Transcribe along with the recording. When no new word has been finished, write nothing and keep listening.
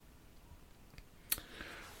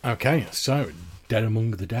Okay, so Dead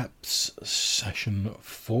Among the Depths, session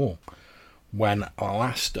 4. When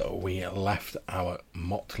last we left our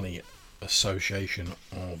motley association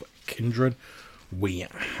of kindred, we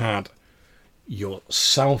had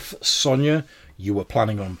yourself, Sonia. You were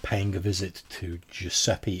planning on paying a visit to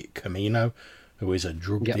Giuseppe Camino, who is a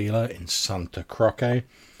drug dealer in Santa Croce,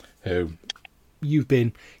 who you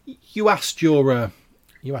asked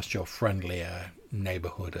your friendly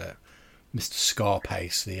neighbourhood Mr.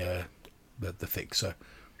 Scarpace, the fixer.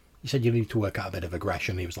 You said you need to work out a bit of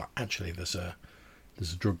aggression. He was like, actually, there's a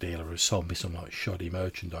drug dealer who sold me some like shoddy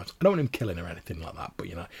merchandise. I don't want him killing or anything like that, but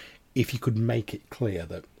if you could make it clear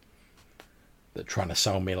that trying to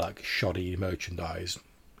sell me like shoddy merchandise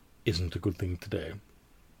isn't a good thing to do,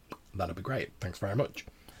 that'd be great. Thanks very much.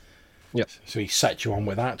 Yep. So he set you on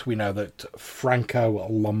with that. We know that Franco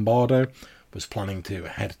Lombardo was planning to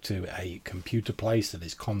head to a computer place that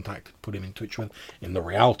his contact had put him in touch with in the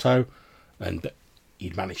Rialto, and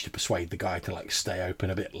he'd managed to persuade the guy to like stay open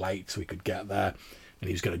a bit late so he could get there, and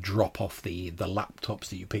he was going to drop off the laptops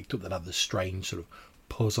that you picked up that had the strange sort of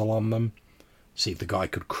puzzle on them, see if the guy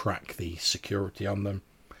could crack the security on them.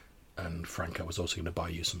 And Franco was also going to buy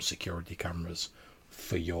you some security cameras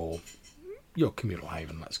for your communal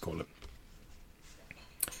haven, let's call it.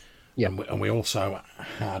 Yeah. And we also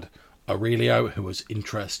had Aurelio, who was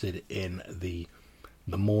interested in the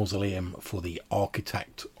mausoleum for the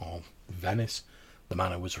architect of Venice, the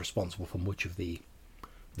man who was responsible for much of the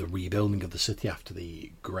rebuilding of the city after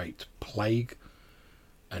the Great Plague,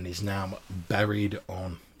 and is now buried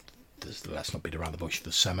on, let's not beat around the bush,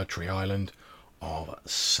 the cemetery island of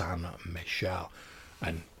San Michele.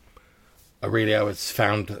 And Aurelio is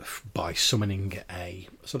found by summoning a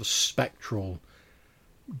sort of spectral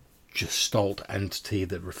gestalt entity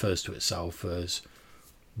that refers to itself as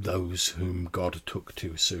those whom God took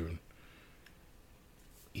too soon.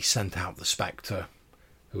 He sent out the spectre,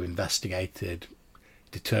 who investigated,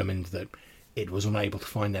 determined that it was unable to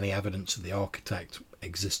find any evidence of the architect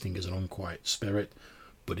existing as an unquiet spirit,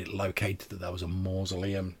 but it located that there was a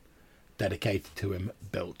mausoleum dedicated to him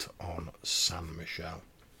built on San Michele.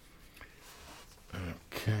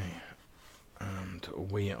 Okay. And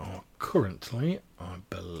we are currently, I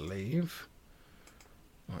believe,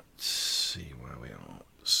 let's see where we are.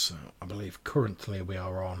 So I believe currently we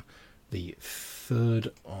are on the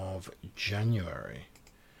 3rd of January,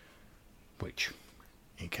 which,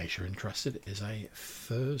 in case you're interested, is a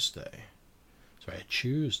Thursday. Sorry, a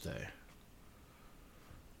Tuesday.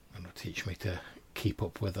 And it'll teach me to keep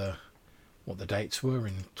up with what the dates were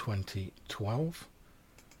in 2012.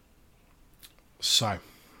 So,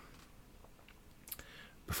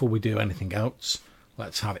 before we do anything else,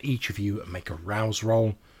 let's have each of you make a rouse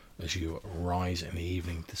roll as you rise in the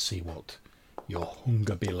evening to see what your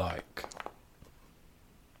hunger be like.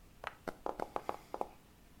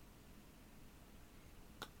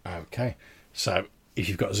 Okay, so if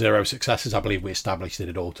you've got 0 successes, I believe we established that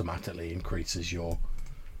it automatically increases your...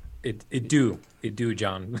 It do,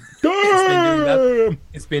 John. Damn!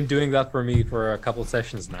 It's been doing that for me for a couple of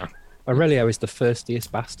sessions now. Aurelio is the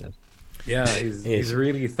thirstiest bastard. Yeah, he's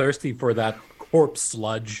really thirsty for that corpse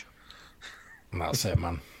sludge. And that's it,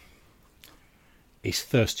 man. He's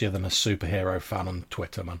thirstier than a superhero fan on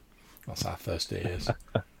Twitter, man. That's how thirsty he is.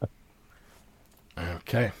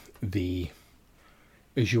 Okay.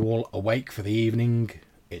 As you all awake for the evening,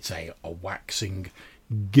 it's a waxing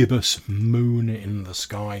gibbous moon in the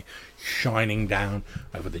sky, shining down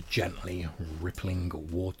over the gently rippling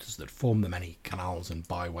waters that form the many canals and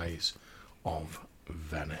byways of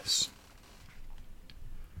Venice.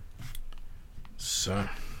 So,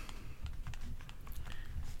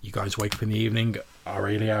 you guys wake up in the evening.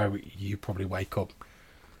 Aurelio, you probably wake up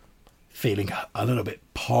feeling a little bit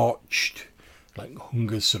parched, like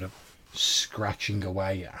hunger's sort of scratching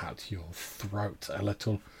away at your throat a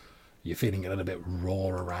little. You're feeling a little bit raw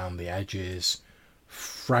around the edges.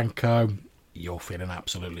 Franco, you're feeling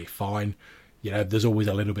absolutely fine. There's always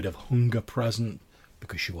a little bit of hunger present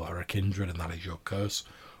because you are a kindred and that is your curse,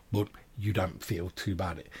 but you don't feel too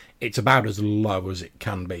bad. It's about as low as it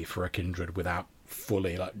can be for a kindred without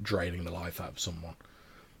fully like draining the life out of someone.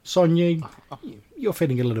 Sonia, you're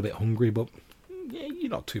feeling a little bit hungry, but yeah, you're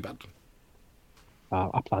not too bad.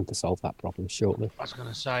 I plan to solve that problem shortly. I was going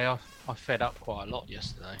to say, I fed up quite a lot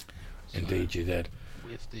yesterday. So Indeed you did.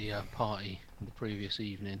 With the party the previous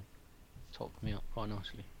evening, topped me up quite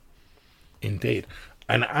nicely. Indeed.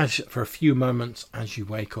 And as for a few moments, as you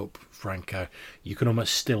wake up, Franco, you can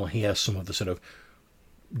almost still hear some of the sort of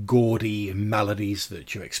gaudy melodies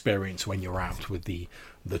that you experience when you're out with the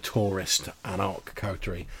tourist anarch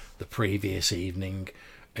coterie the previous evening,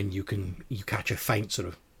 and you catch a faint sort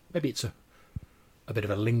of maybe it's a bit of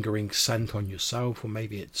a lingering scent on yourself, or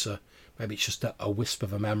maybe it's just a wisp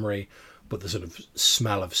of a memory, but the sort of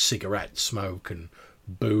smell of cigarette smoke and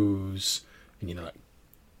booze and like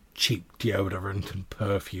cheap deodorant and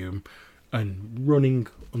perfume, and running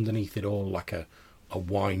underneath it all like a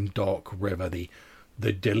wine dark river, the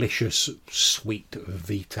delicious sweet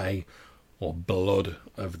vitae or blood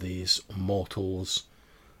of these mortals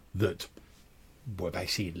that were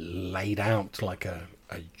basically laid out like a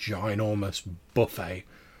ginormous buffet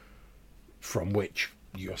from which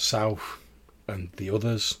yourself and the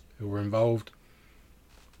others who were involved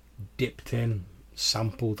dipped in,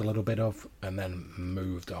 sampled a little bit of, and then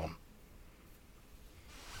moved on.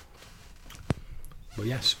 But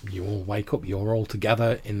yes, you all wake up, you're all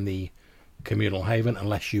together in the communal haven,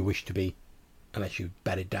 unless you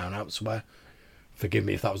bedded down elsewhere. Forgive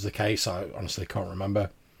me if that was the case, I honestly can't remember.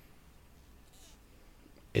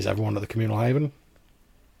 Is everyone at the communal haven?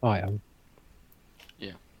 I am.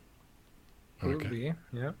 Yeah. Okay.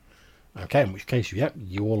 Yeah. Okay, in which case,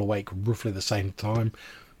 you all awake roughly the same time.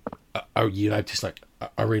 You notice, I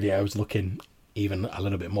was looking even a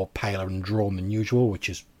little bit more paler and drawn than usual, which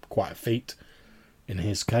is quite a feat in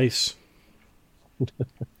his case.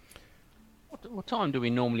 What time do we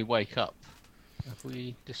normally wake up? Have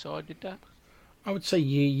we decided that? I would say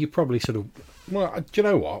you probably sort of... Well, do you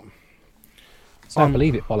know what? So I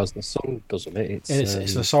believe it follows the sun, doesn't it?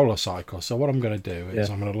 It's the solar cycle. So what I'm going to do is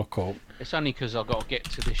I'm going to look up... It's only because I've got to get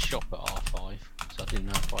to this shop at 5:30, so I didn't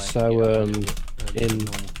know if I...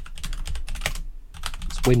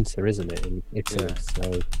 It's winter, isn't it, in Italy? Yeah.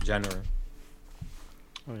 So January.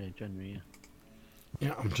 Oh yeah, January, yeah.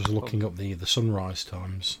 Yeah, I'm just looking up the sunrise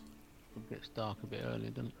times. It gets dark a bit earlier,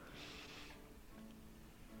 doesn't it?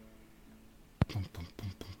 Bum, bum,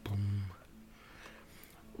 bum, bum, bum.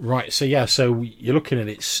 Right, so you're looking at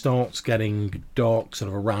it starts getting dark sort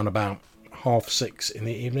of around about 6:30 in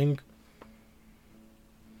the evening.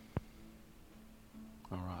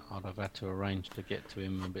 Alright, I'd have had to arrange to get to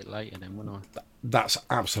him a bit later then, wouldn't I? That's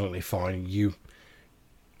absolutely fine.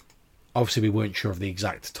 Obviously we weren't sure of the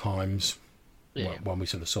exact times when we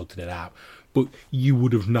sort of sorted it out, but you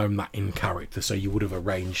would have known that in character, so you would have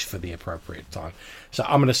arranged for the appropriate time. So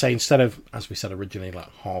I'm going to say, instead of, as we said originally,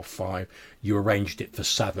 5:30, you arranged it for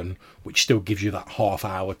 7, which still gives you that half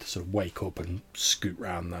hour to sort of wake up and scoot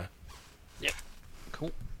round there. Yep.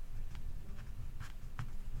 Cool.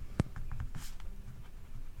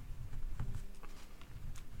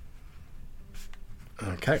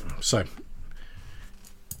 Okay, so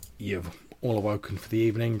you've all awoken for the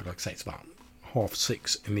evening. Like I say, it's about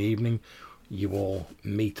 6:30 in the evening. You all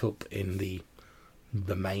meet up in the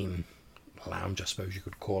main lounge, I suppose you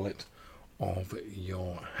could call it, of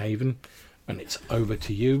your haven, and it's over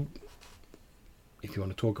to you if you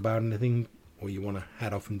want to talk about anything or you want to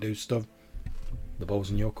head off and do stuff. The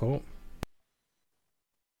ball's in your court.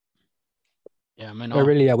 Yeah, I mean,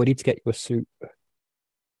 we need to get you a suit.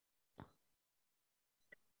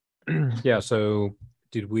 Yeah, so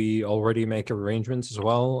did we already make arrangements as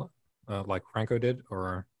well, like Franco did,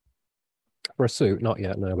 or? For a suit? Not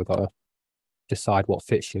yet, no, we've got to decide what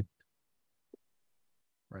fits you.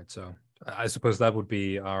 Right, so I suppose that would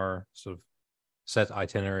be our sort of set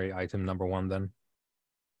itinerary item number 1 then.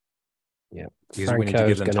 Yeah. Because we need to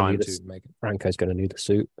give them time to make it. Franco's going to need a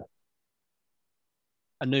suit.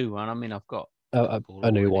 a new one. I mean, I've got a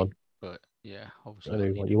new one. But yeah, obviously. A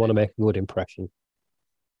new one. You want to make a good impression.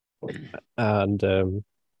 And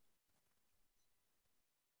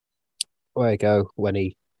where you go when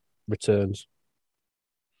he returns.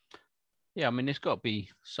 Yeah, I mean, it's got to be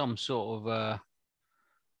some sort of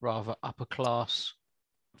rather upper class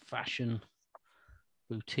fashion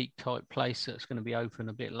boutique type place that's going to be open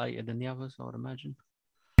a bit later than the others, I'd imagine.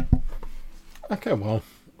 Okay, well,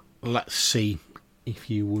 let's see if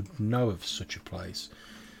you would know of such a place.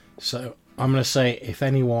 So I'm going to say if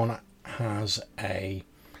anyone has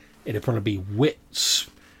it'll probably be wits,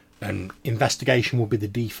 and investigation will be the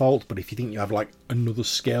default, but if you think you have like another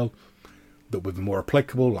skill that would be more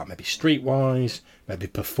applicable, like maybe streetwise, maybe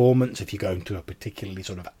performance, if you're going to a particularly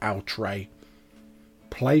sort of outre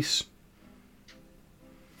place.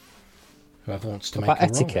 Whoever wants to What make about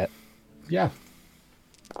a roll. etiquette? Yeah.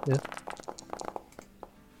 Yeah.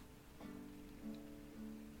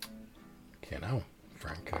 Okay, now,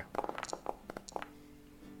 Franco.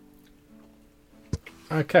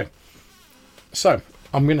 Okay. So,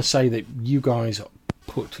 I'm going to say that you guys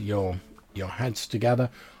put your heads together.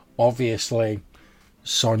 Obviously,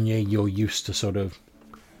 Sonia, you're used to sort of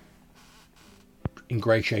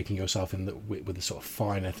ingratiating yourself with the sort of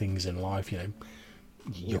finer things in life, you know,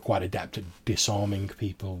 you're quite adept at disarming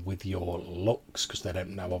people with your looks, because they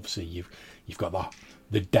don't know. Obviously, you've got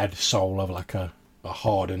the dead soul of like a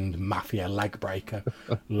hardened mafia leg breaker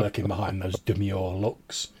lurking behind those demure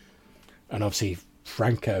looks. And obviously,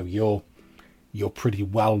 Franco, you're pretty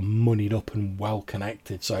well moneyed up and well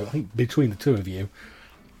connected. So I think between the two of you,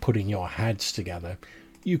 putting your heads together,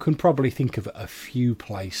 you can probably think of a few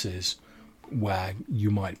places where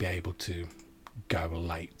you might be able to go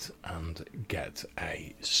late and get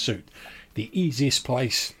a suit. The easiest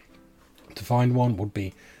place to find one would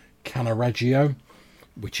be Cannaregio,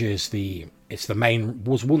 which is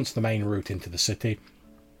was once the main route into the city,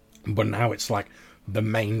 but now it's like the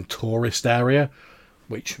main tourist area,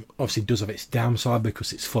 which obviously does have its downside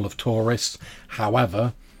because it's full of tourists.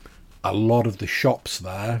 However, a lot of the shops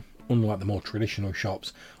there, unlike the more traditional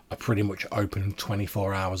shops, are pretty much open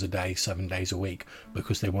 24 hours a day, 7 days a week,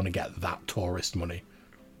 because they want to get that tourist money.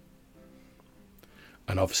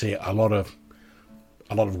 And obviously a lot of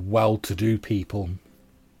well-to-do people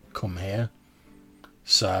come here,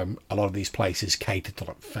 so a lot of these places cater to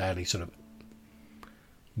like fairly sort of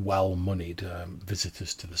well-moneyed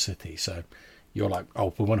visitors to the city. So you're like,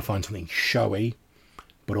 oh, we want to find something showy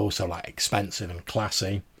but also like expensive and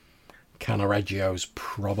classy. Cannareggio's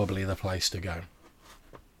probably the place to go.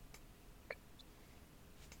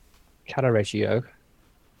 Cannareggio,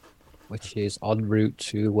 which is en route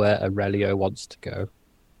to where Aurelio wants to go.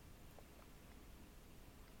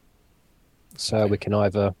 So we can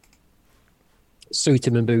either suit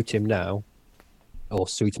him and boot him now, or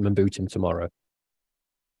suit him and boot him tomorrow.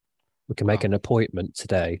 We can make an appointment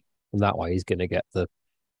today, and that way he's going to get the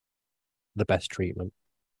best treatment.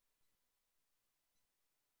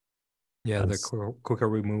 Yeah, the quicker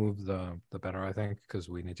we move, the better, I think, because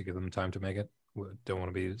we need to give them time to make it. We don't want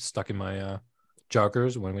to be stuck in my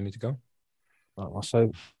joggers when we need to go.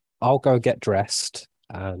 So I'll go get dressed,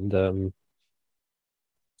 and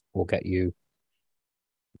we'll get you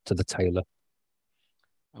to the tailor.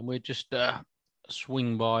 And we'll just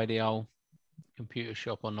swing by the old computer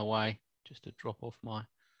shop on the way, just to drop off my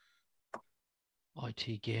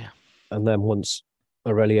IT gear. And then once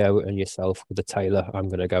Aurelio and yourself with the tailor, I'm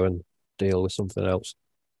going to go and deal with something else.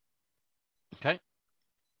 Okay.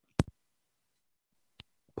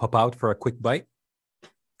 Pop out for a quick bite.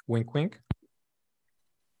 Wink, wink.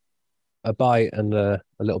 A bite and a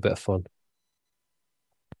little bit of fun.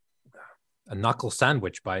 A knuckle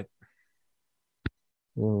sandwich bite.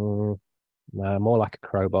 No, more like a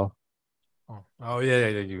crowbar. Oh yeah,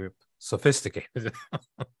 you're sophisticated.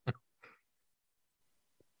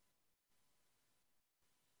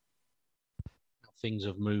 Things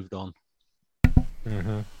have moved on.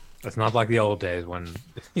 Mm-hmm. It's not like the old days when,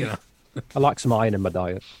 you know. I like some iron in my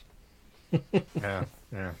diet. Yeah.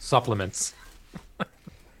 Supplements.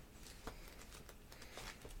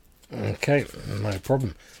 Okay, no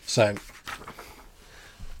problem. So,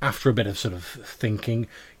 after a bit of sort of thinking,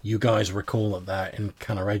 you guys recall that there in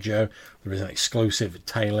Cannareggio there is an exclusive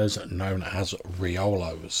tailor's known as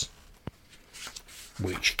Riolo's,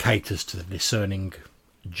 which caters to the discerning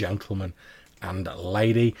gentleman and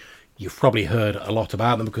lady. You've probably heard a lot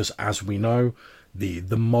about them because, as we know, the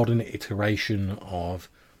modern iteration of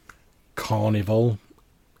Carnival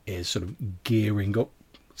is sort of gearing up.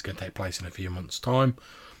 It's going to take place in a few months' time.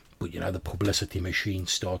 But, you know, the publicity machine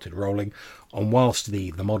started rolling. And whilst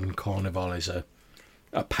the modern Carnival is a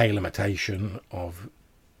pale imitation of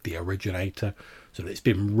the originator, so that it's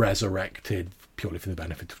been resurrected purely for the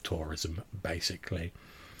benefit of tourism, basically.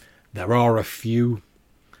 There are a few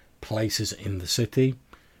places in the city,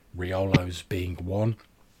 Riolo's being one,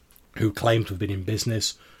 who claim to have been in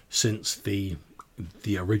business since the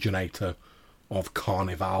originator of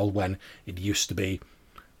Carnival, when it used to be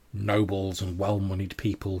nobles and well-moneyed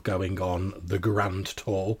people going on the grand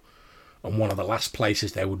tour, and one of the last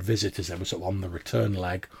places they would visit as they were sort of on the return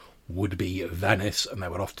leg would be Venice, and they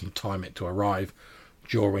would often time it to arrive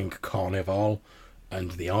during Carnival.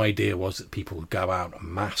 And the idea was that people would go out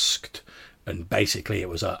masked, and basically it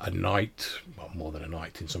was a night, well, more than a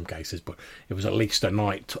night in some cases, but it was at least a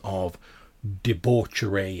night of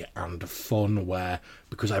debauchery and fun, where,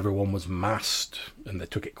 because everyone was masked and they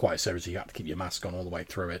took it quite seriously, you had to keep your mask on all the way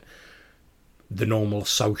through it, the normal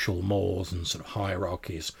social mores and sort of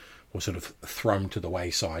hierarchies were sort of thrown to the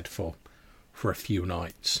wayside for a few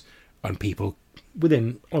nights, and people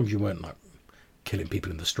within, as long as you weren't like killing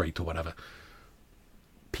people in the street or whatever,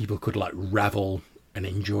 people could like revel and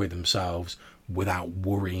enjoy themselves without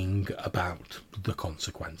worrying about the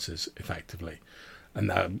consequences, effectively.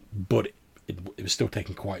 And but it was still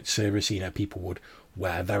taken quite seriously. You know, people would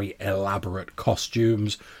wear very elaborate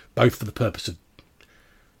costumes, both for the purpose of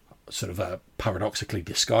sort of paradoxically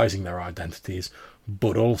disguising their identities,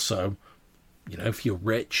 but also, you know, if you're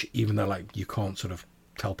rich, even though like you can't sort of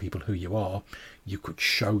tell people who you are, you could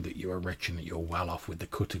show that you are rich and that you're well off with the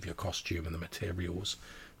cut of your costume and the materials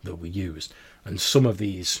that were used. And some of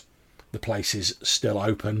these, the places still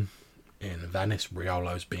open in Venice,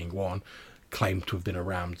 Riolo's being one, claim to have been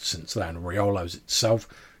around since then. Riolo's itself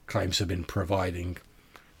claims to have been providing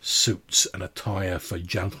suits and attire for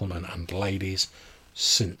gentlemen and ladies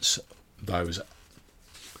since those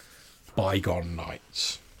bygone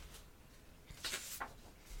nights.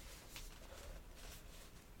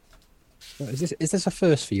 Is this a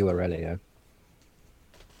first for you, Aurelio?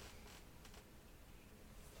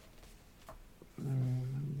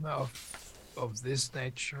 Of this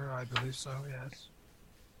nature, I believe so, yes.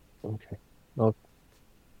 Okay. Well,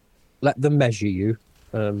 let them measure you.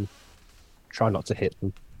 Try not to hit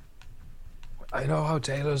them. I know how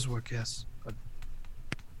tailors work, yes. But...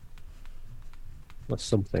 That's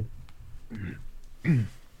something.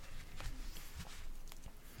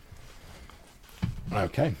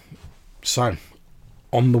 Okay. So,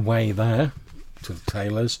 on the way there to the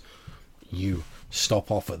tailor's, you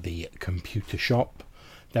stop off at the computer shop.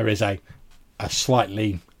 There is a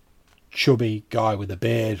slightly chubby guy with a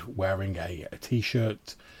beard wearing a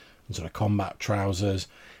t-shirt and sort of combat trousers.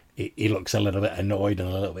 He looks a little bit annoyed and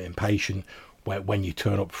a little bit impatient. When you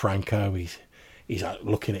turn up Franco, he's like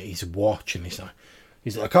looking at his watch and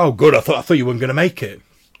he's like, oh good, I thought you weren't going to make it.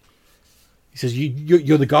 He says,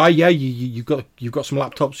 you're the guy, yeah? You've got some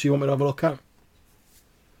laptops you want me to have a look at?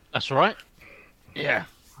 That's right. Yeah.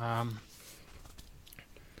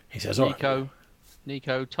 He says, all right.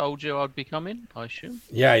 Nico told you I'd be coming, I assume?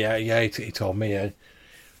 Yeah. He told me.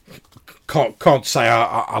 Can't say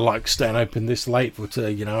I like staying open this late, but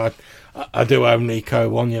you know, I do owe Nico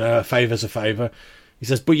one. You know, a favour's a favour. He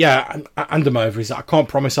says, but yeah, hand them over. He says, I can't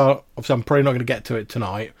promise. Obviously, I'm probably not going to get to it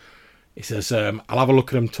tonight. He says, I'll have a look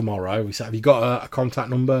at them tomorrow. He said, have you got a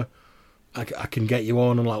contact number I can get you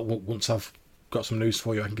on? And like once I've got some news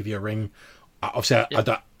for you, I can give you a ring. Obviously,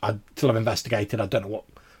 Yep. Until I've investigated, I don't know what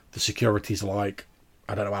the security's like.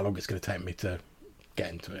 I don't know how long it's going to take me to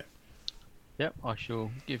get into it. Yep, I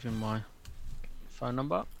shall give him my phone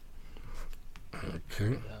number.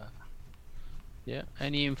 Okay. Yeah,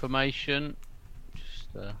 any information, just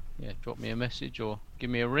drop me a message or give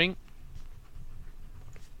me a ring.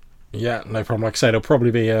 Yeah, no problem. Like I said, it'll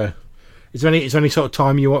probably be is there any sort of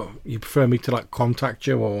time you prefer me to like contact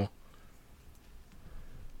you or?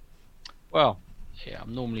 Well, yeah,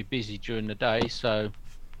 I'm normally busy during the day, so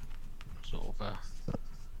sort of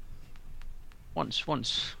once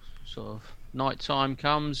sort of night time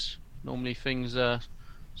comes, normally things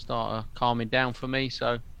start calming down for me.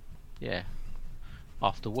 So yeah,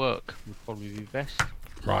 after work would probably be best.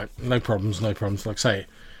 Right, no problems. Like I say,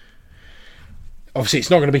 obviously it's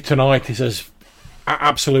not going to be tonight. He says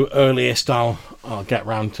absolute earliest I'll get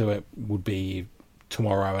round to it would be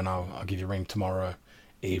tomorrow, and I'll give you a ring tomorrow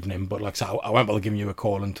evening. But like I say, I won't bother giving you a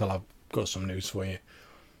call until I've got some news for you.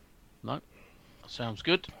 No, sounds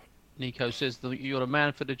good. Nico says that you're a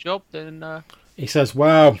man for the job. Then he says,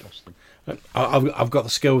 "Well, I've got the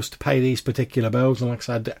skills to pay these particular bills." And like I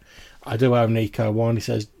said, I do owe Nico one. He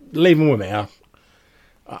says, "Leave them with me.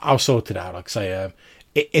 I'll sort it out." Like I say,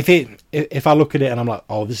 if I look at it and I'm like,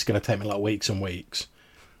 "Oh, this is going to take me like weeks and weeks,"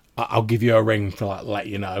 I'll give you a ring to like let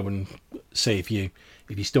you know and see if you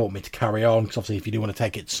still want me to carry on. Because obviously, if you do want to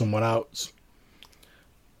take it to someone else,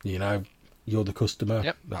 you know, you're the customer.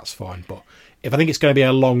 Yep. That's fine. But if I think it's going to be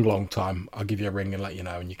a long, long time, I'll give you a ring and let you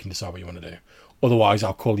know, and you can decide what you want to do. Otherwise,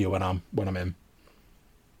 I'll call you when I'm in.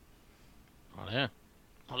 oh yeah,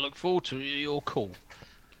 I look forward to your call.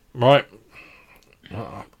 Right.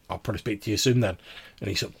 I'll probably speak to you soon then. And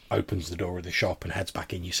he sort of opens the door of the shop and heads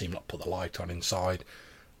back in. You see him like put the light on inside,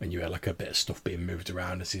 and you hear like a bit of stuff being moved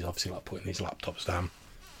around as he's obviously like putting his laptops down.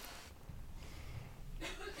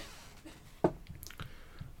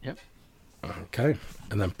 Yep. Okay.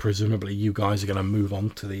 And then presumably you guys are going to move on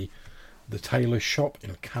to the tailor's shop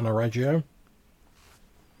in Cannaregio.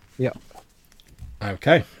 Yep.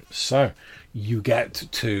 Okay. So you get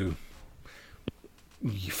to,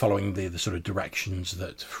 following the sort of directions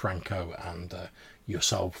that Franco and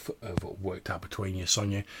yourself have worked out between you,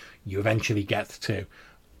 Sonia, you eventually get to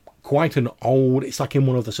quite an old, it's like in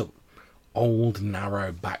one of the sort of old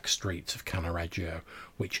narrow back streets of Cannaregio,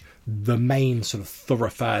 which the main sort of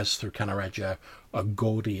thoroughfares through Cannaregio are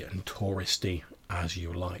gaudy and touristy as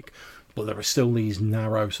you like, but there are still these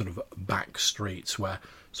narrow sort of back streets where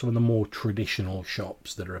some of the more traditional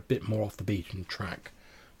shops that are a bit more off the beaten track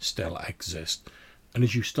still exist. And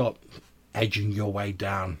as you start edging your way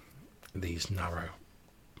down these narrow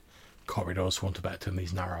corridors, for want of a better term,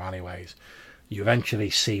 these narrow alleyways, you eventually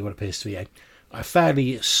see what appears to be a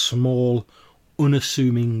fairly small,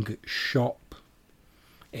 unassuming shop.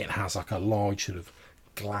 It has like a large sort of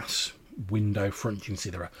glass window front. You can see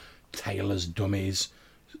there are tailors' dummies,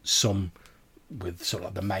 some with sort of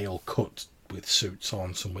like the male cut with suits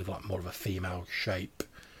on, some with like more of a female shape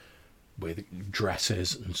with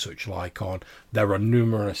dresses and such like on. There are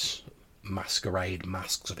numerous masquerade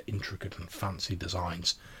masks of intricate and fancy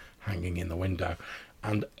designs hanging in the window,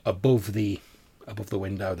 and above the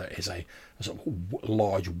window there is a sort of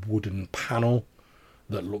large wooden panel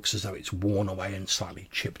that looks as though it's worn away and slightly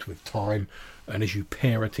chipped with time, and as you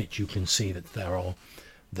peer at it you can see that there are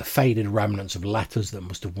the faded remnants of letters that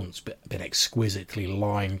must have once been exquisitely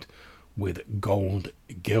lined with gold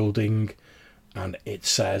gilding, and it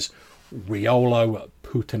says Riolo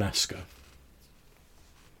Puttanesca.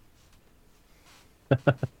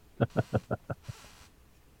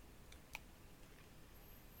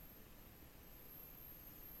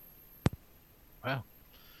 Well,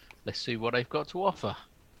 let's see what they've got to offer.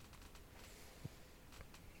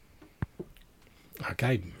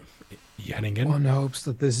 Okay, you heading in? One hopes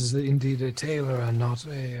that this is indeed a tailor and not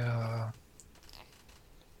a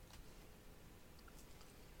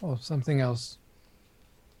something else.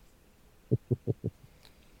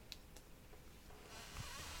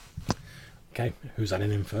 Okay, who's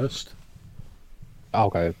heading in first? I'll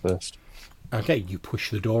go first. Okay, you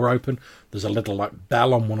push the door open. There's a little like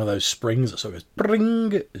bell on one of those springs that sort of goes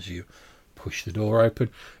bring as you push the door open,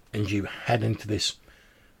 and you head into this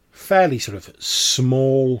fairly sort of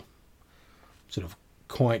small, sort of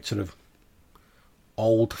quite sort of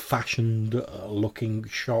old-fashioned looking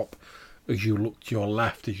shop. As you look to your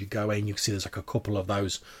left as you go in, you can see there's like a couple of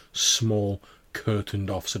those small curtained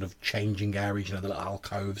off sort of changing areas, you know, the little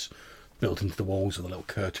alcoves built into the walls with a little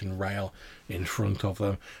curtain rail in front of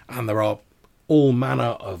them, and there are all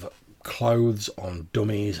manner of clothes on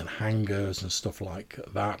dummies and hangers and stuff like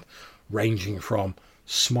that, ranging from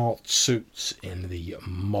smart suits in the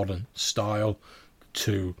modern style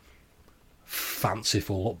to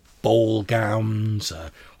fanciful ball gowns,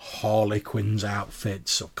 harlequins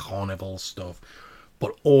outfits, or carnival stuff,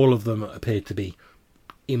 but all of them appear to be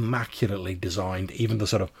immaculately designed, even the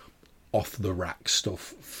sort of off-the-rack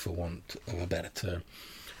stuff, for want of a better term.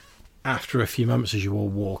 After a few moments, as you all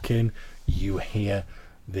walk in, you hear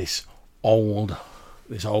this old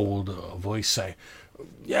voice say,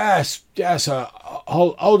 yes,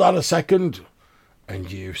 hold on a second.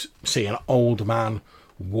 And you see an old man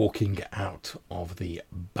walking out of the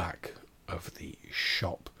back of the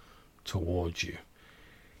shop towards you.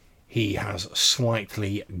 He has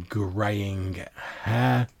slightly greying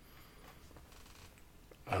hair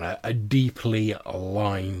and a deeply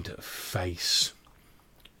lined face.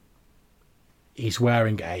 He's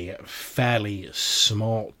wearing a fairly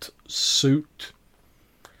smart suit.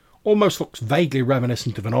 Almost looks vaguely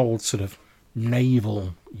reminiscent of an old sort of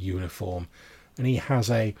naval uniform. And he has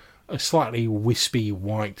a slightly wispy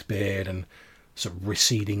white beard and sort of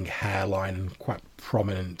receding hairline and quite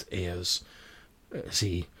prominent ears. As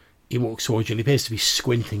he walks towards you, and he appears to be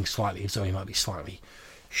squinting slightly, as though he might be slightly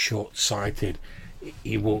short-sighted.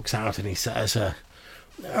 He walks out and he says,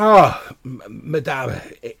 Madame,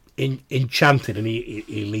 enchanted, and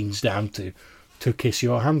he leans down to kiss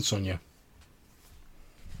your hand, Sonia.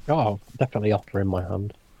 Oh, definitely offer him my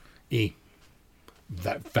hand. He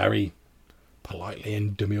very politely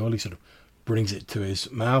and demurely sort of brings it to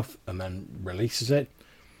his mouth and then releases it.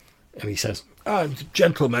 And he says,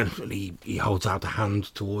 gentlemen, and he holds out a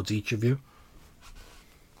hand towards each of you.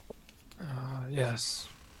 Yes.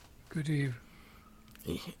 Good eve.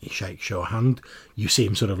 He shakes your hand. You see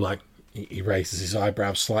him sort of like, he raises his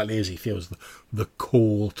eyebrows slightly as he feels the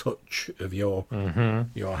cool touch of your hand.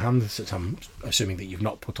 So I'm assuming that you've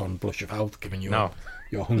not put on blush of health, given your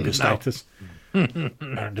hunger status.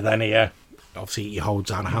 And then he obviously he holds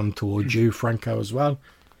out a hand towards you, Franco, as well.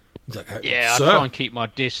 He's like, I try and keep my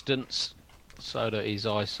distance so that his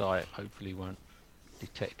eyesight hopefully won't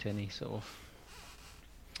detect any sort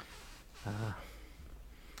of.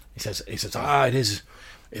 He says, it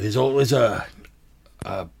is always a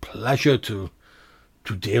pleasure to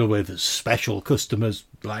deal with special customers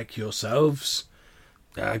like yourselves.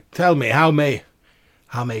 Tell me, how may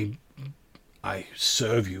I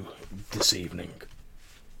serve you this evening?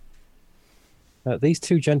 These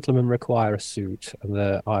two gentlemen require a suit,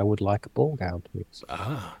 and I would like a ball gown, please.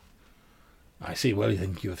 I see. Well,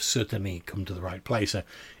 then you have certainly come to the right place.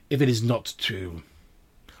 If it is not too...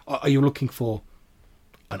 Are you looking for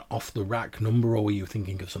an off-the-rack number, or were you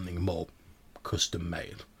thinking of something more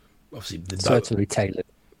custom-made? Obviously, certainly tailored.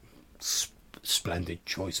 Splendid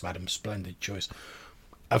choice, madam. Splendid choice.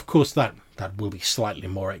 Of course, that will be slightly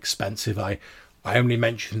more expensive. I only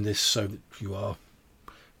mention this so that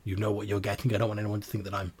you know what you're getting. I don't want anyone to think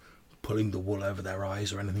that I'm pulling the wool over their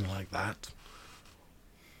eyes or anything like that.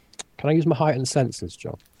 Can I use my heightened senses,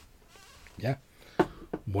 John? Yeah.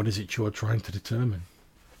 What is it you're trying to determine?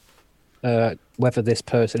 Whether this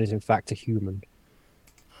person is in fact a human.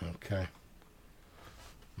 Okay.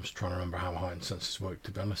 I'm just trying to remember how heightened senses work,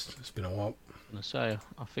 to be honest. It's been a while. I say,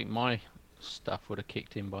 I think my stuff would have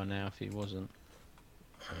kicked in by now if he wasn't.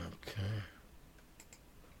 Okay.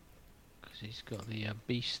 Because he's got the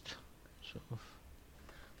beast, sort of,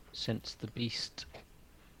 sense the beast.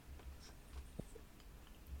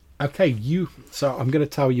 Okay, so I'm going to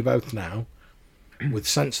tell you both now, with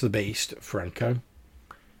Sense the Beast, Franco,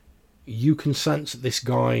 you can sense that this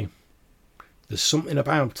guy, there's something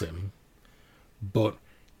about him, but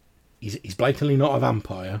he's blatantly not a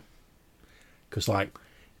vampire, because, like,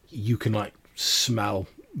 you can, like, smell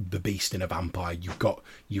the beast in a vampire. You've got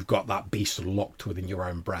that beast locked within your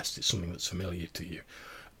own breast. It's something that's familiar to you.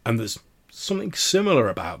 And there's something similar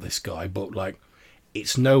about this guy, but, like,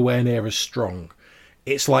 it's nowhere near as strong.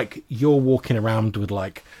 It's like you're walking around with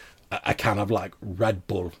like a can of like Red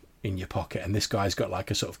Bull in your pocket, and this guy's got like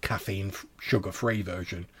a sort of caffeine sugar-free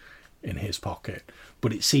version in his pocket,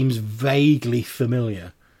 but it seems vaguely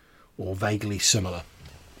familiar or vaguely similar.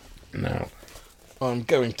 Now, I'm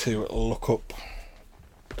going to look up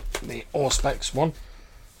the Auspex one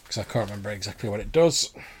because I can't remember exactly what it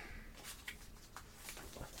does.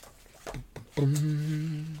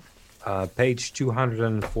 Page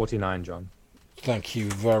 249, John. Thank you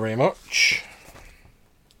very much.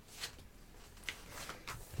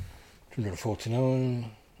 249.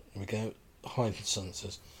 Here we go. Heightened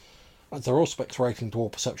senses. Adds their Auspex rating to all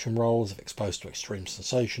perception rolls if exposed to extreme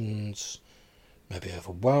sensations. May be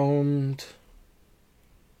overwhelmed.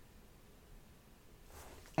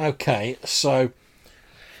 Okay, so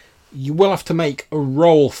you will have to make a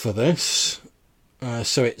roll for this.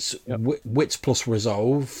 So it's wits plus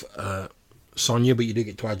resolve. Sonia, but you do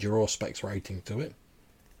get to add your Auspex rating to it.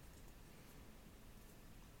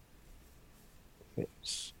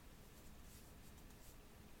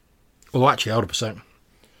 Well, actually, hold up a sec.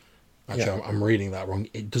 Actually, I'm reading that wrong.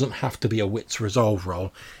 It doesn't have to be a wits resolve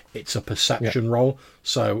roll. It's a perception roll.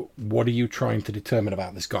 So what are you trying to determine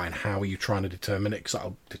about this guy, and how are you trying to determine it? Because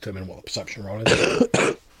that'll determine what the perception roll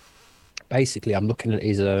is. Basically, I'm looking at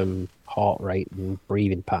his heart rate and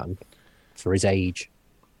breathing pattern for his age.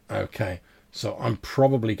 Okay. So I'm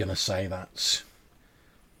probably going to say that's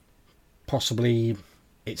possibly,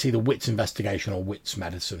 it's either wits investigation or wits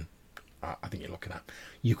medicine. I think you're looking at.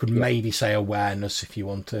 You could maybe say awareness if you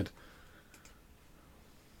wanted.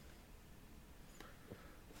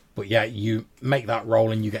 But yeah, you make that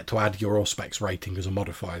roll and you get to add your Auspex rating as a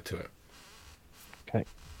modifier to it. Okay,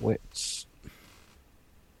 wits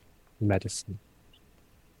medicine.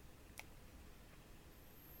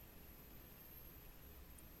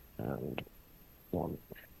 And 1.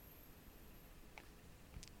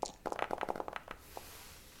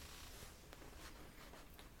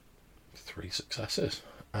 Three successes.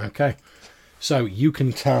 Okay. So you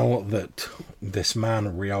can tell that this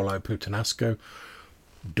man, Riolo Putanasco,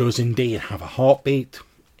 does indeed have a heartbeat.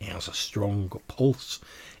 He has a strong pulse.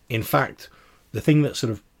 In fact, the thing that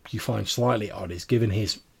sort of you find slightly odd is, given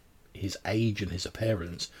his age and his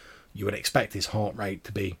appearance, you would expect his heart rate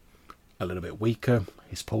to be a little bit weaker,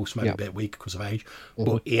 his pulse may be a bit weaker because of age,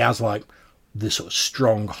 but he has like this sort of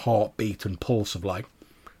strong heartbeat and pulse of like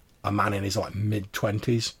a man in his like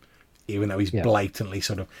mid-20s, even though he's blatantly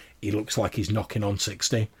sort of, he looks like he's knocking on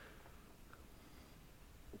 60.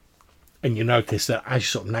 And you notice that as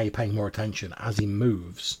sort of, now you're paying more attention, as he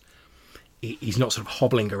moves, he's not sort of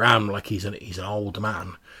hobbling around like he's an old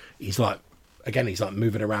man. He's like, again, he's like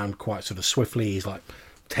moving around quite sort of swiftly. He's like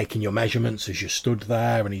taking your measurements as you stood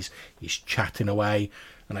there, and he's chatting away.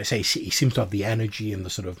 And I say he seems to have the energy and the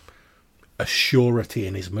sort of a surety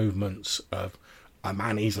in his movements of a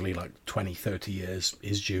man easily like 20, 30 years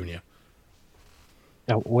his junior.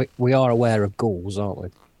 Now, we are aware of ghouls, aren't we?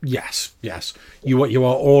 Yes. You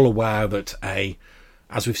are all aware that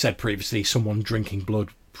as we've said previously, someone drinking blood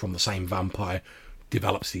from the same vampire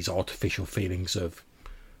develops these artificial feelings of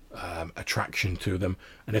attraction to them,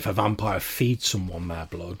 and if a vampire feeds someone their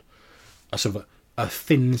blood, a sort of a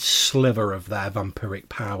thin sliver of their vampiric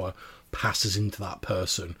power passes into that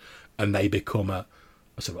person, and they become a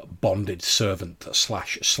sort of bonded servant /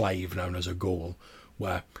 slave known as a ghoul,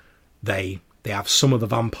 where they have some of the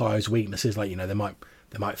vampire's weaknesses, like, you know, they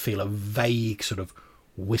might feel a vague sort of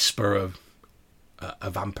whisper of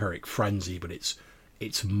a vampiric frenzy, but it's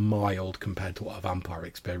it's mild compared to what a vampire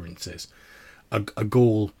experience is. A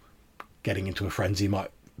ghoul getting into a frenzy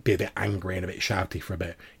might be a bit angry and a bit shouty for a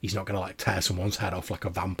bit. He's not going to like tear someone's head off like a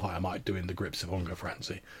vampire might do in the grips of hunger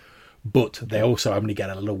frenzy. But they also only get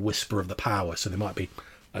a little whisper of the power, so they might be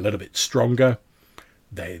a little bit stronger.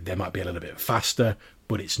 They might be a little bit faster,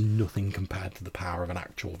 but it's nothing compared to the power of an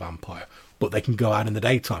actual vampire. But they can go out in the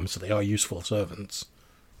daytime, so they are useful servants.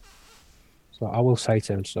 So I will say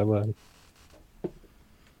to him, so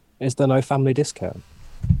is there no family discount?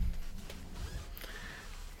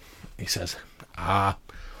 He says,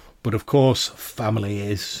 but of course family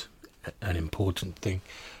is an important thing.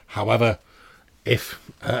 However, if,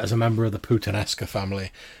 as a member of the Putanesca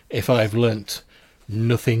family, if I've learnt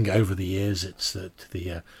nothing over the years, it's that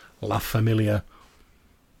the La Familia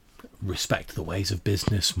respect the ways of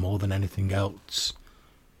business more than anything else.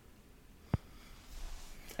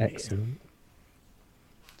 Excellent.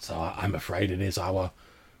 So I'm afraid it is our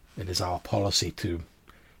policy to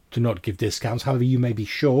not give discounts. However, you may be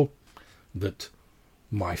sure that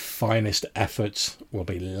my finest efforts will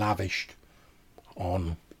be lavished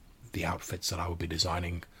on the outfits that I will be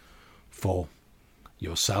designing for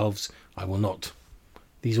yourselves.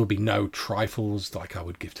 These will be no trifles like I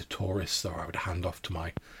would give to tourists or I would hand off to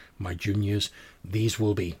my juniors. These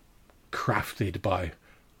will be crafted by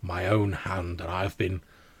my own hand, and I've been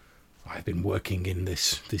working in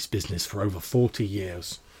this business for over 40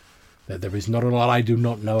 years. There is not a lot I do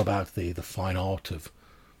not know about the fine art of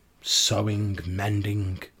sewing,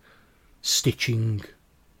 mending, stitching.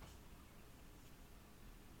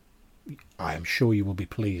 I am sure you will be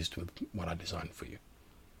pleased with what I designed for you.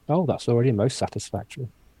 Oh, that's already most satisfactory.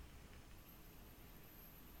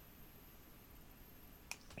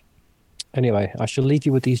 Anyway, I shall leave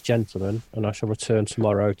you with these gentlemen, and I shall return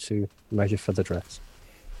tomorrow to measure for the dress.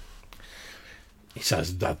 He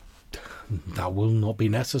says that will not be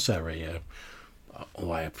necessary.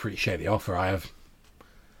 Although I appreciate the offer, I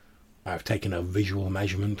have taken a visual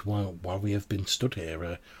measurement while we have been stood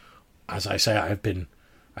here. As I say, I've been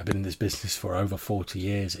in this business for over 40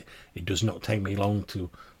 years. It does not take me long to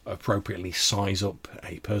appropriately size up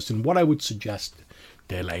a person. What I would suggest,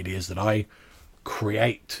 dear lady, is that I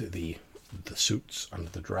create the suits and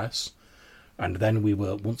the dress, and then we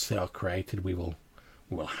will, once they are created, we will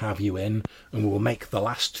have you in, and we will make the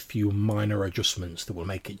last few minor adjustments that will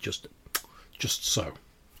make it just so.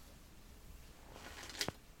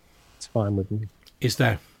 It's fine with me. Is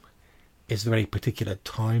there any particular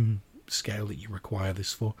time scale that you require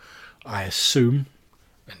this for? I assume,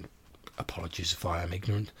 and apologies if I am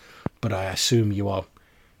ignorant, but I assume you are,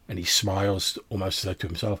 and he smiles almost as though to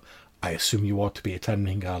himself, I assume you are to be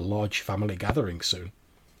attending a large family gathering soon.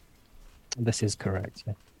 This is correct,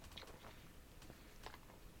 yeah.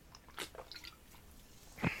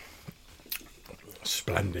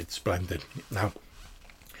 Splendid. Now,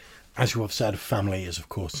 as you have said, family is of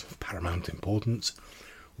course of paramount importance.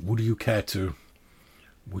 Would you care to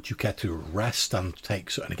rest and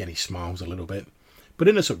take, and again he smiles a little bit, but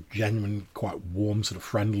in a sort of genuine, quite warm, sort of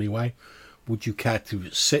friendly way, would you care to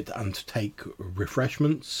sit and take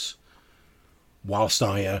refreshments whilst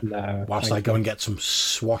I go and get some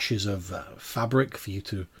swashes of fabric for you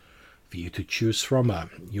to choose from?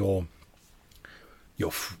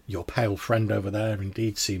 Your pale friend over there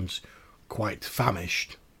indeed seems quite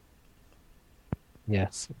famished.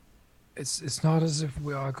 Yes. It's not as if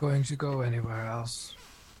we are going to go anywhere else.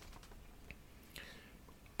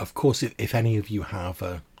 Of course, if any of you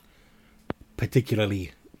have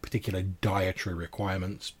particular dietary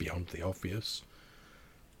requirements beyond the obvious,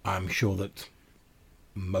 I'm sure that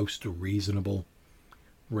most reasonable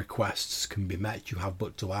requests can be met. You have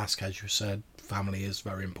but to ask. As you said, family is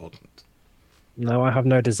very important. No, I have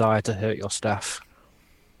no desire to hurt your staff.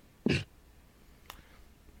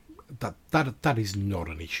 That is not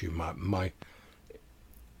an issue. My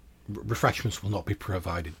refreshments will not be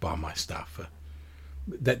provided by my staff.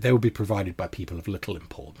 They will be provided by people of little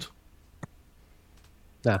import.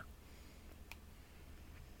 Yeah.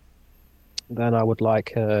 Then I would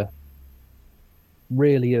like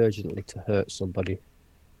really urgently to hurt somebody.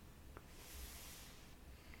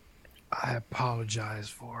 I apologize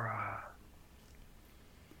for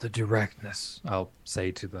the directness, I'll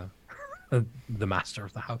say to the master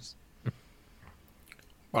of the house.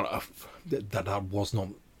 Well, that was not,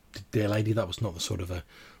 dear lady, that was not the sort of a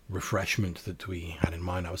refreshment that we had in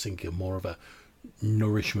mind. I was thinking more of a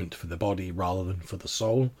nourishment for the body rather than for the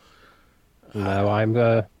soul. No, I'm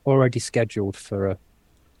already scheduled for a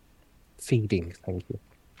feeding, thank you.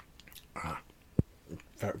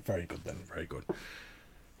 Very, very good then, very good.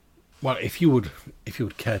 Well, if you would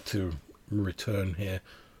care to return here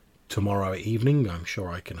tomorrow evening, I'm sure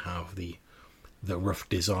I can have the rough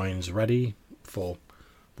designs ready for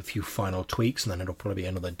the few final tweaks, and then it'll probably be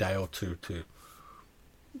another day or two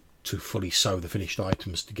to fully sew the finished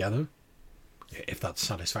items together, if that's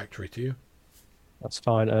satisfactory to you. That's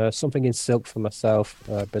fine. Something in silk for myself.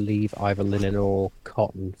 I believe either linen or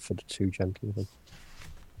cotton for the two gentlemen.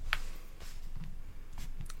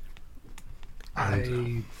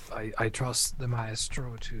 I trust the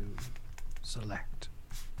maestro to select.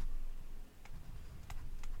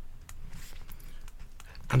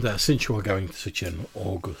 And since you are going to such an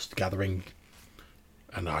august gathering,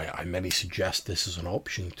 and I merely suggest this as an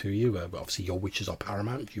option to you, obviously your wishes are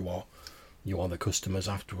paramount. You are the customers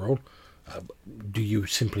after all. Do you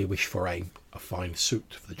simply wish for a fine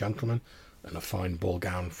suit for the gentleman and a fine ball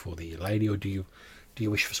gown for the lady, or do you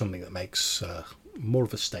wish for something that makes more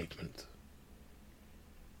of a statement?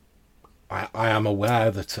 I am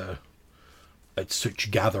aware that at such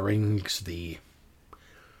gatherings,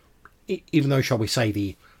 even though, shall we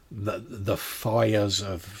say, the fires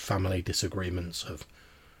of family disagreements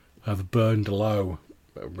have burned low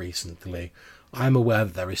recently, I am aware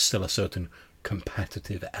that there is still a certain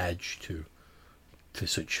competitive edge to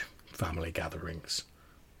such family gatherings.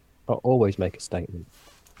 I'll always make a statement.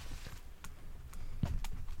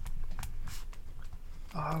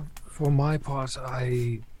 For my part,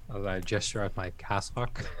 I gesture at my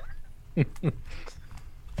cassock.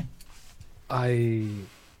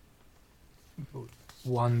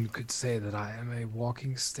 One could say that I am a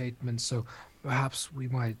walking statement, so perhaps we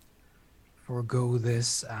might forego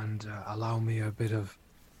this and allow me a bit of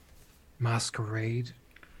masquerade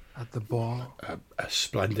at the ball. A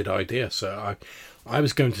splendid idea, sir. I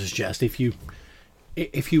was going to suggest if you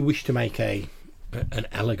wish to make an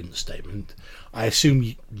elegant statement, I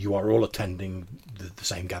assume you are all attending the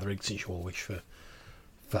same gathering since you all wish for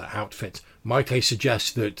outfits. Might I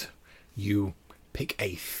suggest that you pick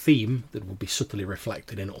a theme that will be subtly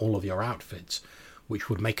reflected in all of your outfits, which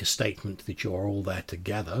would make a statement that you're all there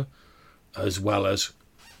together, as well as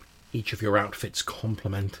each of your outfits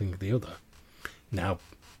complementing the other. Now,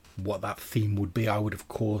 what that theme would be, I would of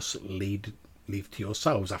course leave to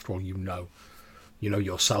yourselves. After all, you know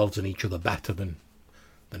yourselves and each other better than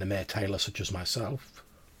a mere tailor such as myself.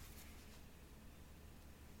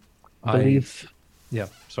 I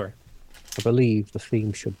believe the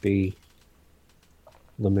theme should be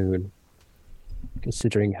the moon,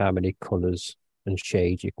 considering how many colours and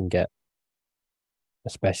shades you can get,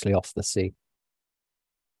 especially off the sea.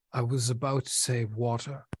 I was about to say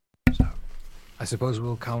water, so I suppose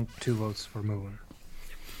we'll count 2 votes for moon.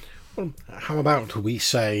 Well, how about we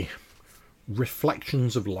say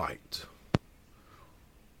reflections of light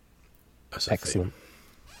as a Excellent.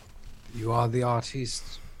 theme? You are the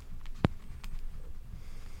artist.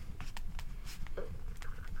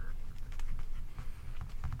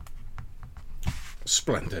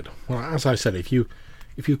 Splendid. Well, as I said, if you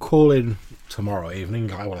call in tomorrow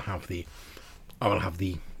evening, I will have the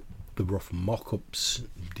rough mock-ups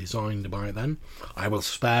designed by then. I will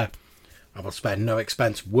spare no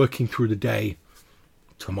expense working through the day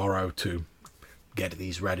tomorrow to get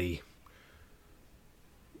these ready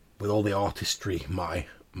with all the artistry my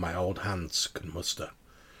old hands can muster.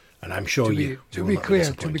 And I'm sure to be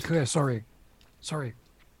clear, sorry,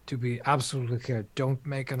 to be absolutely clear, don't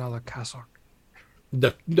make another cassock.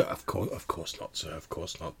 No, of course not, sir. Of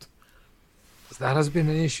course not. That has been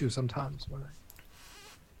an issue sometimes.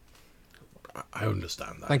 I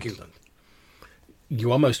understand that. Thank you.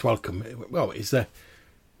 You are most welcome. Well, is there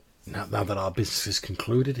now that our business is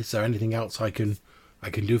concluded? Is there anything else I can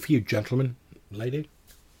do for you, gentlemen, lady?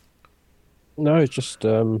 No, just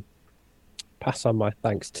pass on my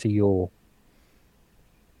thanks to your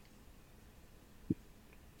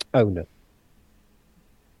owner.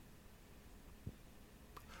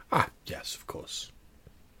 Ah, yes, of course.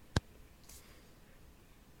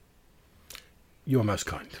 You are most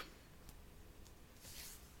kind.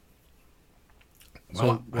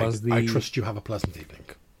 Well, So I trust you have a pleasant evening.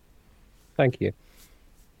 Thank you.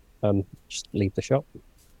 Just leave the shop.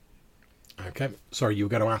 Okay. Sorry, you were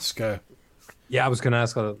going to ask... Yeah, I was going to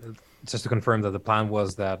ask, just to confirm that the plan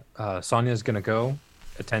was that Sonia's going to go,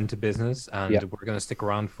 attend to business, and we're going to stick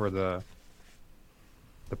around for the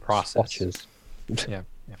process. Swatches. Yeah.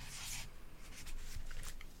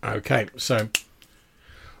 Okay, so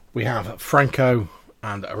we have Franco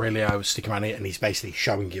and Aurelio sticking around it, and he's basically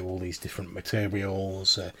showing you all these different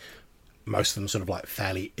materials, most of them sort of like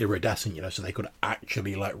fairly iridescent, so they could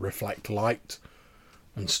actually like reflect light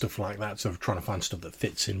and stuff like that. So trying to find stuff that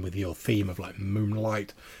fits in with your theme of like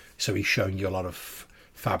moonlight. So he's showing you a lot of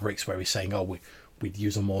fabrics where he's saying, oh, we'd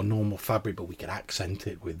use a more normal fabric, but we could accent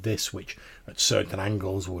it with this, which at certain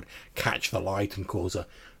angles would catch the light and cause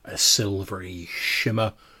a silvery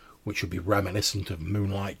shimmer, which would be reminiscent of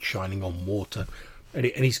moonlight shining on water. And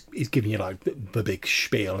he's giving you like the big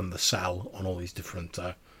spiel and the sell on all these different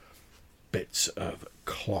bits of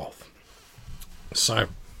cloth. So,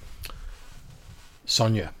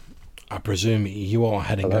 Sonia, I presume you are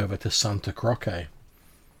heading over to Santa Croce.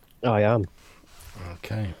 I am.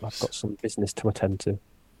 Okay. I've got some business to attend to.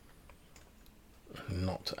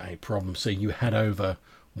 Not a problem. So you head over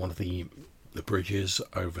one of the bridges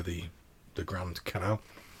over the Grand Canal,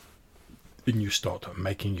 and you start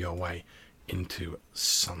making your way into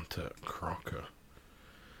Santa Croce.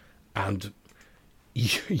 And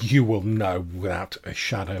you will know without a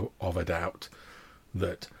shadow of a doubt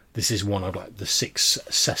that this is one of like the 6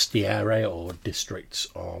 sestiere or districts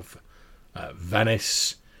of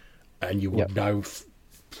Venice, and you will know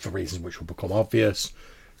for reasons which will become obvious.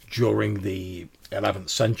 During the 11th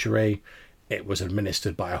century, it was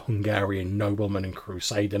administered by a Hungarian nobleman and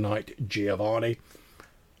crusader knight, Giovanni.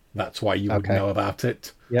 That's why you would know about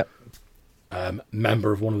it. Yep.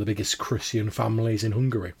 Member of one of the biggest Christian families in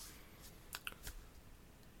Hungary.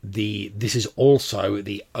 This is also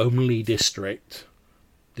the only district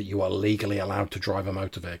that you are legally allowed to drive a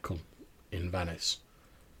motor vehicle in Venice.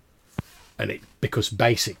 And because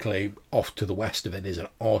basically off to the west of it is an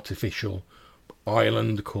artificial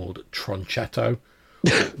island called Tronchetto,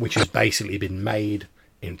 which has basically been made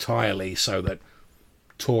entirely so that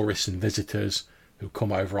tourists and visitors who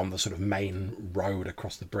come over on the sort of main road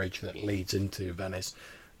across the bridge that leads into Venice,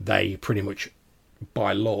 they pretty much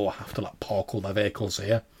by law have to like park all their vehicles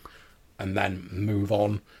here and then move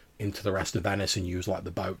on into the rest of Venice and use like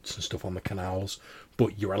the boats and stuff on the canals,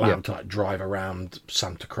 but you're allowed to like drive around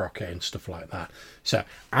Santa Croce and stuff like that. So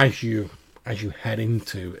as you head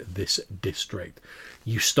into this district,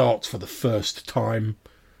 you start for the first time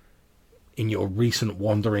in your recent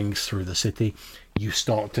wanderings through the city, you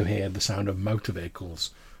start to hear the sound of motor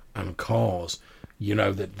vehicles and cars. You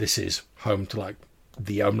know that this is home to like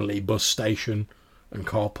the only bus station and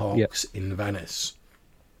car parks in Venice.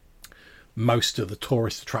 Most of the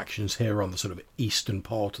tourist attractions here are on the sort of eastern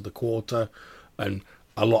part of the quarter, and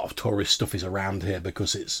a lot of tourist stuff is around here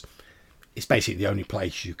because it's basically the only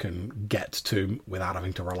place you can get to without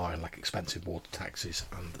having to rely on like expensive water taxis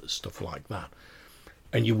and stuff like that.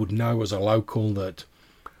 And you would know as a local that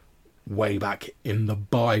way back in the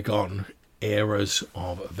bygone eras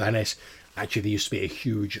of Venice, actually there used to be a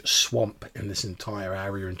huge swamp in this entire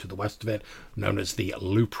area and to the west of it, known as the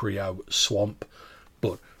Luprio Swamp.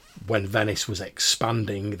 But when Venice was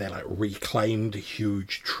expanding, they like reclaimed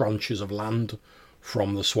huge tranches of land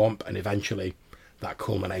from the swamp, and eventually that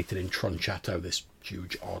culminated in Tronchetto, this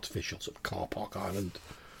huge artificial sort of car park island,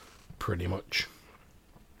 pretty much.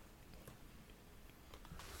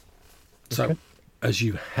 So as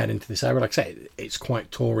you head into this area, like I say, it's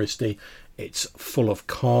quite touristy, it's full of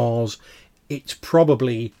cars, it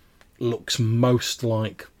probably looks most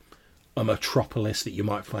like a metropolis that you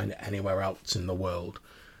might find anywhere else in the world,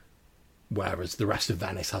 whereas the rest of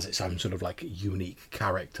Venice has its own sort of like unique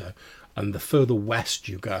character. And the further west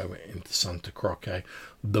you go into Santa Croce,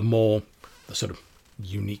 the more the sort of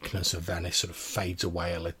uniqueness of Venice sort of fades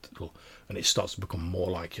away a little, and it starts to become more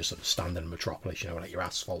like your sort of standard metropolis, you know, like your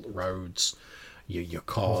asphalt roads, your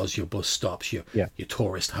cars, your bus stops, your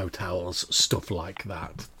tourist hotels, stuff like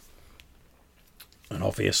that. And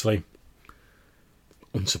obviously,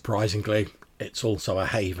 unsurprisingly, it's also a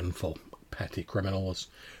haven for petty criminals,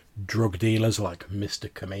 drug dealers like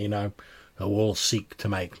Mr. Camino, who all seek to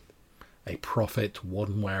make a profit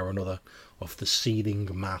one way or another of the seething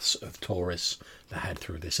mass of tourists that head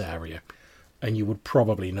through this area. And you would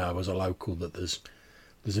probably know as a local that there's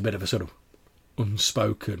a bit of a sort of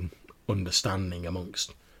unspoken understanding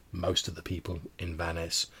amongst most of the people in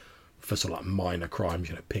Venice for sort of like minor crimes,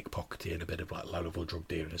 you know, pickpocketing, a bit of like low-level drug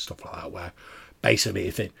dealing and stuff like that, where basically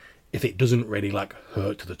if it doesn't really like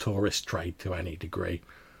hurt the tourist trade to any degree,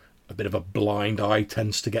 a bit of a blind eye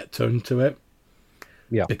tends to get turned to it.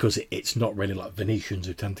 Yeah. Because it's not really like Venetians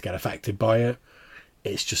who tend to get affected by it.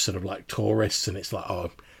 It's just sort of like tourists, and it's like,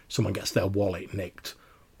 oh, someone gets their wallet nicked.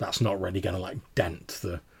 That's not really going to like dent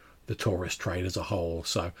the tourist trade as a whole.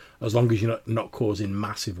 So as long as you're not causing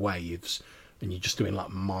massive waves and you're just doing like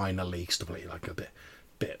minor league stuff, like a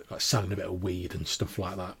bit like selling a bit of weed and stuff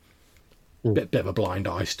like that, bit of a blind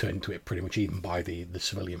eye turned to it pretty much even by the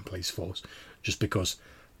civilian police force, just because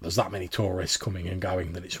there's that many tourists coming and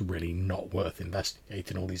going that it's really not worth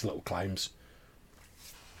investigating all these little claims.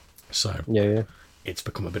 So it's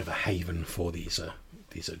become a bit of a haven for these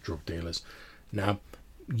drug dealers. Now,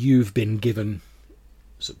 you've been given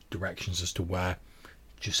sort of directions as to where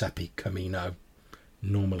Giuseppe Camino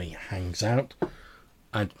normally hangs out.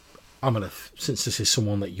 And I'm going to, since this is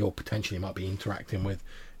someone that you're potentially might be interacting with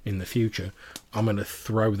in the future, I'm going to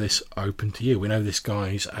throw this open to you. We know this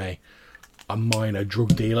guy's a minor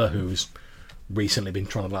drug dealer who's recently been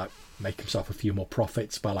trying to like make himself a few more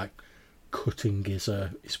profits by like cutting his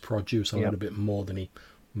produce a little bit more than he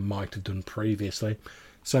might have done previously.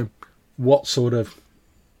 So what sort of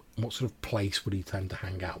place would he tend to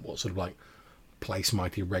hang out? What sort of like place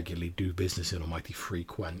might he regularly do business in, or might he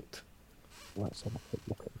frequent? Let's have a quick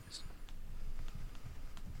look at this.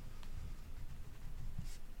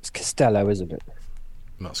 It's Castello, isn't it?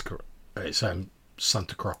 That's correct. It's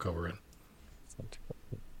Santa Croce we're in.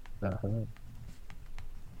 Uh-huh.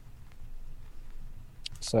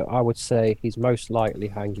 So I would say he's most likely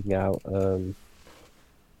hanging out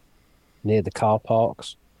near the car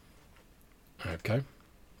parks. Okay.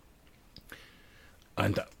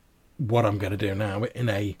 And what I'm going to do now, in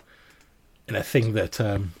a thing that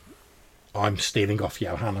I'm stealing off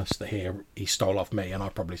Johannes, that he stole off me, and I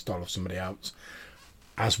probably stole off somebody else,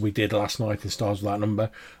 as we did last night in Stars Without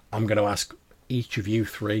Number, I'm going to ask each of you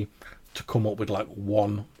three to come up with like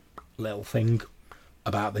one little thing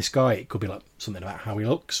about this guy. It could be like something about how he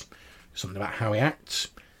looks, something about how he acts,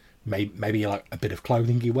 maybe like a bit of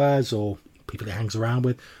clothing he wears or people he hangs around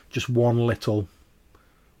with. Just one little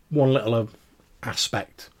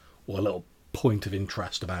aspect or a little point of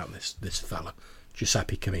interest about this fella,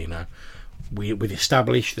 Giuseppe Camino. We've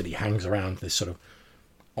established that he hangs around this sort of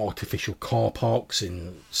artificial car parks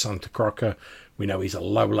in Santa Croce. We know he's a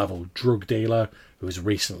low-level drug dealer who was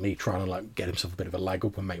recently trying to like get himself a bit of a leg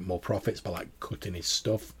up and make more profits by like cutting his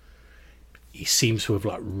stuff. He seems to have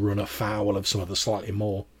like run afoul of some of the slightly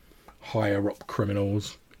more higher up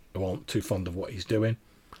criminals who aren't too fond of what he's doing.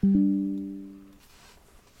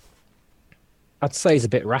 I'd say he's a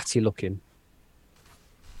bit ratty looking.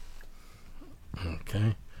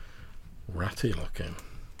 Okay. Ratty looking.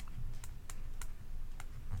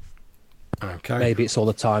 Okay. Maybe it's all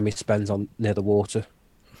the time he spends on near the water.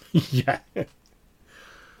 Yeah.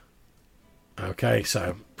 Okay,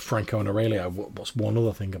 so Franco and Aurelio, what's one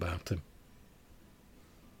other thing about him?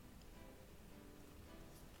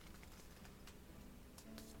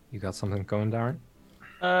 You got something going, Darren?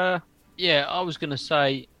 Yeah, I was going to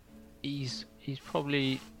say he's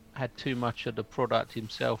probably had too much of the product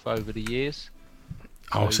himself over the years.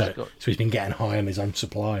 So he's been getting high on his own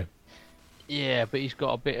supply. Yeah, but he's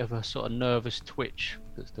got a bit of a sort of nervous twitch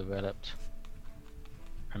that's developed.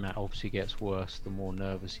 And that obviously gets worse the more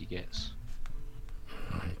nervous he gets.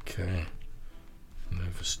 Okay.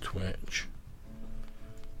 Nervous twitch.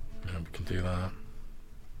 Yeah, we can do that.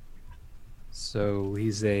 So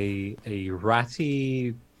he's a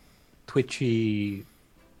ratty, twitchy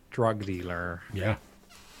drug dealer. Yeah.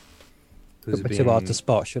 Who's Could be too hard to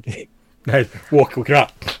spot, should he? No, walk it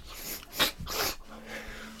up.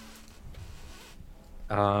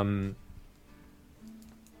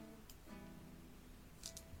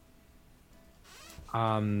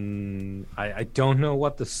 I don't know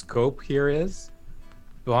what the scope here is,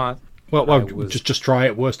 but Well, just try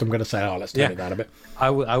it. Worst, I'm going to say, let's turn it down a bit. I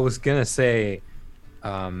was gonna say,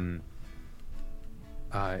 your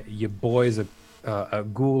boy's a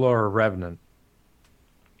ghoul or a revenant.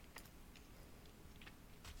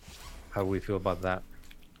 How do we feel about that?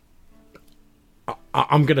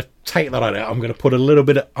 I'm going to take that idea. I'm going to put a little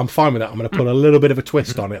bit. I'm fine with that. I'm going to put a little bit of a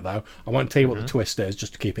twist on it, though. I won't tell you what the twist is,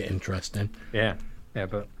 just to keep it interesting. Yeah,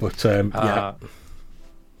 but yeah.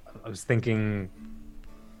 I was thinking,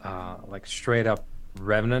 like straight up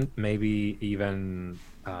revenant, maybe even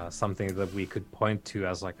something that we could point to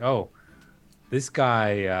as like, oh, this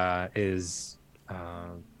guy is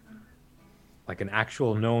like an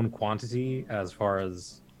actual known quantity as far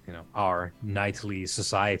as our knightly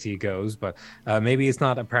society goes, but maybe it's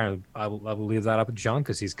not apparent. I will leave that up to John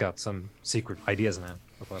because he's got some secret ideas now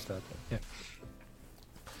about that. Yeah.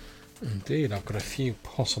 Indeed, I've got a few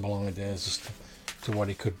possible ideas as to what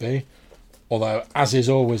he could be. Although, as is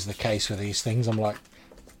always the case with these things, I'm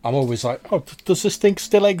always like, oh, does this thing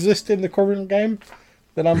still exist in the current game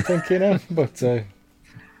that I'm thinking of? But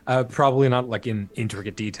probably not like in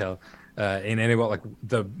intricate detail. In any way, like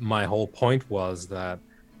my whole point was that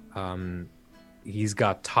he's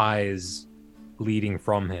got ties leading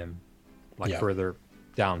from him, like further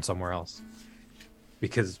down somewhere else,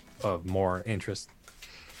 because of more interest.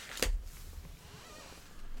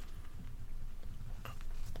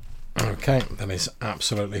 Okay, that is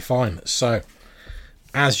absolutely fine. So,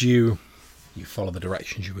 as you follow the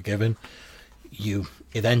directions you were given, you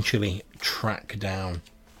eventually track down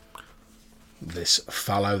this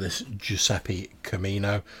fellow, this Giuseppe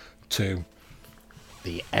Camino, to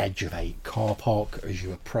the edge of a car park. As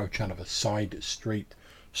you approach out of a side street,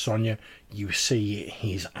 Sonia, you see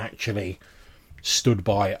he's actually stood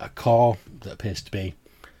by a car that appears to be,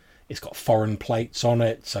 it's got foreign plates on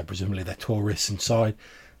it, so presumably they're tourists inside.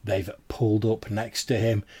 They've pulled up next to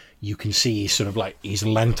him. You can see he's sort of like, he's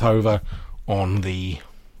leant over on the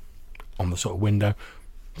sort of window,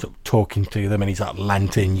 sort of talking to them, and he's like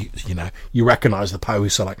leant in. You know, you recognise the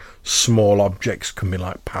pose, so like small objects can be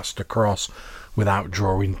like passed across without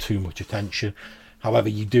drawing too much attention. However,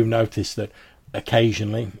 you do notice that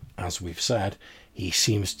occasionally, as we've said, he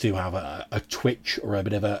seems to have a twitch or a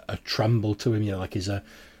bit of a tremble to him. You know, like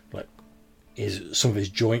some of his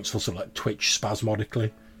joints will sort of like twitch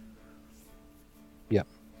spasmodically. Yeah.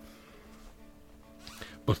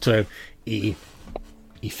 But he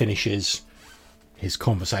finishes his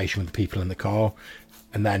conversation with the people in the car,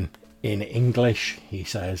 and then in English he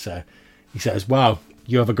says, "Wow,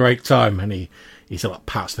 you have a great time," and he sort of like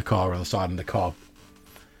pats the car on the side, and the car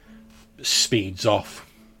speeds off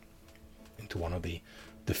into one of the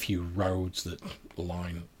few roads that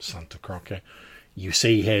line Santa Croce. You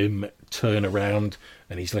see him turn around,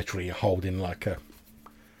 and he's literally holding like a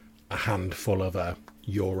handful of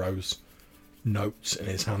euros notes in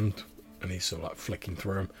his hand, and he's sort of like flicking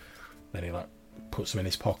through them. Then he like puts them in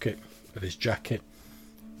his pocket of his jacket.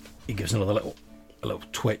 He gives another little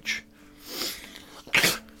twitch,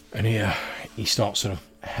 and he starts sort of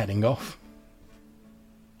heading off.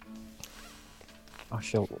 I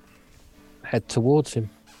shall head towards him.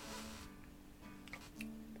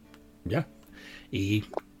 Yeah, he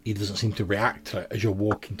doesn't seem to react as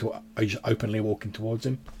you're openly walking towards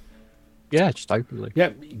him. Yeah, just openly.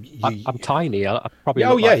 Yeah, I'm tiny. I probably.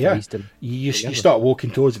 Oh look yeah, like yeah. Easton. You start walking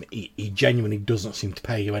towards him. He genuinely doesn't seem to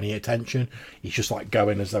pay you any attention. He's just like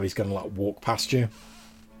going as though he's going to like walk past you.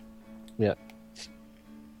 Yeah.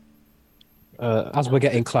 As we're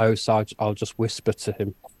getting close, I'll just whisper to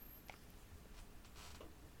him.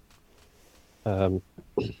 A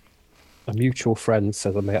mutual friend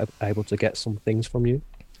says I'm able to get some things from you.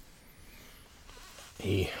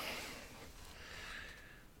 He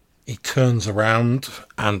turns around,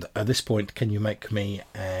 and at this point, can you make me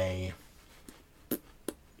a... Let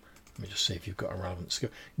me just see if you've got a relevant skill.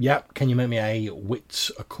 Yeah, can you make me a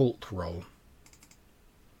wits occult roll?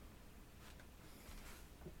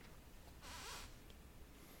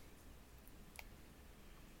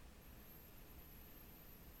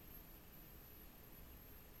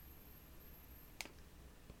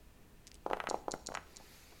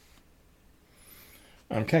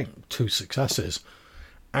 Okay, 2 successes.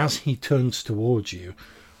 As he turns towards you,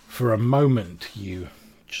 for a moment,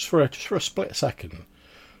 just for a split second,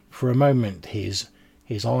 for a moment, his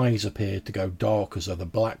eyes appeared to go dark, as though the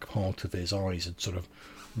black part of his eyes had sort of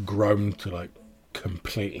grown to like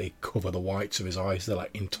completely cover the whites of his eyes. They're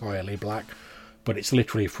like entirely black, but it's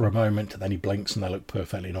literally for a moment, and then he blinks and they look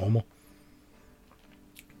perfectly normal.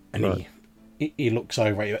 And right. he looks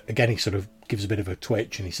over at you again. He sort of gives a bit of a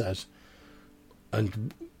twitch, and he says,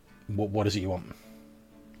 "And what is it you want?"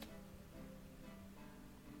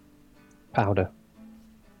 Powder.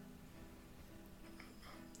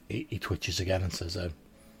 He twitches again and says,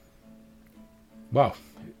 "Well,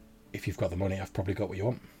 if you've got the money, I've probably got what you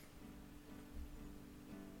want."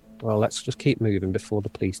 Well, let's just keep moving before the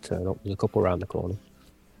police turn up. There's a couple around the corner.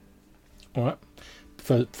 All right.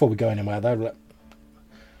 Before we go anywhere, though,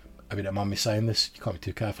 if you don't mind me saying this, you can't be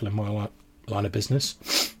too careful in my line of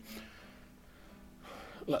business.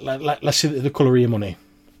 Let's see the colour of your money.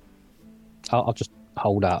 I'll just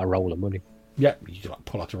hold out a roll of money. Yeah, you like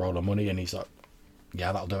pull out a roll of money, and he's like,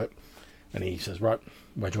 "Yeah, that'll do it." And he says, "Right,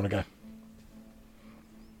 where do you want to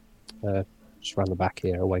go?" Just round the back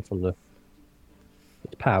here, away from the...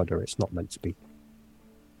 It's powder. It's not meant to be.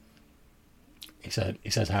 He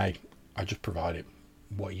says, "Hey, I just provide it.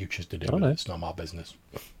 What you choose to do with it, it's not my business."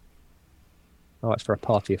 Oh, it's for a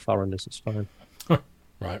party of foreigners. It's fine.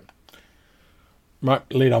 Right,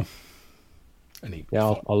 lead on. And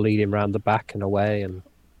I'll lead him round the back and away, and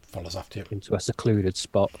follows after you into a secluded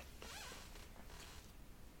spot.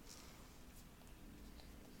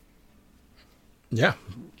 Yeah,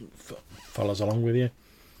 follows along with you.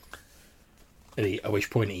 At which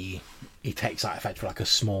point he takes that effect for like a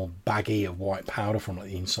small baggie of white powder from like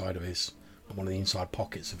the inside of one of the inside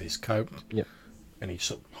pockets of his coat. Yep. And he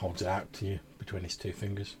sort of holds it out to you between his 2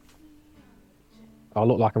 fingers. I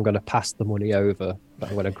look like I'm going to pass the money over, but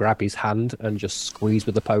I'm going to grab his hand and just squeeze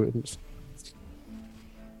with the potence.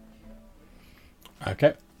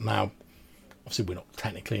 Okay, now, obviously we're not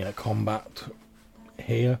technically in a combat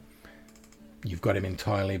here. You've got him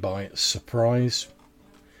entirely by surprise.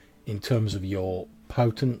 In terms of your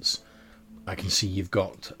potence, I can see you've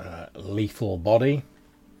got lethal body.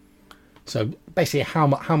 So basically, how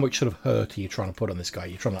much sort of hurt are you trying to put on this guy? Are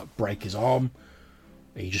you trying to like, break his arm?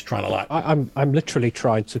 Are you just trying to like? I'm literally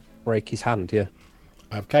trying to break his hand. Yeah.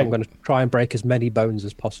 Okay. I'm going to try and break as many bones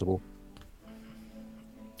as possible.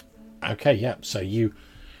 Okay. Yeah. So you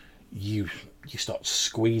start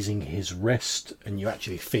squeezing his wrist, and you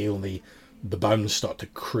actually feel the bones start to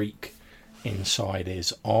creak inside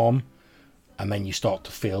his arm, and then you start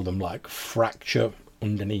to feel them like fracture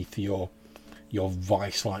underneath your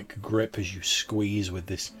vice-like grip as you squeeze with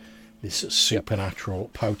this supernatural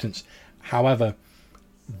potence. However,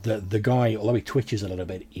 the guy, although he twitches a little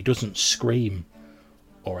bit, he doesn't scream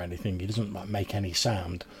or anything. He doesn't like, make any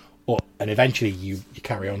sound. And eventually you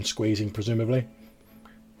carry on squeezing, presumably.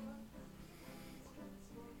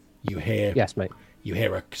 You hear... Yes, mate. You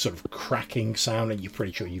hear a sort of cracking sound, and you're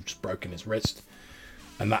pretty sure you've just broken his wrist.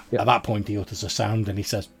 And at that point, he utters a sound, and he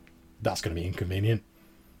says, "That's going to be inconvenient."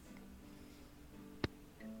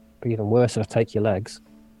 Be even worse if I take your legs.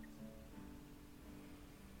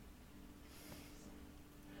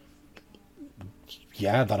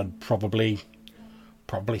 Yeah, that'd probably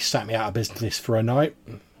set me out of business for a night.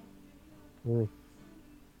 Mm.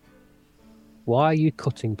 Why are you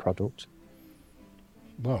cutting product?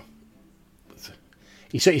 Well,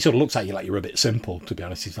 he sort of looks at you like you're a bit simple, to be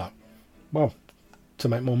honest. He's like, well, to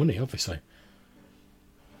make more money, obviously.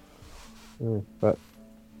 But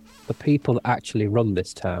the people that actually run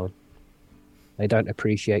this town, they don't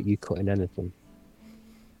appreciate you cutting anything.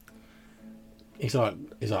 He's like,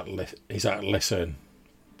 listen,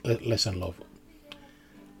 love.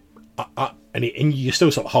 And you're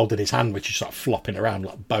still sort of holding his hand, which is sort of flopping around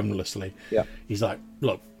like bonelessly. Yeah. He's like,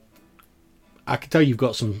 look, I can tell you've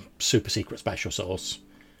got some super secret special sauce,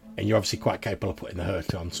 and you're obviously quite capable of putting the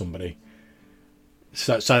hurt on somebody.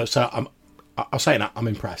 So I'll say that I'm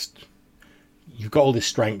impressed. You've got all this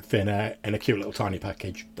strength in a cute little tiny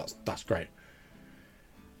package. That's great.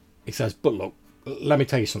 He says, but look, let me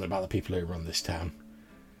tell you something about the people who run this town.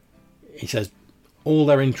 He says, all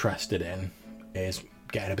they're interested in is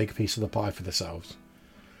getting a big piece of the pie for themselves.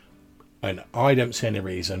 And I don't see any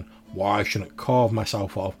reason why I shouldn't carve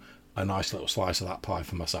myself off a nice little slice of that pie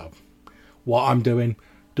for myself. What I'm doing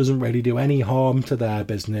doesn't really do any harm to their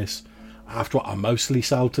business. After all, I mostly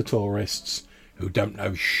sell to tourists who don't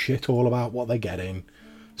know shit all about what they're getting.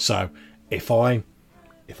 So if I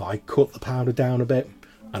cut the powder down a bit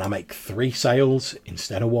and I make 3 sales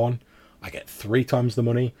instead of 1, I get 3 times the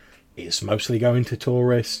money. It's mostly going to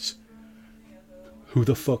tourists. Who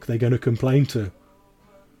the fuck are they going to complain to?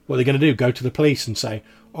 What are they going to do? Go to the police and say,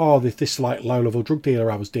 oh, this like low-level drug dealer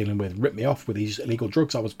I was dealing with ripped me off with these illegal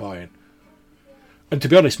drugs I was buying. And to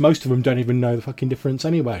be honest, most of them don't even know the fucking difference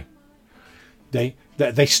anyway. They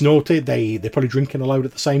snort it, they're probably drinking a load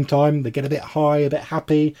at the same time, they get a bit high, a bit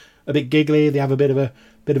happy, a bit giggly, they have a bit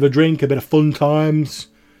of a drink, a bit of fun times.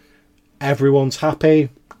 Everyone's happy.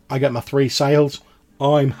 I get my 3 sales.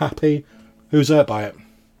 I'm happy. Who's hurt by it?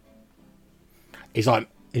 He's like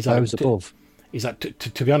those above. He's like,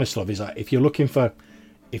 to be honest, love, he's like, if you're looking for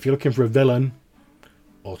a villain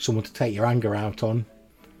or someone to take your anger out on,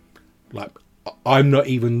 like, I'm not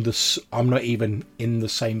even in the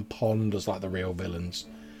same pond as like the real villains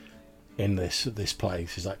in this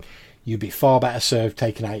place. He's like, you'd be far better served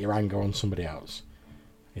taking out your anger on somebody else.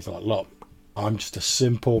 He's like, look, I'm just a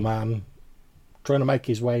simple man trying to make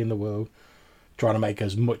his way in the world, trying to make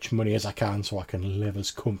as much money as I can so I can live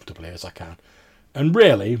as comfortably as I can. And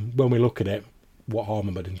really, when we look at it, what harm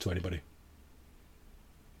am I doing to anybody?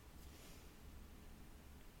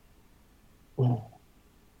 Oh.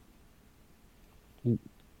 I'm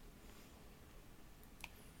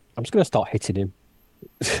just going to start hitting him.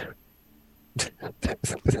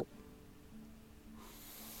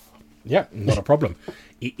 Yeah, not a problem.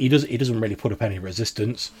 He doesn't really put up any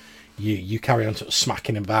resistance. You carry on sort of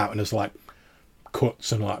smacking him about, and there's like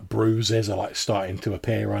cuts and like bruises are like starting to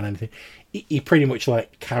appear on anything. He pretty much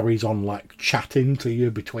like carries on like chatting to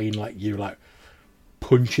you between like you like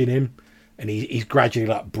punching him, and he's gradually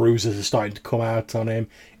like bruises are starting to come out on him.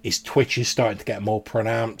 His twitch is starting to get more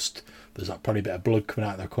pronounced. There's like probably a bit of blood coming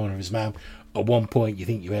out of the corner of his mouth. At one point, you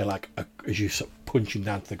think you hear like as you sort of punch him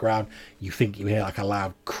down to the ground, you think you hear like a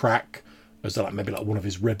loud crack, as though like maybe like one of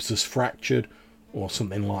his ribs has fractured or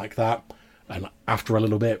something like that. And after a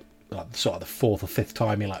little bit, like sort of the 4th or 5th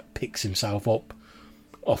time, he like picks himself up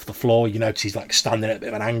off the floor. You notice he's like standing at a bit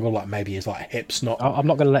of an angle, like maybe his like hips not. I'm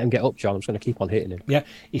not going to let him get up, John. I'm just going to keep on hitting him. Yeah,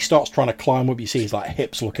 he starts trying to climb up. You see his like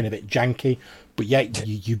hips looking a bit janky, but yeah,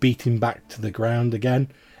 you beat him back to the ground again.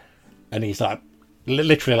 And he's like,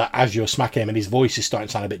 literally, like, as you're smacking him, and his voice is starting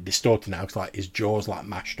to sound a bit distorted now, because like his jaw's like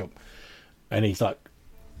mashed up. And he's like,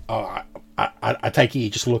 "Oh, I take it you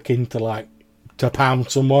just looking to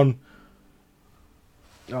pound someone."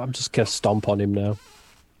 I'm just gonna stomp on him now.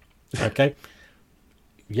 Okay.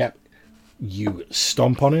 Yep. You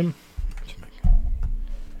stomp on him.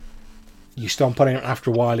 You stomp on him. After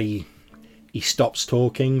a while, he stops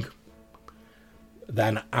talking.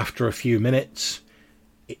 Then, after a few minutes,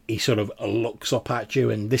 he sort of looks up at you,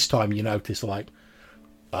 and this time you notice like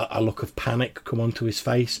a look of panic come onto his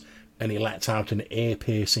face, and he lets out an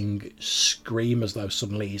ear-piercing scream as though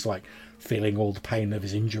suddenly he's like feeling all the pain of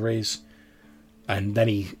his injuries. And then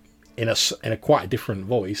he, in a quite a different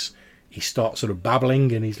voice, he starts sort of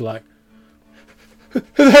babbling, and he's like, "Who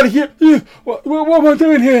the hell are you? What am I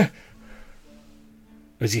doing here?"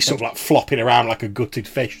 As he's sort of like flopping around like a gutted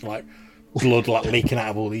fish, like blood like leaking out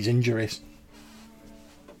of all these injuries.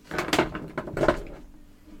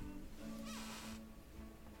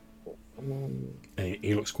 And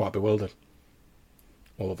he looks quite bewildered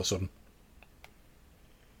all of a sudden.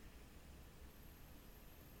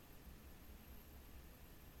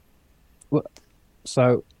 Well,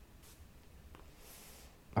 so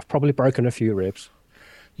I've probably broken a few ribs.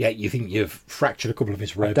 Yeah, you think you've fractured a couple of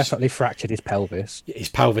his ribs. I've definitely fractured his pelvis. His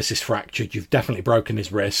pelvis is fractured. You've definitely broken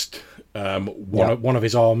his wrist. One of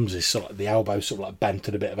his arms is sort of like the elbow, sort of like bent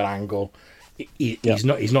at a bit of an angle. He's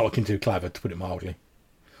not looking too clever, to put it mildly.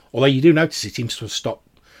 Although you do notice he seems to have stopped.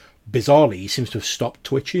 Bizarrely, he seems to have stopped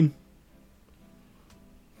twitching.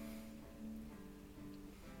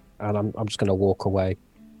 And I'm just going to walk away.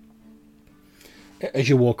 As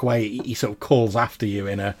you walk away, he sort of calls after you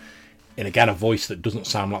in again a voice that doesn't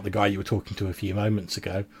sound like the guy you were talking to a few moments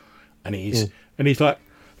ago, and he's like,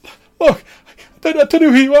 "Look, I don't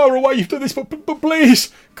know who you are or why you've done this, but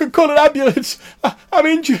please, call an ambulance. I'm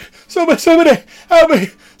injured. Somebody, help me!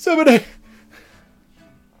 Somebody!"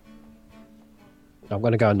 I'm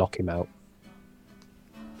going to go and knock him out.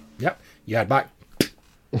 Yep, you head back,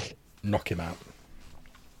 knock him out,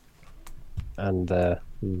 and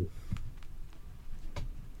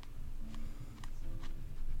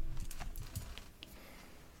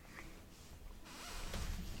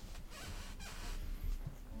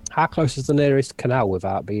how close is the nearest canal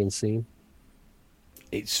without being seen?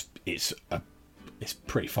 It's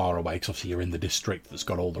pretty far away, because obviously you're in the district that's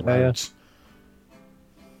got all the roads.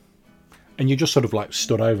 And you just sort of like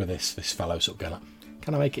stood over this fellow, sort of going like,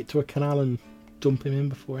 "Can I make it to a canal and dump him in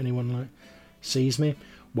before anyone like sees me?"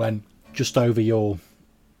 When just over your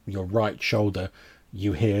right shoulder,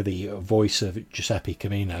 you hear the voice of Giuseppe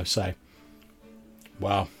Camino say,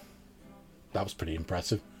 "Wow, that was pretty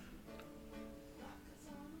impressive."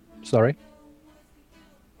 Sorry?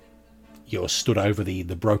 You're stood over the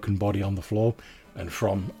broken body on the floor, and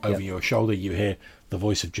from over your shoulder you hear the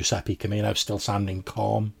voice of Giuseppe Camino, still sounding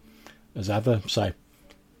calm as ever, say,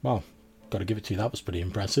 "Well, got to give it to you, that was pretty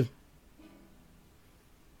impressive."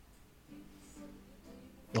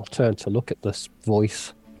 I'll turn to look at this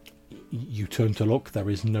voice. You turn to look, there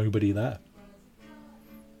is nobody there.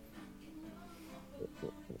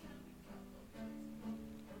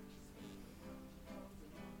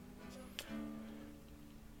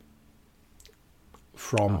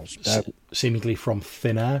 Seemingly from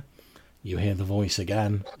thin air, you hear the voice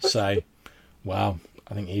again say, "Well,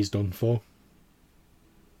 I think he's done for."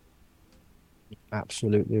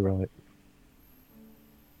 Absolutely right.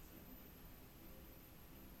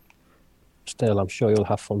 Still, I'm sure you'll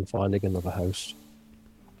have fun finding another host.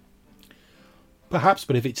 Perhaps,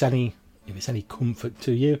 but if it's any comfort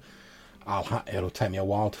to you, it'll take me a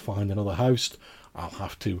while to find another host. I'll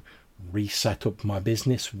have to reset up my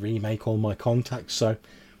business, remake all my contacts. So,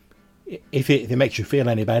 if it makes you feel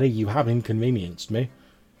any better, you have inconvenienced me.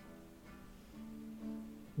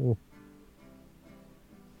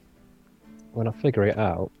 When I figure it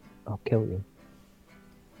out, I'll kill you.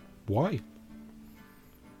 Why?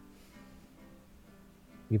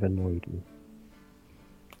 You've annoyed me.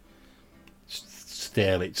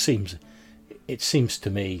 Still, it seems to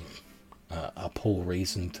me a poor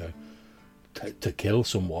reason to kill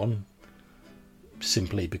someone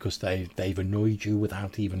simply because they've annoyed you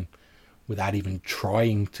without even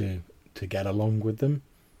trying to get along with them.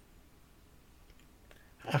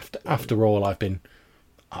 After all, I've been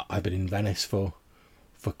in Venice for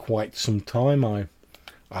quite some time.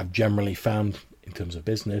 I've generally found, in terms of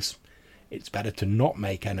business, it's better to not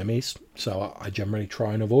make enemies, so I generally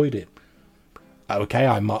try and avoid it. Okay,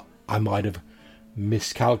 I might have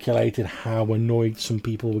miscalculated how annoyed some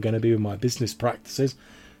people were going to be with my business practices,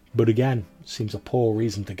 but again, it seems a poor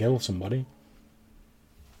reason to kill somebody.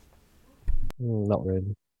 Not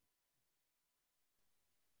really.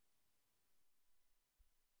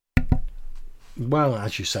 Well,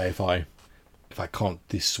 as you say, if I can't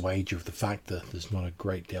dissuade you of the fact that there's not a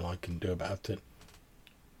great deal I can do about it.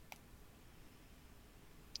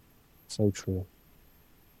 So true.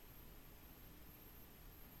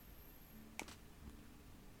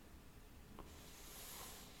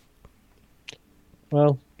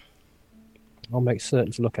 Well, I'll make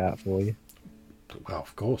certain to look out for you. Well,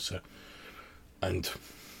 of course, and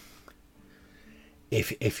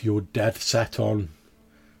if you're dead set on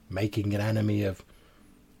making an enemy of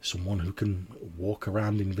someone who can walk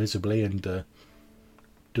around invisibly and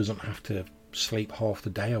doesn't have to sleep half the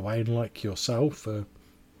day away like yourself,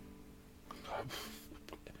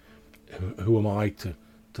 who am I to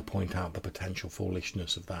point out the potential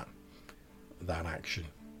foolishness of that action?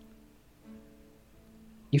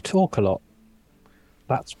 You talk a lot.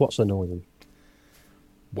 That's what's annoying.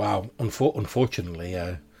 Wow, unfortunately,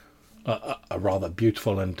 a rather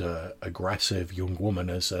beautiful and aggressive young woman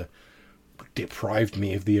has deprived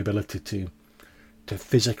me of the ability to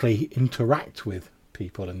physically interact with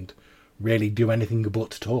people and really do anything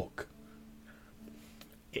but talk.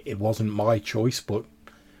 It wasn't my choice, but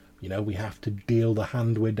we have to deal the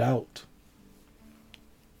hand we're dealt.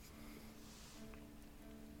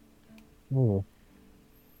 Oh.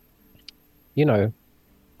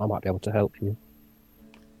 I might be able to help you.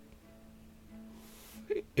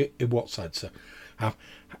 In what sense, sir?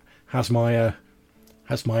 Has my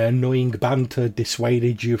annoying banter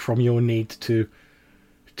dissuaded you from your need to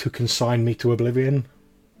consign me to oblivion?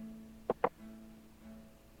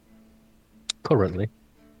 Currently.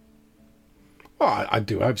 Well, I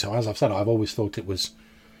do hope so. As I've said, I've always thought it was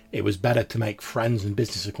better to make friends and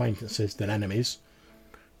business acquaintances than enemies.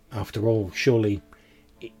 After all, surely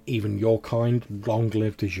even your kind,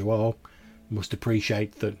 long-lived as you are, must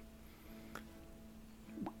appreciate that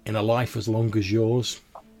in a life as long as yours,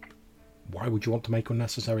 why would you want to make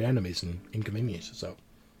unnecessary enemies and inconvenience yourself?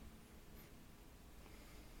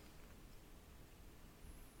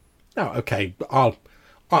 No, okay,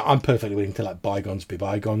 I'm perfectly willing to let bygones be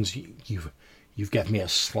bygones. You've given me a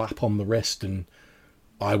slap on the wrist, and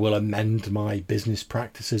I will amend my business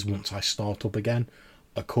practices once I start up again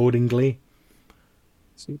accordingly.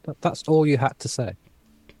 See, that's all you had to say.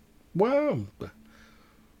 Well, but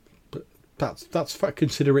that's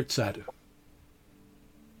considerate said.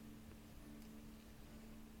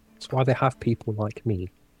 That's why they have people like me.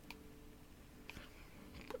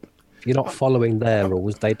 If you're not following their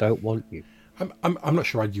rules, they don't want you. I'm not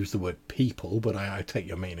sure I'd use the word people, but I take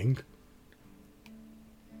your meaning.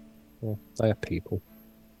 Well, they are people.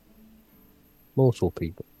 Mortal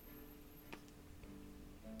people.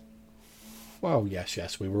 Well,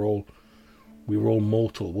 yes, we were all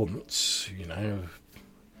mortal once,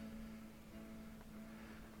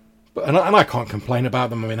 But and I can't complain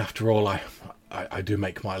about them. I mean, after all, I do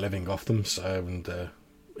make my living off them, so and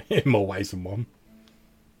in more ways than one.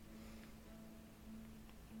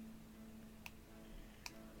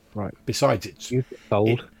 Right. Besides,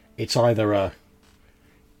 it's either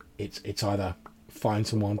find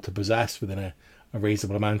someone to possess within a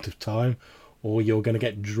reasonable amount of time, or you're going to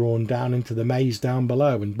get drawn down into the maze down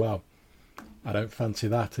below, and well, I don't fancy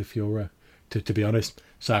that if you're to be honest.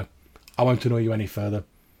 So I won't annoy you any further.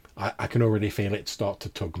 I can already feel it start to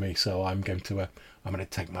tug me, so I'm going to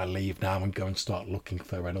take my leave now and go and start looking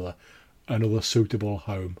for another suitable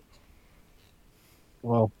home.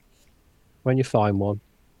 Well, when you find one,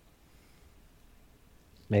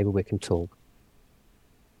 maybe we can talk.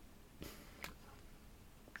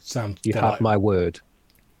 You have my word.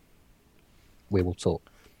 We will talk.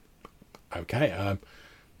 Okay.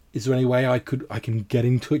 Is there any way I can get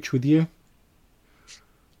in touch with you?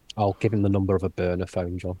 I'll give him the number of a burner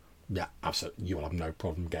phone, John. Yeah, absolutely. You will have no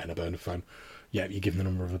problem getting a burner phone. Yeah, you give him the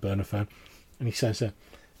number of a burner phone, and he says,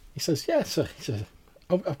 yes, sir. He says,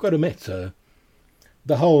 I've got to admit, the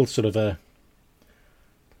whole sort of a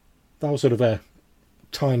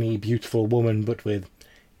tiny, beautiful woman, but with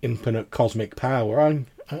infinite cosmic power.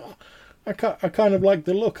 I kind of like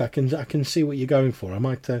the look. I can see what you're going for. I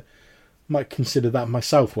might consider that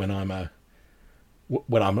myself when I'm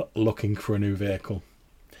looking for a new vehicle.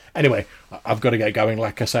 Anyway, I've got to get going.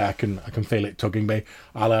 Like I say, I can feel it tugging me.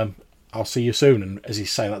 I'll see you soon. And as you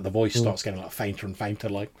say that, the voice starts getting like fainter and fainter,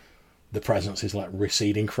 like the presence is like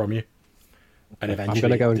receding from you, and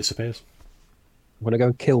eventually it disappears. I'm going to go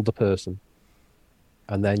and kill the person,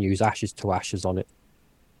 and then use ashes to ashes on it.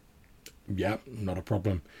 Yeah, not a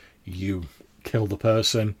problem. You kill the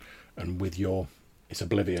person, and it's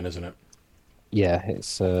oblivion, isn't it? Yeah,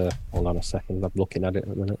 it's hold on a second, I'm looking at it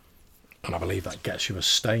at a minute. And I believe that gets you a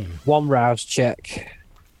stain. 1 rouse check.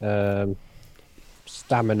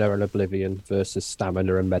 stamina and oblivion versus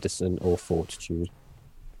stamina and medicine or fortitude.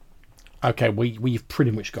 Okay, we've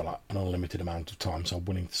pretty much got like an unlimited amount of time, so I'm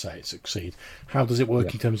willing to say it succeeds. How does it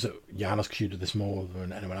work in terms of Johannes, because you do this more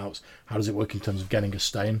than anyone else? How does it work in terms of getting a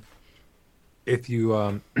stain? If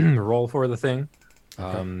you roll for the thing,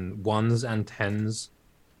 ones and tens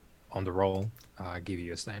on the roll give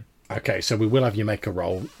you a stain. Okay, so we will have you make a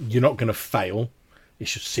roll. You're not going to fail.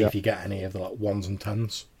 It's just see if you get any of the like ones and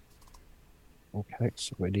tens. Okay,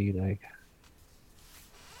 so we need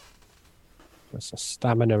that's a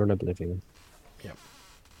stamina and oblivion. Yep.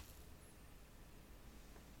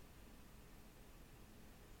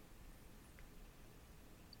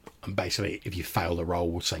 And basically, if you fail the roll,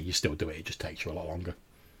 we'll say you still do it. It just takes you a lot longer.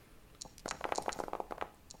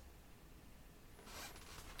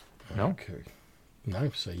 No. Okay. No,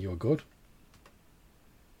 so you're good.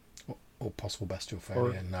 Or possible bestial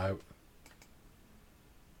failure. No.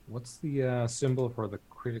 What's the symbol for the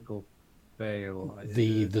critical fail?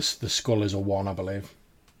 The skull is a 1, I believe.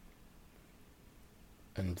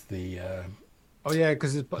 And the oh yeah,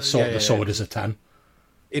 because the sword is a 10.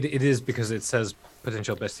 It is because it says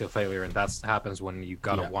potential bestial failure, and that happens when you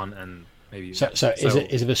got a 1 and maybe. So is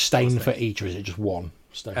it a stain for each, or is it just one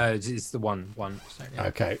stain? It's the one stain. Yeah.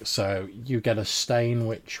 Okay, so you get a stain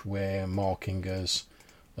which we're marking as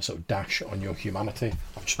a sort of dash on your humanity.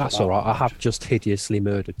 That's all right. I have just hideously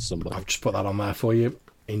murdered somebody. I've just put that on there for you.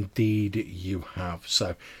 Indeed, you have.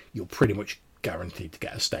 So you're pretty much guaranteed to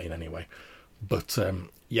get a stain anyway. But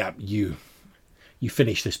yeah, you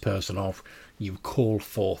finish this person off. You call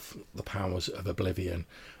forth the powers of oblivion,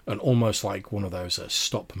 and almost like one of those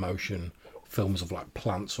stop motion films of like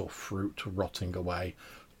plants or fruit rotting away,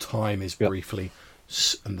 time is briefly,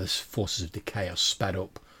 and the forces of decay are sped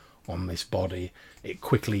up on this body. It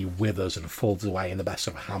quickly withers and falls away in the best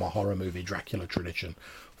of Hammer horror movie Dracula tradition,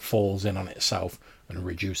 falls in on itself and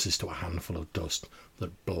reduces to a handful of dust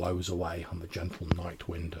that blows away on the gentle night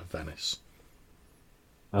wind of Venice.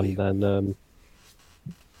 And then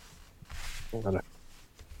I'm gonna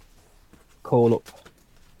call up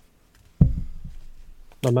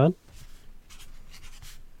my man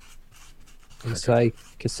and say,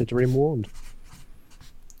 consider him warned.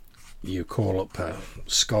 You call up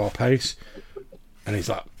Scarpace, and he's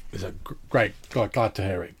like, great, glad to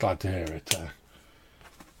hear it.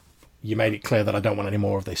 You made it clear that I don't want any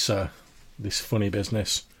more of this funny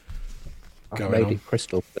business going on. I've made it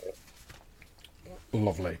crystal clear.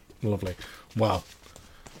 Lovely. Well,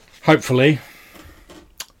 hopefully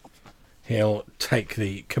he'll take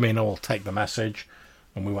the message,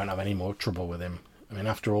 and we won't have any more trouble with him. I mean,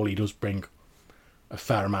 after all, he does bring a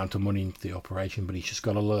fair amount of money into the operation, but he's just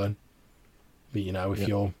got to learn. But if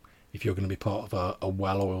you're going to be part of a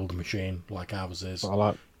well-oiled machine like ours is,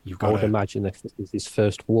 I would imagine if this is his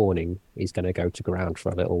first warning, he's going to go to ground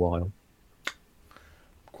for a little while.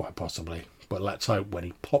 Quite possibly. But let's hope when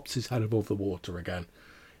he pops his head above the water again,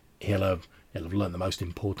 he'll have learned the most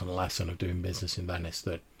important lesson of doing business in Venice,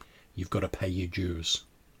 that you've got to pay your dues.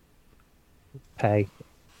 Pay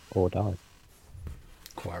or die.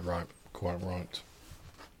 Quite right.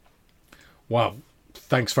 Well,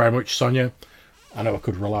 thanks very much, Sonia. I know I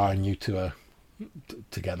could rely on you to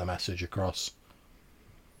get the message across.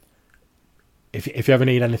 If you ever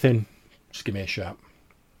need anything, just give me a shout.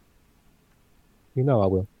 You know I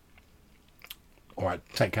will. All right,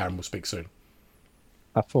 take care and we'll speak soon.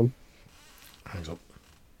 Have fun. Hangs up.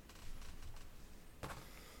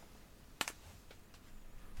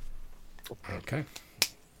 Okay.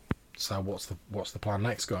 So what's the plan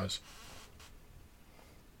next, guys?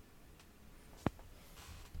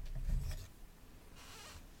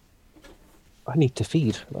 I need to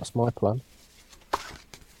feed. That's my plan.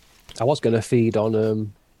 I was going to feed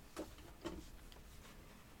on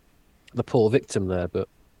the poor victim there, but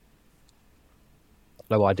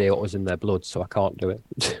no idea what was in their blood, so I can't do it.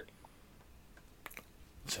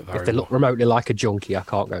 If they look remotely like a junkie, I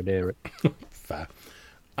can't go near it. Fair.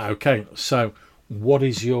 Okay, so what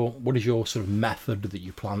is your sort of method that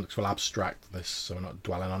you plan? Because we'll abstract this, so we're not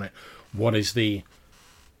dwelling on it. What is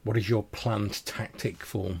your planned tactic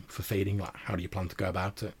for feeding? Like, how do you plan to go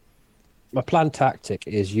about it? My planned tactic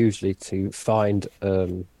is usually to find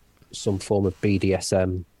some form of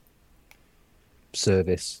BDSM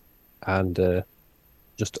service and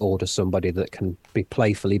just order somebody that can be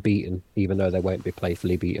playfully beaten, even though they won't be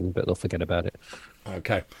playfully beaten, but they'll forget about it.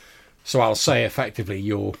 Okay, so I'll say effectively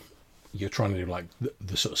you're trying to do like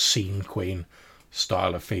the sort of scene queen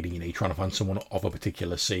style of feeding. You're trying to find someone of a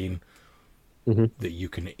particular scene that you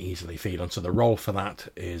can easily feed on. So the role for that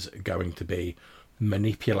is going to be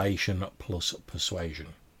manipulation plus persuasion.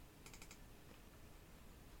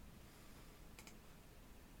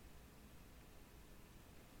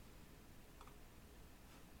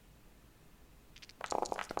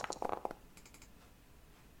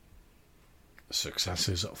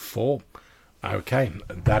 successes 4. Okay,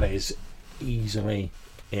 that is easily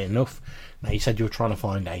enough. Now, you said you were trying to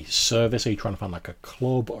find a service. Are you trying to find like a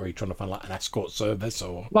club, or are you trying to find like an escort service,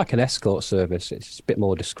 or Like an escort service, it's a bit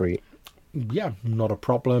more discreet. yeah, not a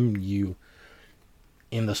problem. You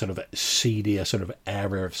in the sort of seedier sort of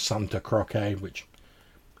area of Santa Croce, which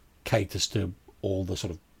caters to all the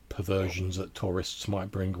sort of perversions that tourists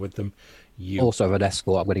might bring with them. You Also, an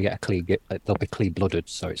escort, I'm going to get a clean. They'll be clean-blooded,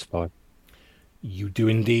 so it's fine. you do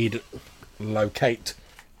indeed locate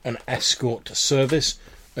an escort service,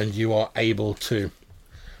 and you are able to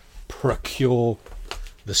procure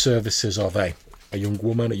the services of a young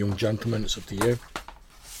woman, a young gentleman. It's up to you.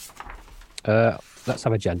 Let's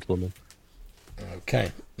have a gentleman.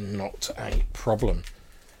 Okay, not a problem.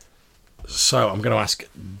 So I'm going to ask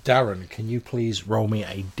Darren, can you please roll me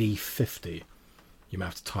a D50? You may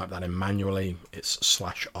have to type that in manually. It's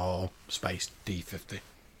 /R space D50.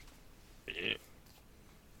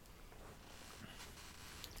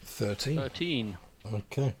 13. 13.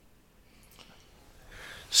 Okay.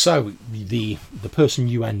 So the person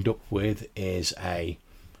you end up with is a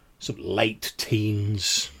sort of late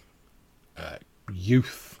teens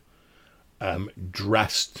youth,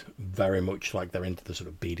 dressed very much like they're into the sort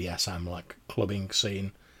of BDSM like clubbing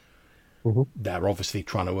scene. Mhm. They're obviously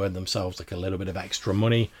trying to earn themselves like a little bit of extra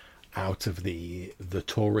money out of the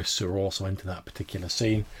tourists who are also into that particular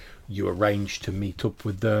scene. You arrange to meet up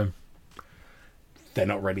with them. They're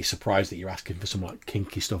not really surprised that you're asking for some like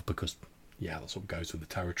kinky stuff, because yeah, that's what goes with the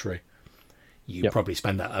territory. You Yep. probably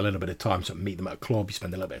spend a little bit of time, so meet them at a club, you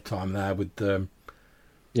spend a little bit of time there with them.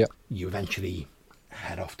 Yep. You eventually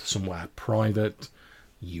head off to somewhere private.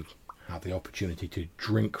 You have the opportunity to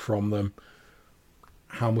drink from them.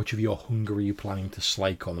 How much of your hunger are you planning to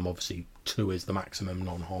slake on them? Obviously 2 is the maximum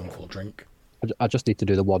non-harmful drink. I just need to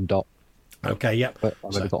do the 1 dot, Okay, yep. but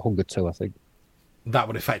I've only got hunger 2, I think. That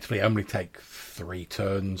would effectively only take 3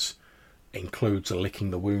 turns. Includes a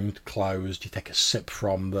licking the wound closed. You take a sip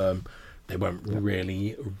from them. They won't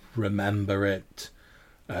really remember it.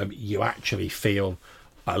 You actually feel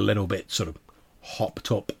a little bit sort of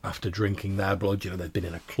hopped up after drinking their blood. You know, they've been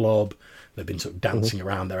in a club. They've been sort of dancing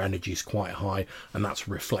around. Their energy's quite high, and that's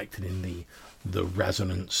reflected in the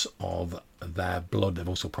resonance of their blood. They've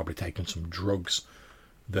also probably taken some drugs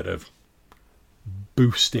that have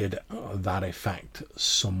boosted that effect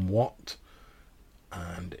somewhat.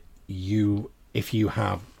 And if you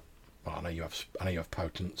have, well, I know you have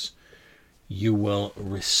potence, you will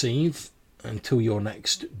receive, until your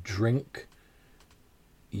next drink,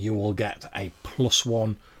 you will get a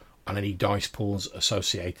 +1 on any dice pools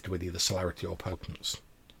associated with either celerity or potence.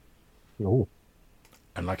 Oh,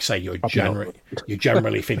 And like I say, you're Probably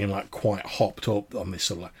generally feeling like quite hopped up on this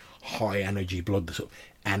sort of like high energy blood, the sort of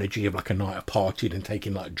energy of like a night of partying and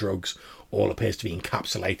taking like drugs, all appears to be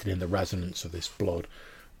encapsulated in the resonance of this blood.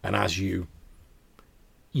 And as you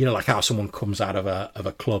know, like how someone comes out of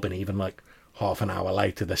a club, and even like half an hour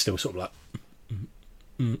later they're still sort of like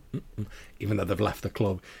even though they've left the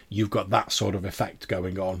club, you've got that sort of effect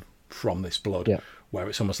going on from this blood. Yeah. Where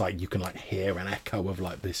it's almost like you can like hear an echo of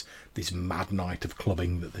like this mad night of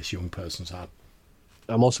clubbing that this young person's had.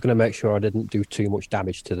 I'm also going to make sure I didn't do too much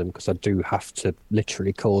damage to them, because I do have to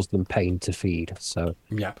literally cause them pain to feed. So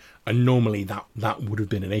Yeah, and normally that would have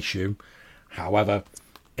been an issue. However,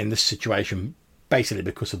 in this situation, basically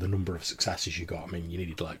because of the number of successes you got, I mean, you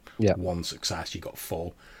needed like 1 success, you got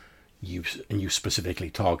 4. You specifically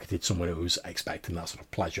targeted someone who was expecting that sort of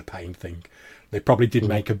pleasure pain thing. They probably did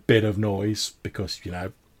make a bit of noise because, you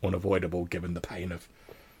know, unavoidable given the pain of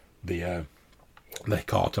the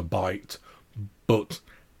carter bite, but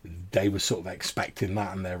they were sort of expecting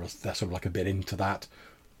that, and they're sort of like a bit into that.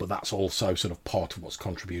 But that's also sort of part of what's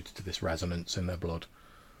contributed to this resonance in their blood.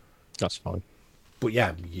 that's fine. But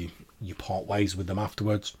yeah, you part ways with them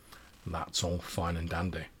afterwards, and that's all fine and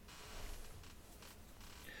dandy.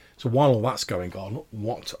 So while all that's going on,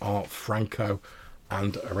 what are Franco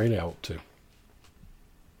and Aurelia up to?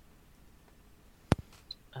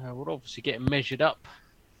 We're obviously getting measured up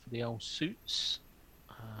for the old suits.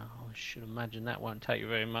 I should imagine that won't take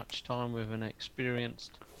very much time with an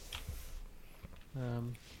experienced.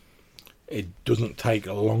 It doesn't take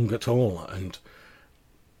long at all, and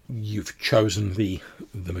you've chosen the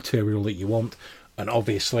material that you want. And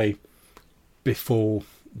obviously, before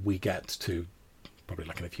we get to probably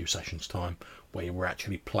like in a few sessions time where we're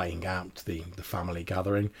actually playing out the family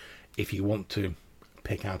gathering, if you want to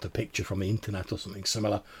pick out a picture from the internet or something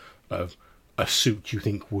similar of a suit you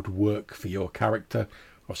think would work for your character,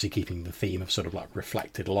 obviously keeping the theme of sort of like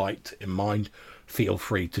reflected light in mind, feel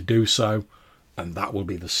free to do so, and that will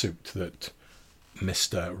be the suit that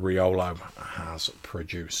Mr. Riolo has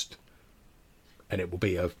produced, and it will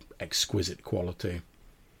be of exquisite quality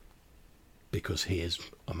because he is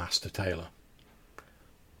a master tailor,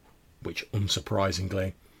 which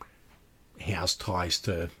unsurprisingly he has ties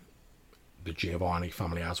to the Giovanni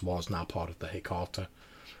family, as was now part of the Hecata,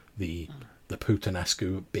 the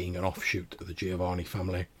Puttanescu being an offshoot of the Giovanni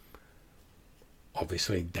family.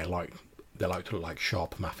 Obviously they like to look like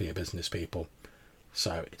sharp mafia business people,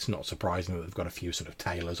 so it's not surprising that they've got a few sort of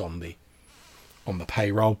tailors on the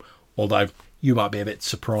payroll. Although you might be a bit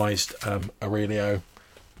surprised, Aurelio,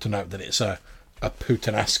 to note that it's a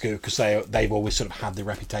Puttanescu, because they've always sort of had the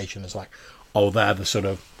reputation as like, oh, they're the sort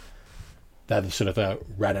of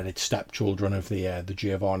red-headed stepchildren of the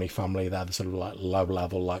Giovanni family. They're the sort of like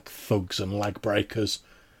low-level like thugs and leg breakers.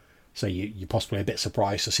 So you're possibly a bit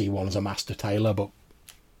surprised to see one as a master tailor, but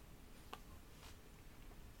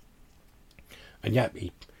and yeah,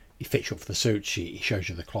 he fits you up for the suits. He shows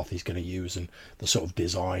you the cloth he's going to use and the sort of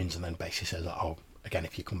designs, and then basically says, "Oh, again,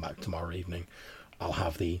 if you come back tomorrow evening, I'll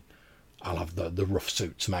have the rough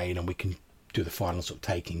suits made, and we can do the final sort of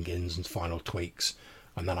taking ins and final tweaks,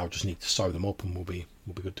 and then I'll just need to sew them up, and we'll be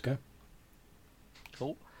good to go."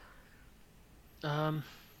 Cool.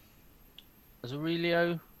 Has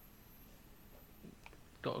Aurelio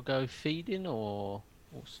got to go feeding, or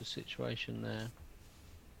what's the situation there?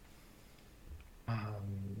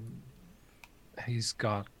 He's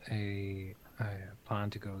got a plan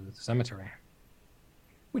to go to the cemetery,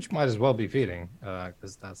 which might as well be feeding,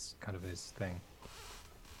 because that's kind of his thing.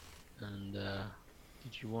 And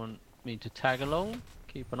did you want me to tag along,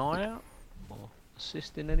 keep an eye out, or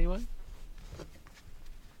assist in any way?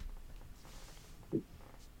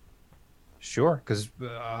 Sure, because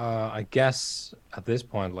I guess at this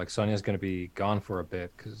point, like, Sonia's going to be gone for a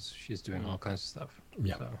bit because she's doing all kinds of stuff.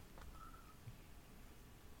 Yeah. So.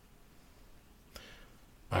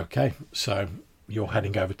 Okay, so you're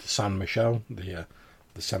heading over to San Michel, the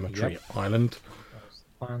cemetery island. That's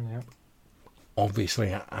the plan, yeah.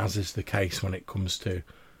 Obviously, as is the case when it comes to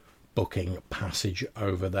booking passage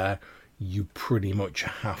over there, you pretty much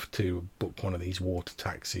have to book one of these water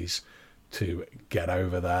taxis to get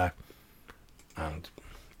over there, and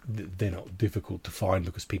they're not difficult to find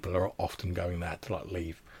because people are often going there to like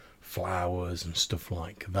leave flowers and stuff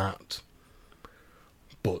like that.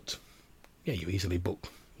 But yeah, you easily book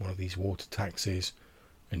one of these water taxis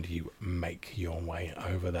and you make your way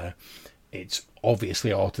over there. It's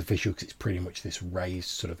obviously artificial because it's pretty much this raised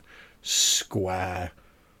sort of square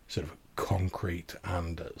sort of concrete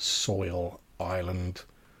and soil island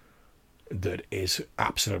that is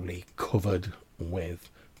absolutely covered with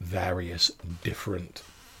various different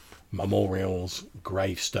memorials,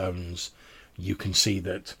 gravestones. You can see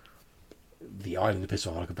that the island appears to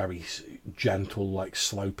have like a very gentle, like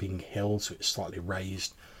sloping hill, so it's slightly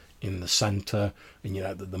raised in the centre, and you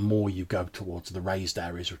know that the more you go towards the raised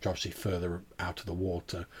areas, which are obviously further out of the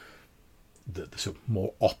water, the sort of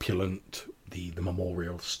more opulent the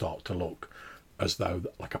memorials start to look, as though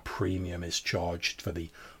like a premium is charged for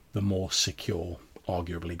the more secure,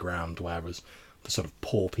 arguably, ground, whereas the sort of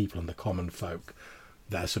poor people and the common folk,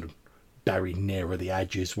 they're sort of buried nearer the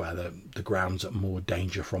edges where the ground's at more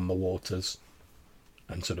danger from the waters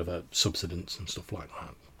and sort of a subsidence and stuff like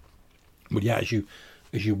that. But yeah, as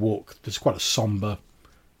you walk, there's quite a somber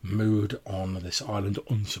mood on this island,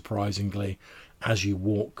 unsurprisingly, as you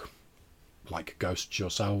walk like ghosts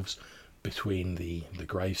yourselves between the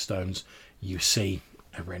gravestones. You see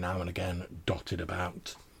every now and again dotted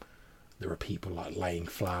about, there are people like laying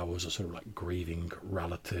flowers or sort of like grieving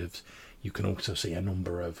relatives. You can also see a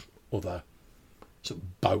number of other sort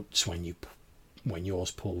of boats when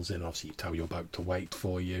yours pulls in. Obviously you tell your boat to wait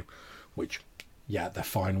for you, which yeah, they're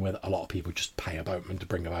fine with. A lot of people just pay a boatman to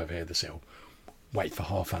bring them over here. They say, "Oh, wait for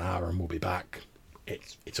half an hour and we'll be back."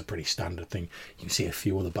 It's a pretty standard thing. You can see a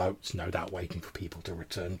few other boats, no doubt, waiting for people to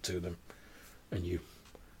return to them, and you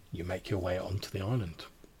make your way onto the island.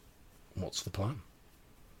 What's the plan?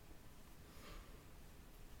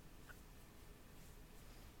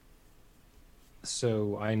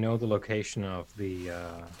 So I know the location of the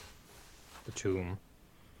tomb.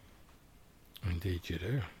 Indeed you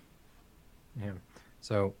do. Yeah.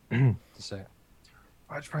 So to say,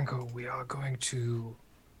 Right, Franco, we are going to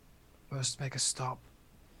first make a stop,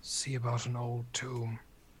 see about an old tomb.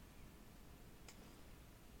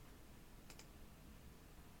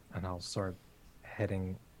 and I'll start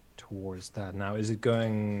heading towards that. Now, is it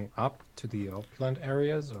going up to the opulent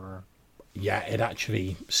areas, or? Yeah, it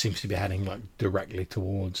actually seems to be heading like directly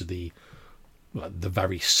towards the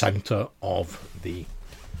very center of the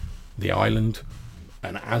island,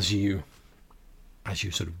 and as you as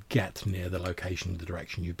you sort of get near the location, the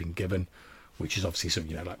direction you've been given, which is obviously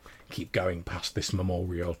sort of, like keep going past this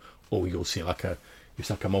memorial, or you'll see like a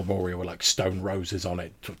memorial with like stone roses on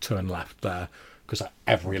it. To turn left there, because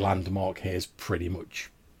every landmark here is pretty much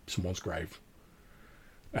someone's grave.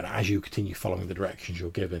 And as you continue following the directions you're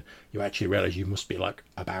given, you actually realise you must be like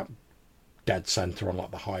about dead centre on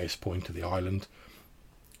like the highest point of the island,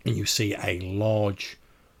 and you see a large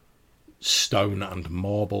stone and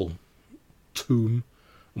marble tomb.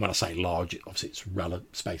 And when I say large, obviously it's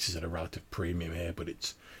space is at a relative premium here, but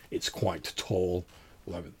it's quite tall,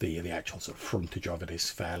 although the actual sort of frontage of it is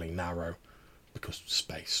fairly narrow because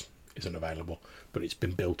space isn't available. But it's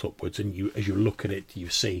been built upwards, and as you look at it, you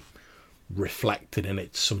see reflected in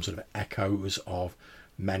it some sort of echoes of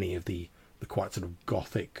many of the quite sort of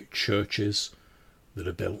Gothic churches that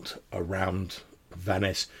are built around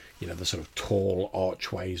Venice. The sort of tall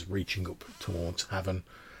archways reaching up towards heaven.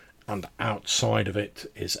 And outside of it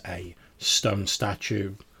is a stone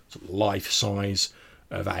statue, sort of life-size,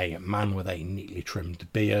 of a man with a neatly trimmed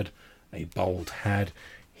beard, a bald head.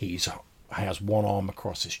 He has one arm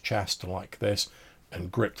across his chest like this,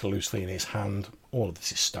 and gripped loosely in his hand, all of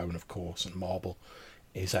this is stone of course and marble,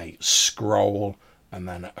 is a scroll, and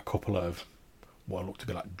then a couple of what look to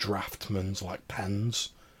be like draughtsman's like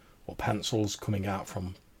pens or pencils coming out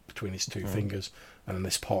from between his two fingers, and then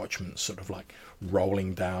this parchment sort of like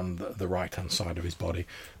rolling down the right hand side of his body,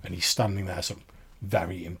 and he's standing there sort of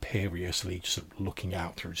very imperiously, just sort of looking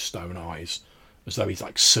out through his stone eyes, as though he's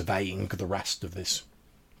like surveying the rest of this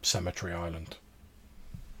cemetery island.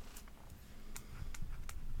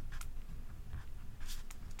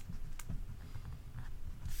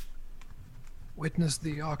 Witness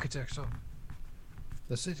the architect of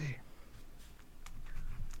the city.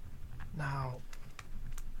 Now,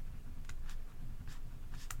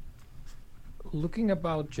 looking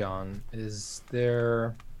about John, is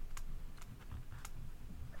there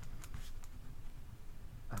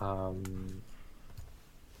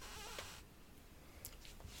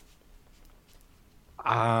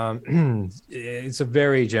it's a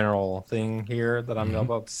very general thing here that I'm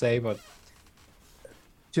about to say, but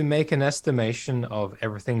to make an estimation of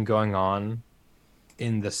everything going on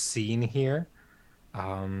in the scene here,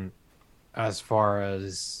 as far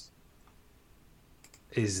as,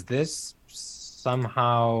 is this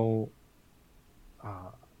somehow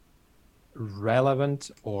relevant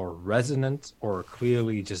or resonant or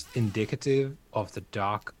clearly just indicative of the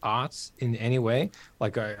dark arts in any way?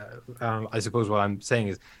 Like, I suppose what I'm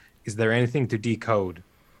saying is there anything to decode?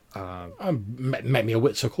 Make me a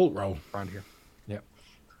wits occult roll around here. Yeah.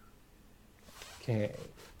 Okay.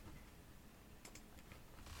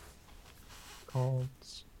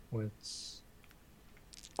 Cults, wits.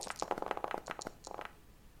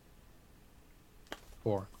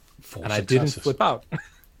 4. And I didn't flip out.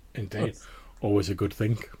 Indeed. Always a good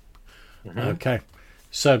thing. Okay.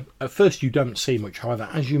 So at first you don't see much. However,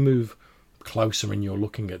 as you move closer and you're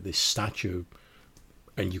looking at this statue,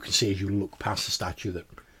 and you can see as you look past the statue that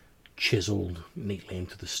chiseled neatly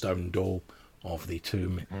into the stone door of the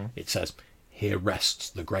tomb, it says, "Here rests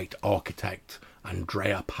the great architect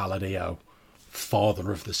Andrea Palladio,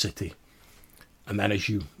 father of the city." And then as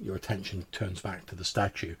your attention turns back to the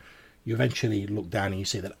statue, you eventually look down and you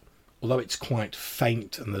see that although it's quite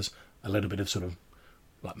faint and there's a little bit of sort of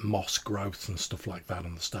like moss growth and stuff like that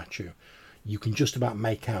on the statue, you can just about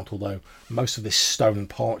make out, although most of this stone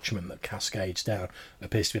parchment that cascades down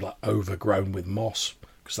appears to be like overgrown with moss,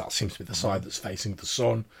 because that seems to be the side that's facing the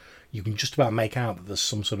sun, you can just about make out that there's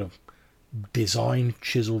some sort of design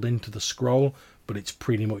chiseled into the scroll, but it's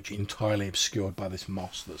pretty much entirely obscured by this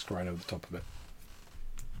moss that's grown over the top of it.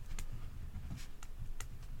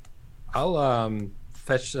 I'll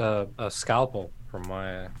fetch a scalpel from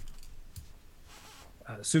my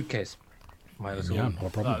suitcase, my little not a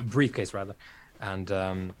problem. briefcase rather, and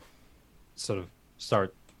sort of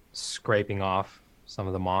start scraping off some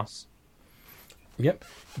of the moss. Yep,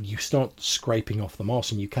 you start scraping off the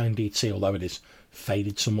moss, and you can indeed see, although it is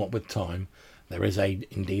faded somewhat with time, there is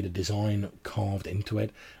indeed a design carved into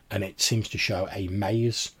it, and it seems to show a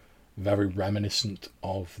maze very reminiscent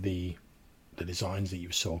of the designs that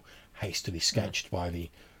you saw hastily sketched by the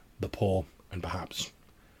poor and perhaps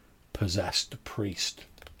possessed priest,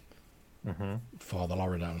 Father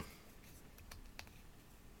Loredan.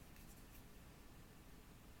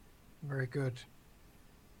 very good.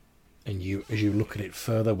 And as you look at it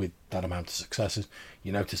further with that amount of successes,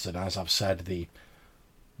 you notice that, as I've said, the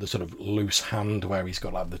sort of loose hand where he's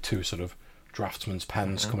got like the two sort of draftsman's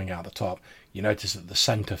pens coming out the top, you notice that the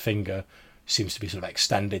centre finger seems to be sort of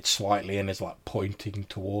extended slightly and is like pointing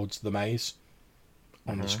towards the maze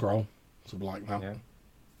on the scroll. something like that. Yeah.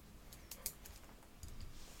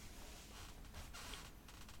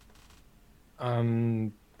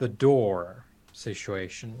 The door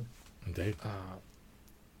situation. Indeed.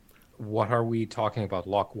 What are we talking about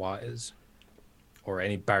lock-wise? Or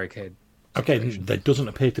any barricade? Okay, situation? there doesn't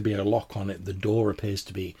appear to be a lock on it. The door appears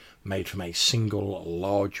to be made from a single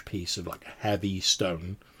large piece of like heavy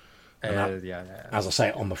stone. And that, Yeah. as I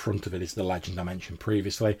say, on the front of it is the legend I mentioned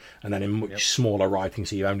previously, and then in much smaller writing,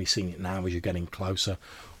 so you've only seen it now as you're getting closer.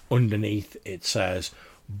 Underneath it says,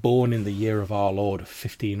 "Born in the year of our Lord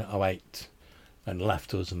 1508, and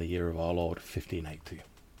left us in the year of our Lord 1580."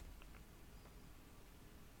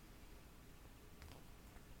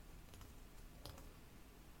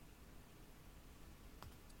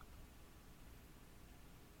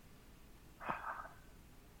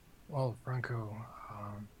 Well, Franco,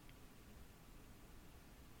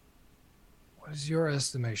 what is your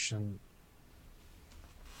estimation?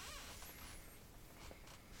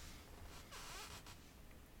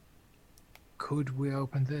 Could we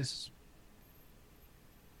open this?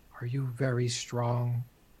 Are you very strong,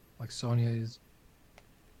 like Sonia is?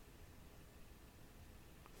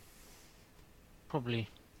 Probably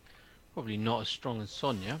not as strong as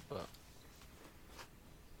Sonia, but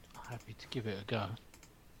happy to give it a go.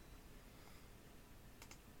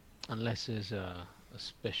 Unless there's a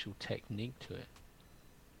special technique to it.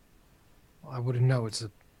 I wouldn't know. It's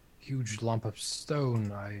a huge lump of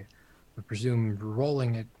stone. I would presume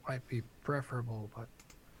rolling it might be preferable, but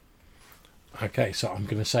Okay, so I'm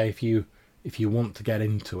going to say if you want to get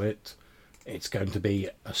into it, it's going to be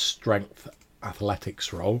a strength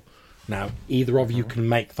athletics roll. Now, either of you can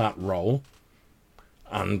make that roll,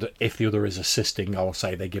 and if the other is assisting, I will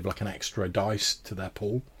say they give like an extra dice to their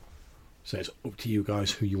pool. So it's up to you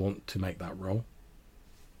guys who you want to make that roll.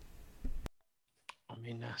 I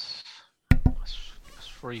mean, that's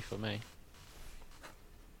free for me.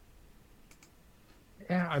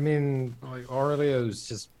 Yeah, I mean, like Aurelio's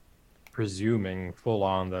just presuming full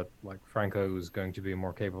on that like Franco is going to be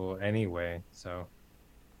more capable anyway, so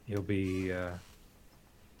he'll be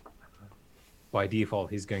by default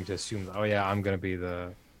he's going to assume that, oh yeah, I'm going to be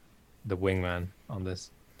the wingman on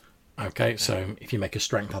this. Okay, so if you make a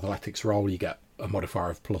strength athletics roll, you get a modifier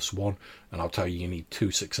of +1, and I'll tell you need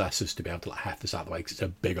 2 successes to be able to like half this out of the way because it's a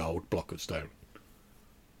big old block of stone.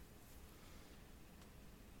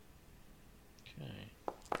 Okay,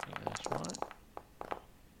 I think that's right.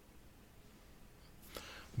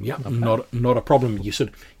 Yeah, not a problem. You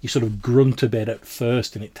sort of grunt a bit at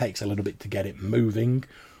first, and it takes a little bit to get it moving,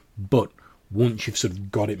 but once you've sort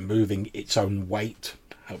of got it moving, its own weight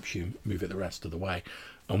helps you move it the rest of the way,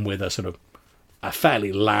 and with a sort of a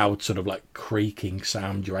fairly loud sort of like creaking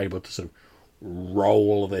sound, you're able to sort of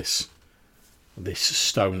roll this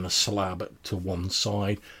stone slab to one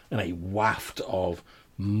side, and a waft of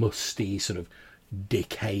musty sort of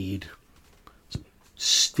decayed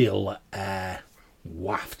still air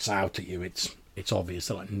wafts out at you. It's obvious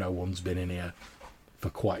that like no one's been in here for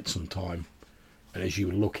quite some time, and as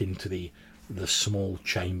you look into the small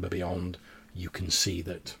chamber beyond, you can see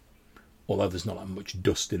that although there's not that much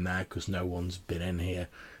dust in there because no one's been in here,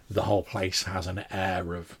 the whole place has an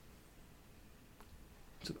air of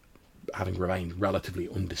having remained relatively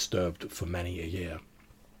undisturbed for many a year.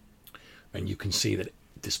 And you can see that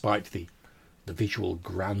despite the visual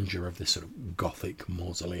grandeur of this sort of Gothic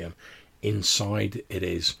mausoleum, inside it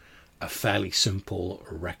is a fairly simple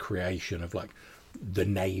recreation of like the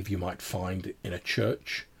nave you might find in a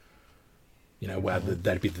church, you know, where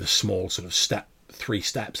there'd be the small sort of 3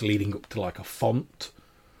 steps leading up to like a font,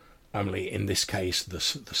 only in this case the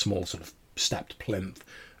small sort of stepped plinth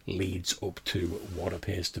leads up to what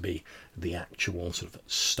appears to be the actual sort of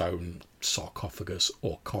stone sarcophagus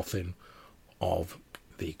or coffin of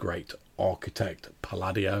the great architect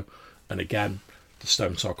Palladio. And again, the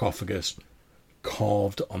stone sarcophagus,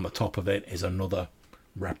 carved on the top of it, is another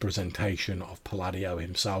representation of Palladio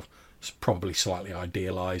himself. It's probably slightly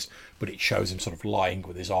idealized, but it shows him sort of lying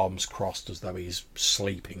with his arms crossed as though he's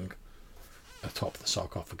sleeping atop the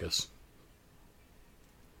sarcophagus.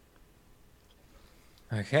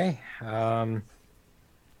 Okay. I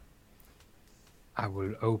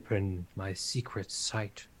will open my secret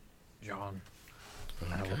sight, John.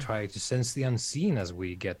 Okay. I will try to sense the unseen as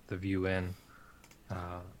we get the view in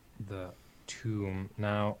the tomb.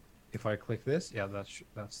 Now, if I click this, yeah,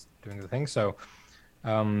 that's doing the thing. So,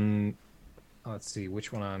 let's see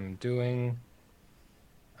which one I'm doing.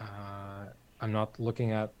 I'm not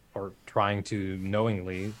looking at or trying to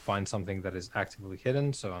knowingly find something that is actively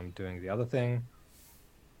hidden, so I'm doing the other thing.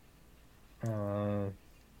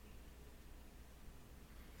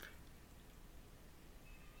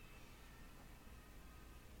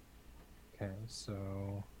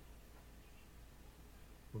 So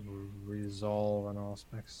resolve and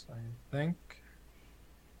aspects, I think.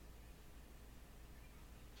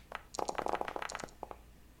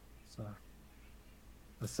 So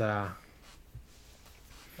that's a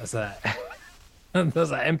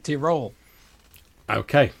that's an empty roll.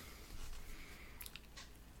 Okay.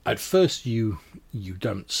 At first, you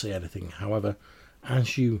don't see anything. However,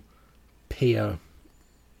 as you peer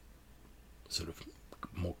sort of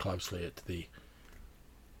more closely at the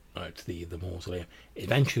mausoleum,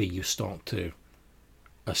 eventually you start to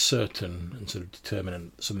ascertain and sort of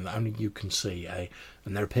determine something that only you can see.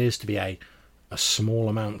 And there appears to be a small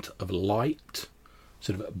amount of light,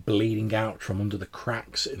 sort of bleeding out from under the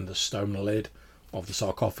cracks in the stone lid of the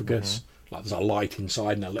sarcophagus. Like there's a light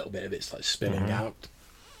inside, and a little bit of it's like spilling out.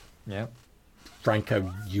 Yeah.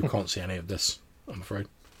 Franco, you can't see any of this, I'm afraid.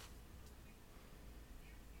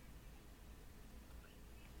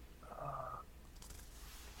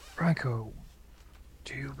 Franco,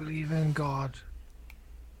 do you believe in God?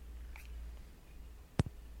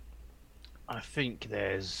 I think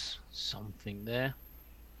there's something there.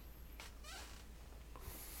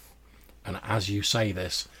 And as you say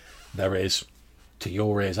this, there is, to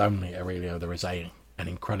your ears only, Aurelio, there is an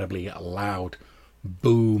incredibly loud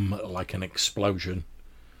boom, like an explosion.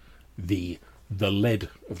 The lid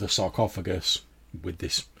of the sarcophagus, with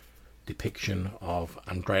this depiction of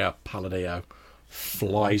Andrea Palladio,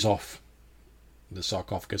 flies off the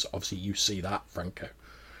sarcophagus. Obviously, you see that, Franco.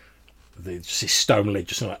 The stone lid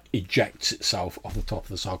just sort of ejects itself off the top of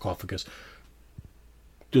the sarcophagus.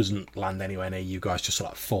 Doesn't land anywhere near you guys, just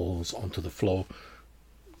sort of falls onto the floor.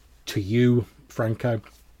 To you, Franco,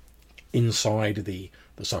 inside the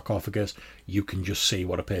sarcophagus, you can just see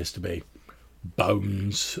what appears to be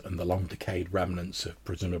bones and the long decayed remnants of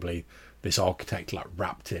presumably this architect, like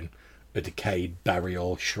wrapped in a decayed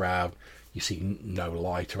burial shroud. You see no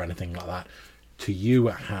light or anything like that. To you,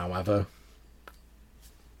 however,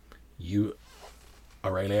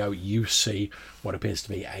 Aurelio, you see what appears to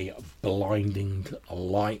be a blinding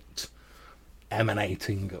light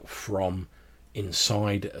emanating from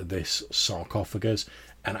inside this sarcophagus.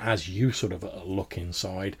 And as you sort of look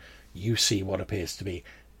inside, you see what appears to be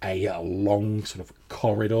a long sort of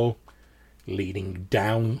corridor leading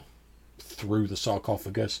down through the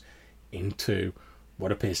sarcophagus into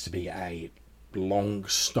what appears to be a long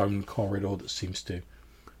stone corridor that seems to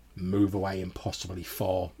move away impossibly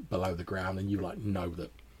far below the ground. And you know that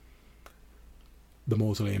the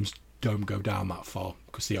mausoleums don't go down that far,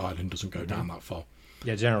 because the island doesn't go down that far.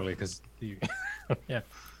 Yeah, generally, because you... yeah.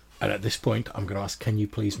 And at this point, I'm going to ask, can you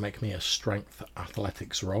please make me a strength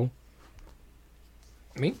athletics roll?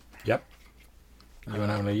 Me? Yep. You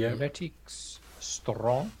and only you. Athletics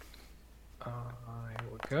strong. Here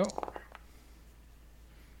we go.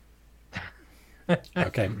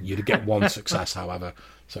 Okay, you'd get one success, however,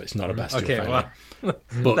 so it's not a best Okay, failure. well,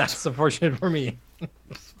 But that's unfortunate for me.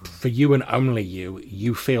 for you and only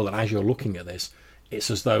you feel that as you're looking at this,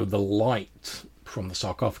 it's as though the light from the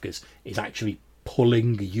sarcophagus is actually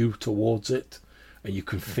pulling you towards it, and you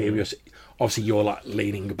can feel obviously you're like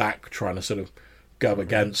leaning back trying to sort of go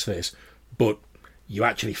against this, but you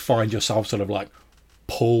actually find yourself sort of like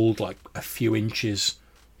pulled like a few inches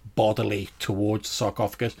bodily towards the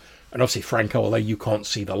sarcophagus. And obviously, Franco, although you can't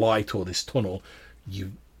see the light or this tunnel,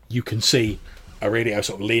 you can see Aurelio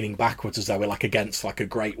sort of leaning backwards as though we're like against like a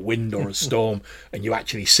great wind or a storm, and you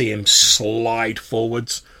actually see him slide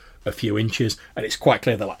forwards a few inches, and it's quite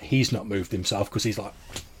clear that like he's not moved himself, because he's like,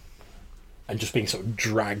 and just being sort of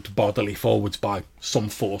dragged bodily forwards by some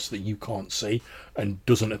force that you can't see and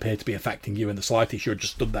doesn't appear to be affecting you in the slightest. You're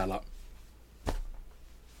just stood there like...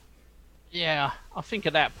 Yeah, I think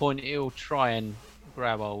at that point he'll try and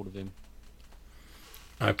grab hold of him.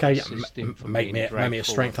 Okay, Assist him from make being me dragged a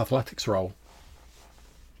strength forward. athletics roll.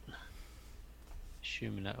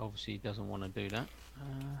 Assuming that obviously he doesn't want to do that.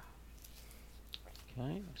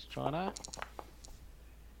 Okay, let's try that.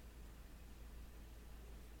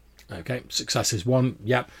 Okay, success is 1.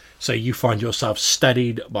 Yep. So you find yourself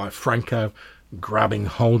steadied by Franco grabbing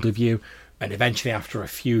hold of you, and eventually after a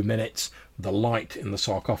few minutes the light in the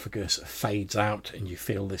sarcophagus fades out and you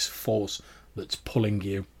feel this force that's pulling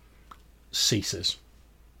you ceases.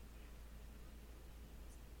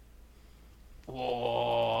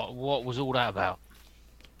 Whoa, what was all that about?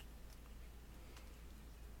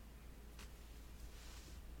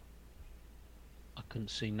 I couldn't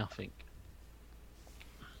see nothing.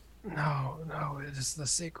 No, it is the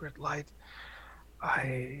sacred light.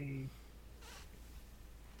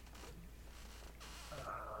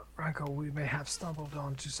 Franco, we may have stumbled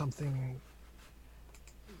onto something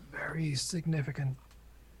very significant.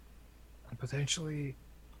 potentially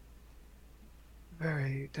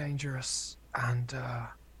very dangerous. And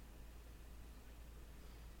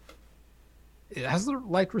Has the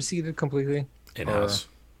light receded completely? It Or- has.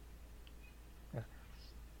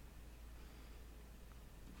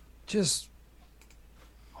 just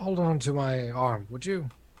hold on to my arm, would you?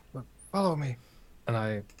 Follow me. And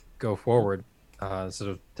I go forward, sort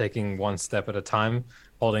of taking one step at a time,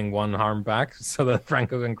 holding one arm back so that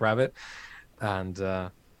Franco can grab it. And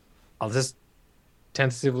I'll just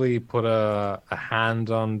tentatively put a hand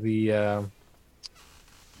on the.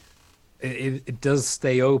 It does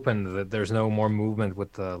stay open, that there's no more movement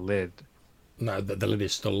with the lid. No, the lid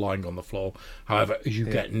is still lying on the floor. However, as you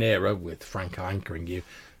get nearer, with Franco anchoring you,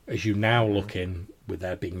 as you now look in, with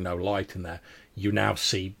there being no light in there, you now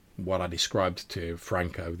see what I described to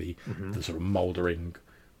Franco, the sort of mouldering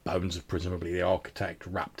bones of presumably the architect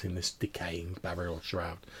wrapped in this decaying burial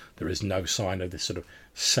shroud. There is no sign of this sort of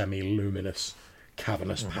semi-luminous,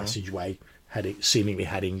 cavernous passageway seemingly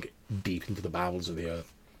heading deep into the bowels of the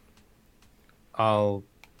earth. I'll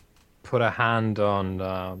put a hand on,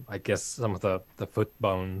 I guess, some of the foot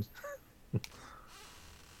bones,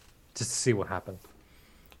 just to see what happens.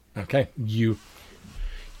 Okay, you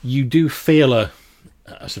do feel a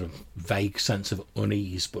sort of vague sense of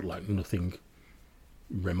unease, but like nothing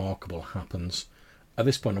remarkable happens. At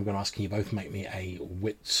this point, I'm going to ask you both make me a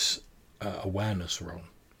wits awareness roll.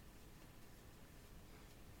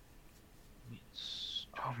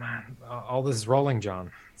 Oh man, all this is rolling,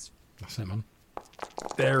 John. It's That's it, man.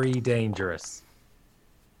 very dangerous.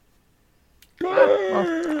 You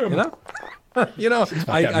know,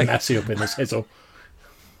 I get messy up in this hizzle.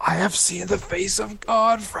 I have seen the face of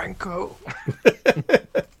God, Franco.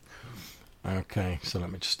 Okay, so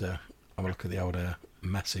let me just have a look at the old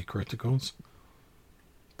messy criticals.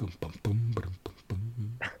 Boom, boom, boom, boom, boom,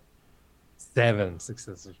 boom. 7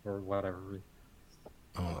 successes for whatever reason.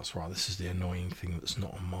 Oh, that's right. This is the annoying thing that's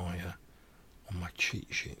not on my cheat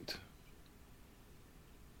sheet.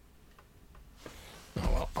 Oh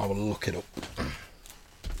well, I will look it up.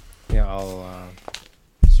 Yeah, I'll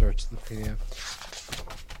search the PDF.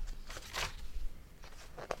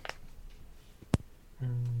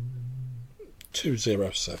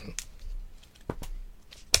 207.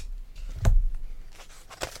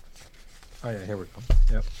 Oh yeah, here we go.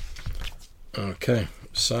 Yep. Okay,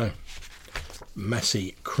 so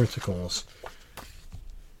messy criticals.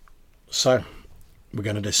 So we're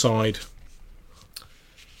going to decide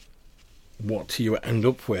what you end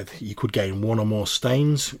up with. You could gain one or more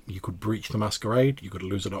stains, you could breach the masquerade, you could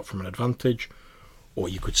lose it up from an advantage, or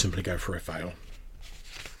you could simply go for a fail.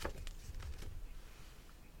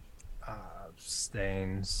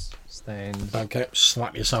 Stains. Okay,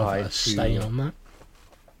 slap yourself Tied a to- stain on that.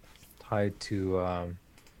 Tied to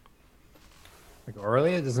like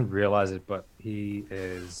Aurelia doesn't realize it, but he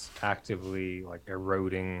is actively like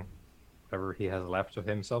eroding whatever he has left of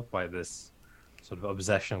himself by this sort of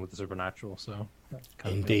obsession with the supernatural. So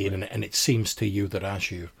kind of Indeed, thing. and it seems to you that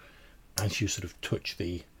as you sort of touch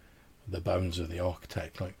the bones of the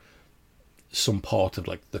architect, like some part of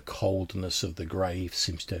like the coldness of the grave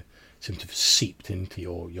seems to have seeped into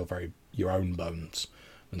your own bones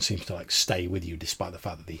and seems to like stay with you, despite the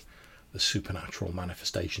fact that the supernatural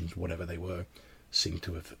manifestations, whatever they were, seem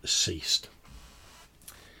to have ceased.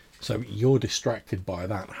 So you're distracted by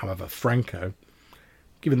that. However, Franco,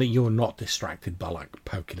 given that you're not distracted by like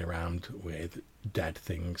poking around with dead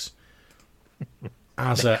things,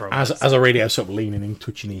 as a radio sort of leaning in,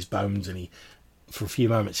 touching his bones, and for a few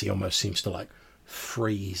moments he almost seems to like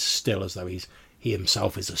freeze still, as though he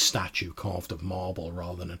himself is a statue carved of marble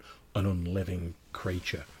rather than an unliving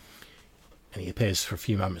creature. And he appears for a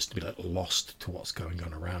few moments to be like lost to what's going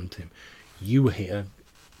on around him. You hear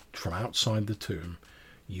from outside the tomb,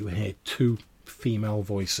 you hear two female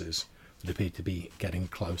voices that appear to be getting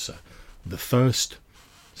closer. The first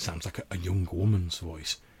sounds like a young woman's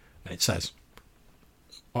voice, and it says,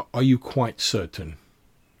 "Are you quite certain?"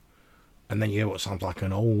 And then you hear what sounds like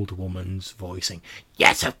an old woman's voicing.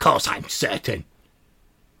 "Yes, of course I'm certain.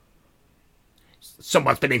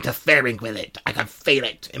 Someone's been interfering with it. I can feel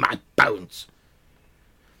it in my bones."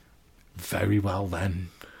 "Very well then.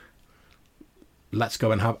 Let's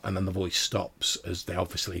go and have..." And then the voice stops as they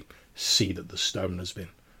obviously see that the stone has been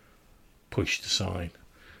pushed aside.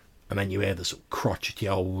 And then you hear this crotchety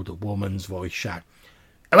old woman's voice shout,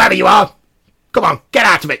 "Whoever you are, come on, get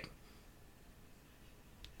out of it!"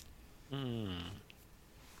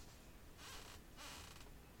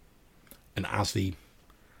 And as the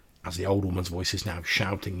old woman's voice is now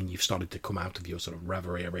shouting, and you've started to come out of your sort of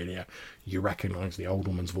reverie area, you recognise the old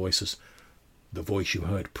woman's voice as the voice you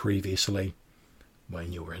heard previously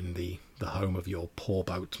when you were in the the home of your poor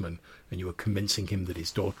boatman, and you were convincing him that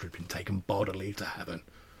his daughter had been taken bodily to heaven.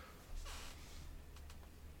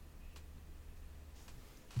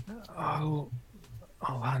 I'll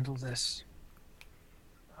handle this.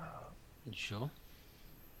 You sure?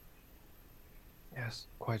 Yes,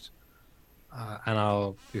 quite. And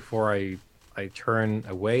I'll, before I turn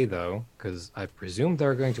away though, because I presume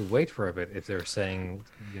they're going to wait for a bit if they're saying,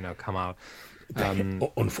 come out.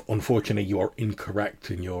 Unfortunately, you are incorrect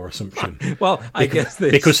in your assumption. Well, I guess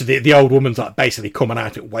because the old woman's like basically coming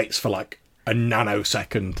out. It waits for like a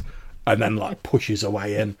nanosecond, and then like pushes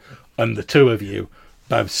away in, and the two of you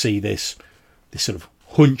both see this sort of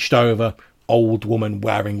hunched over old woman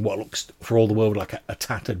wearing what looks for all the world like a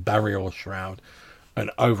tattered burial shroud,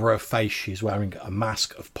 and over her face she's wearing a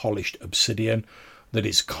mask of polished obsidian that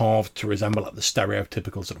is carved to resemble like the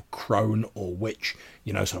stereotypical sort of crone or witch,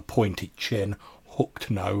 sort of pointed chin, hooked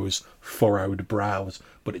nose, furrowed brows,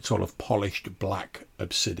 but it's all of polished black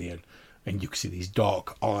obsidian. And you can see these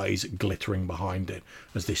dark eyes glittering behind it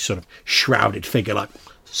as this sort of shrouded figure like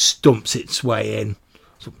stumps its way in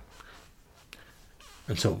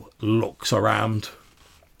and sort of looks around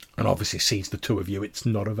and obviously sees the two of you. It's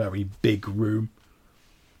not a very big room.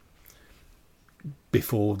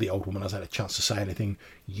 Before the old woman has had a chance to say anything,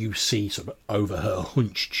 you see sort of over her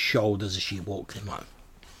hunched shoulders as she walks in, like,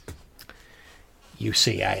 you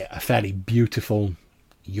see a fairly beautiful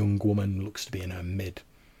young woman, looks to be in her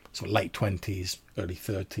late 20s, early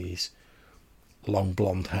 30s, long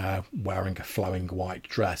blonde hair, wearing a flowing white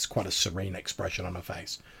dress, quite a serene expression on her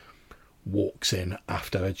face, walks in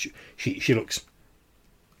after her. She looks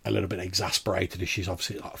a little bit exasperated as she's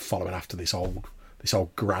obviously like following after this old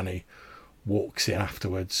granny. Walks in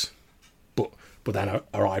afterwards, but then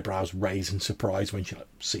her eyebrows raise in surprise when she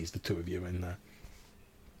sees the two of you in there,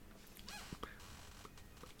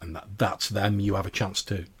 and that's them. You have a chance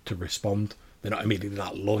to respond. They're not immediately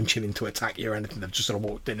like launching into attack you or anything. They've just sort of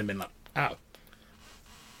walked in and been like, "Ow!"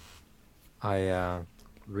 I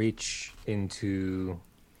reach into.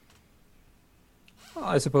 Well,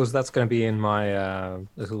 I suppose that's going to be in my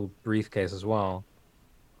little briefcase as well.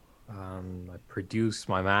 I produce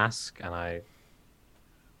my mask and I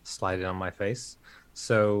slide it on my face.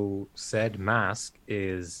 So said mask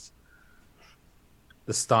is,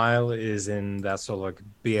 the style is in that sort of like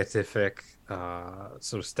beatific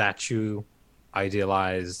sort of statue,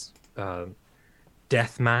 idealized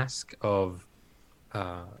death mask of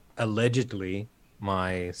allegedly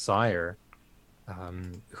my sire,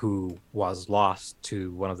 who was lost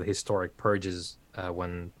to one of the historic purges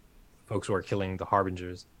when folks were killing the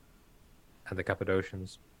Harbingers and the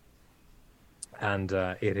Cappadocians. And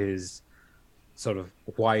it is sort of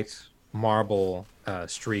white marble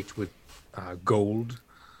streaked with gold.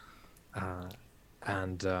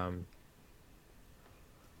 And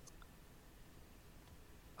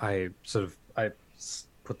I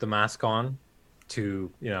put the mask on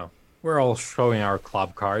to, we're all showing our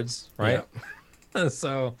club cards, right? Yeah.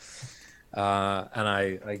 So, and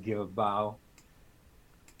I give a bow.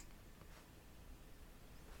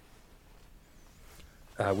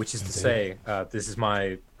 Which is to say, this is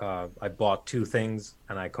my. I bought two things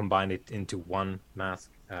and I combined it into one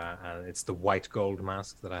mask, and it's the white gold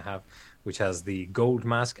mask that I have, which has the gold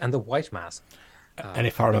mask and the white mask. And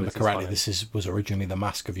if I remember correctly, this was originally the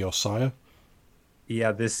mask of your sire.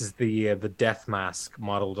 Yeah, this is the death mask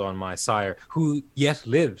modeled on my sire, who yet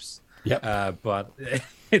lives. Yep. But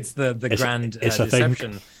it's the grand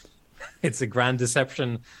deception. It's a grand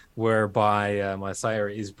deception whereby my sire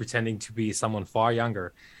is pretending to be someone far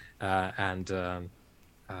younger, and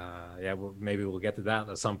maybe we'll get to that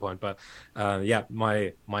at some point. But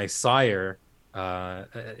my sire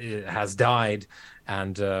has died,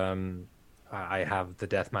 and I have the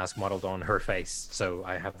death mask modeled on her face. So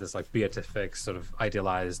I have this like beatific sort of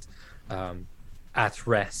idealized, at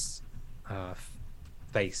rest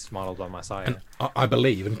face modeled on my sire. And I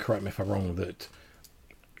believe, and correct me if I'm wrong, that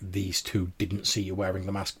these two didn't see you wearing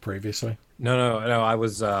the mask previously. No. I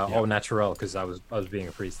was au naturel because I was being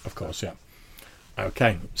a priest. Of course, yeah.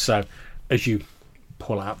 Okay, so as you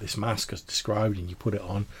pull out this mask as described and you put it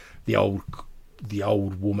on, the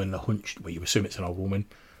old woman, the hunched. Well, you assume it's an old woman.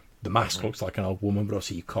 The mask looks like an old woman, but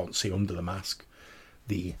obviously you can't see under the mask.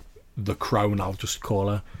 The crone, I'll just call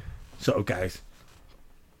her, sort of goes,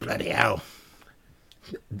 "Bloody hell!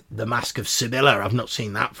 The mask of Sibylla. I've not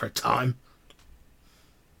seen that for a time."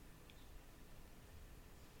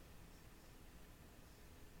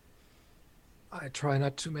 I try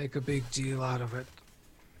not to make a big deal out of it.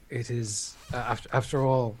 It is, after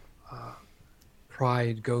all,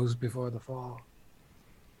 pride goes before the fall.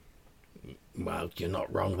 Well, you're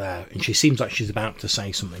not wrong there. And she seems like she's about to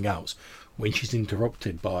say something else when she's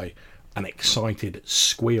interrupted by an excited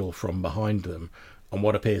squeal from behind them, and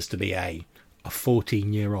what appears to be a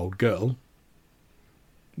 14-year-old girl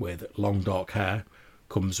with long dark hair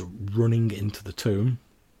comes running into the tomb.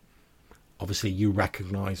 Obviously, you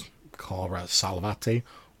recognise Cara Salvati,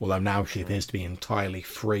 although now she appears to be entirely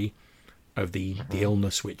free of the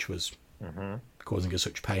illness which was causing her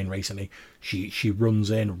such pain recently. She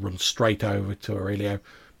runs straight over to Aurelio,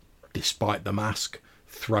 despite the mask,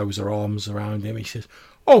 throws her arms around him. He says,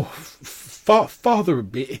 "Oh, Father,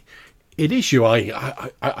 it is you.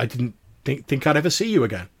 I didn't think I'd ever see you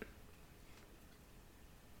again."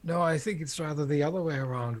 No, I think it's rather the other way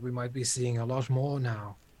around. We might be seeing a lot more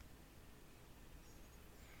now.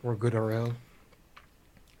 For good or ill.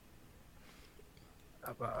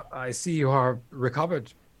 I see you are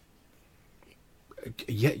recovered.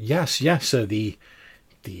 Yes. The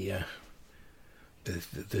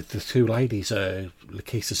two ladies,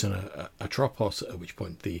 Lachesis and Atropos, at which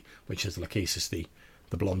point which is Lachesis, the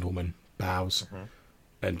blonde woman, bows,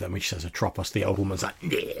 and then when she says Atropos, the old woman's like,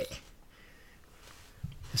 "Yeah."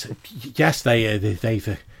 So, yes,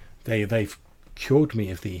 they've cured me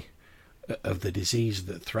of the disease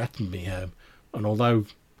that threatened me, and although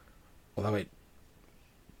it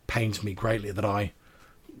pains me greatly that I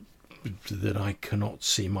cannot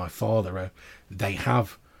see my father, they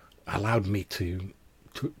have allowed me to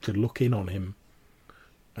look in on him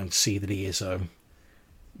and see that he is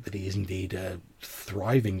indeed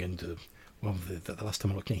thriving, and well, the last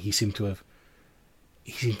time I looked at him, he seemed to have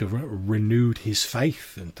renewed his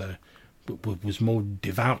faith and was more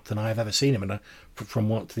devout than I have ever seen him. And from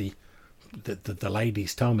what the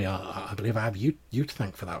ladies tell me, I believe I have you to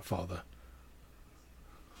thank for that, Father.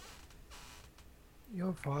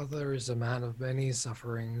 Your father is a man of many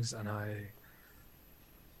sufferings, and I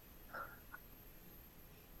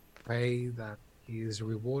pray that he is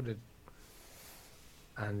rewarded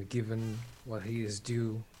and given what he is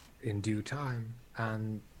due in due time.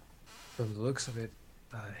 And from the looks of it,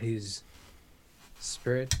 his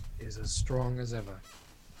spirit is as strong as ever.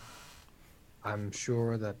 I'm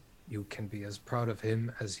sure that you can be as proud of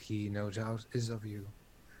him as he no doubt is of you.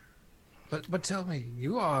 But tell me,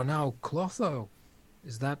 you are now Clotho.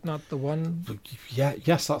 Is that not the one?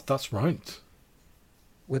 Yes, that's right.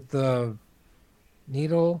 With the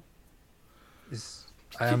needle? Yes,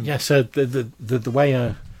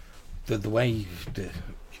 the way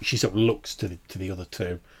she sort of looks to the other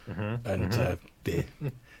two, and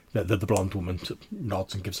the blonde woman sort of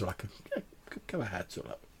nods and gives her like a go ahead sort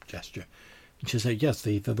of gesture. And she says, "Yes,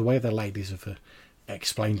 the way the ladies have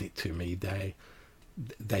explained it to me,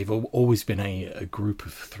 they've always been a group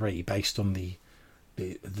of three based on the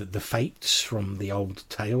fates from the old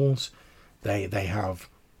tales. They have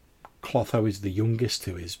Clotho is the youngest,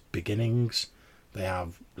 who is beginnings. They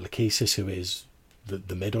have Lachesis, who is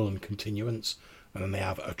the middle and continuance, and then they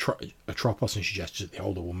have Atropos, and she gestures at the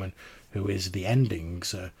older woman, who is the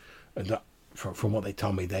endings. And that, from what they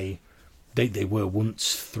tell me, they were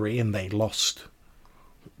once three, and they lost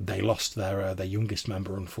their youngest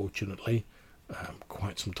member, unfortunately,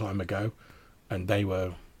 quite some time ago, and they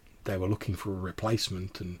were looking for a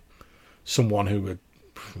replacement, and someone who would,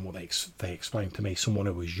 from what they explained to me, someone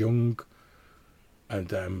who was young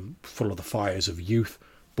and full of the fires of youth,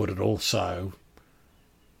 but had also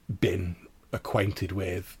been acquainted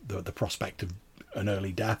with the prospect of an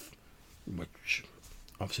early death, which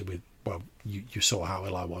obviously you saw how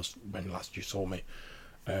ill I was when last you saw me.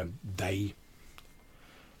 They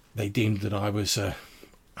deemed that I was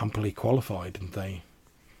amply qualified, and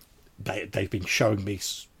they've been showing me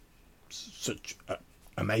such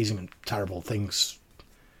amazing and terrible things.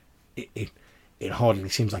 It hardly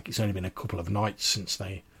seems like it's only been a couple of nights since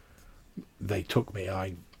they took me.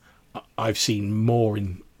 I've seen more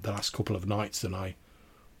in the last couple of nights than I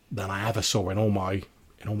ever saw in all my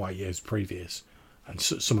years previous, and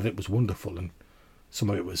some of it was wonderful and some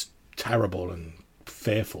of it was terrible and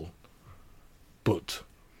fearful, but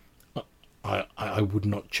I would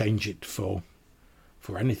not change it for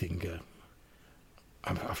anything.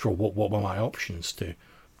 After all, what were my options?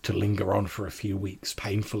 To linger on for a few weeks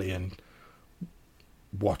painfully and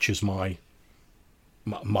watch as my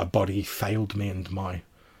body failed me, and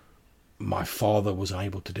my father was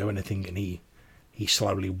unable to do anything, and he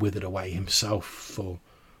slowly withered away himself for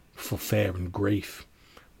fear and grief.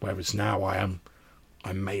 Whereas now I'm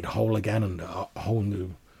made whole again, and a whole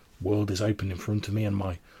new world is open in front of me, and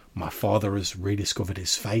my father has rediscovered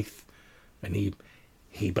his faith, and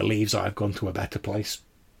he believes I've gone to a better place,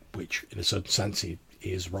 which in a certain sense he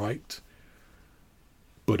is right.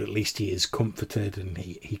 but at least he is comforted and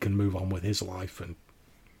he can move on with his life. And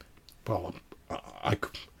well, I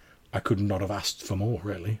could not have asked for more,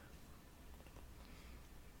 really.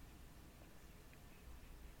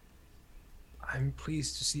 I'm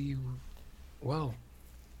pleased to see you well.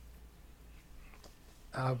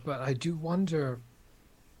 But I do wonder,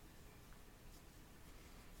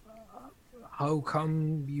 how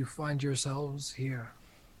come you find yourselves here?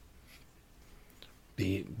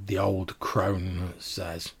 The old crone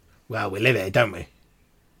says, "Well, we live here, don't we?"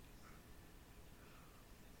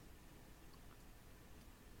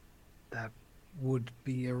 That would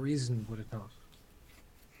be a reason, would it not?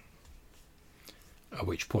 At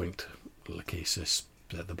which point, Lachesis,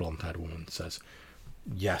 the blonde-haired woman, says,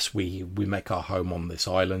 "Yes, we make our home on this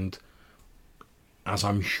island. As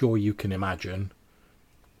I'm sure you can imagine,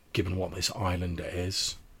 given what this island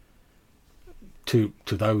is, to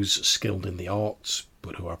those skilled in the arts,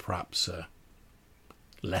 but who are perhaps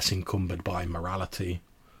less encumbered by morality,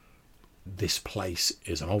 this place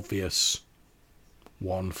is an obvious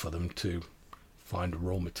one for them to find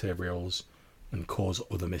raw materials and cause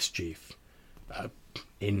other mischief.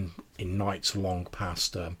 In nights long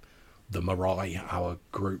past, the Marai, our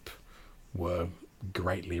group, were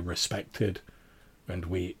greatly respected, and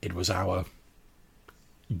it was our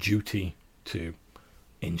duty to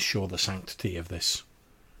ensure the sanctity of this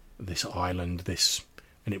island.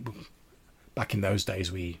 Back in those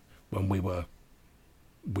days, when we were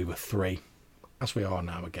 3, as we are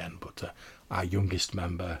now again. But our youngest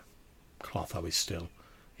member, Clotho, is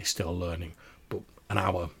still learning. And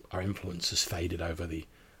our influence has faded over the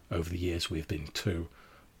years we've been 2.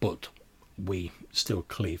 But we still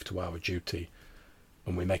cleave to our duty,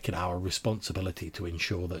 and we make it our responsibility to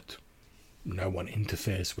ensure that no one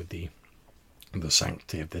interferes with the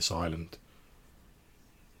sanctity of this island.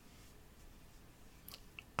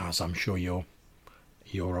 As I'm sure you're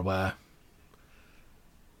aware,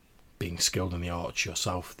 being skilled in the arts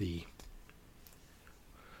yourself, the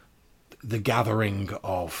gathering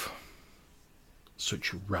of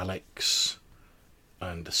such relics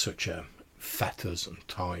and such fetters and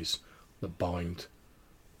ties that bind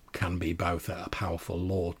can be both a powerful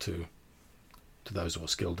law to those who are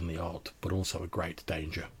skilled in the art, but also a great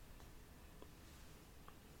danger.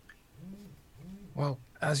 Well,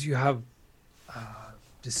 as you have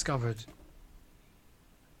discovered,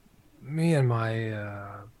 me and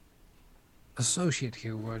my associate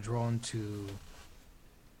here were drawn to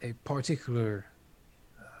a particular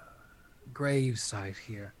grave site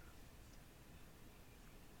here.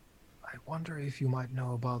 I wonder if you might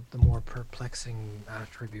know about the more perplexing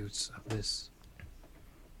attributes of this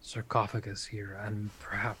sarcophagus here, and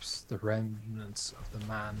perhaps the remnants of the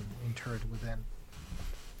man interred within.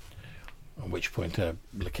 At which point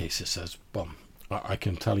Lachesis says, "Well, I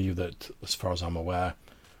can tell you that, as far as I'm aware,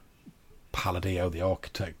 Palladio, the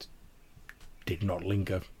architect, did not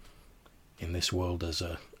linger in this world as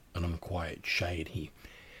an unquiet shade.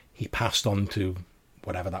 He passed on to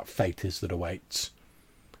whatever that fate is that awaits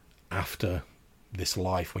after this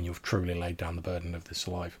life, when you've truly laid down the burden of this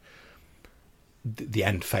life. The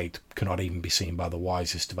end fate cannot even be seen by the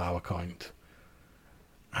wisest of our kind.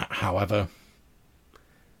 However,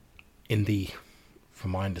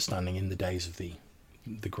 from my understanding, in the days of the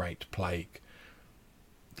Great Plague,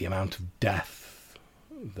 the amount of death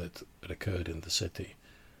that occurred in the city,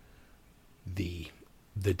 the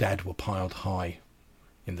dead were piled high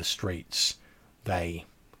in the streets. They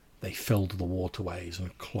filled the waterways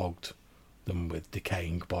and clogged them with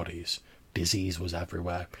decaying bodies. Disease was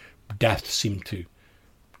everywhere. Death seemed to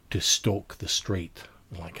stalk the street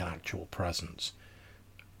like an actual presence.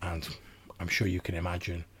 And I'm sure you can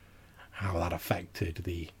imagine how that affected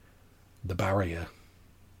the barrier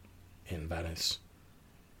in Venice.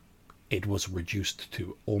 It was reduced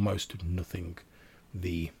to almost nothing.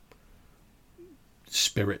 The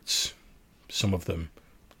spirits, some of them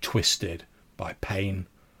twisted by pain,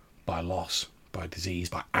 by loss, by disease,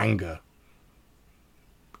 by anger,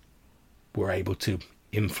 were able to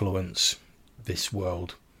influence this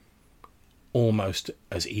world almost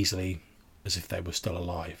as easily as if they were still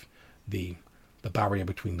alive. The barrier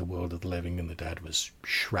between the world of the living and the dead was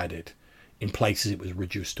shredded. In places it was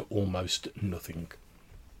reduced to almost nothing.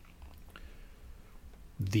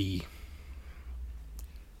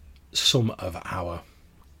 Some of our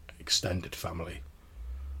extended family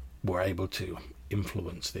were able to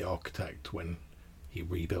influence the architect when he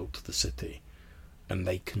rebuilt the city, and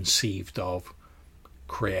they conceived of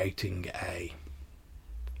creating a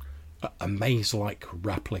maze-like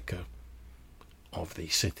replica of the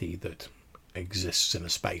city that exists in a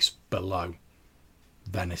space below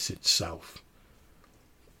Venice itself.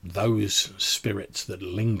 those spirits that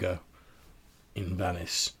linger in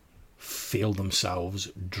Venice feel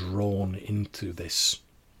themselves drawn into this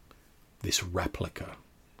replica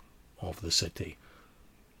of the city,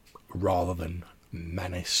 rather than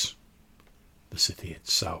menace the city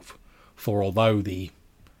itself. For although the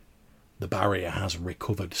barrier has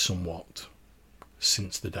recovered somewhat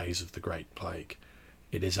since the days of the Great Plague,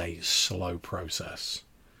 it is a slow process,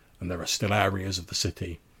 and there are still areas of the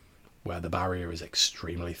city where the barrier is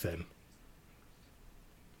extremely thin.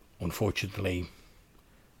 Unfortunately,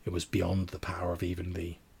 it was beyond the power of even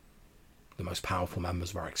the most powerful members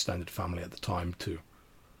of our extended family at the time to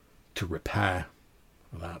repair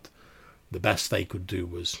that. The best they could do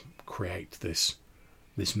was create this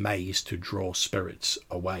maze to draw spirits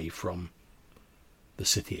away from the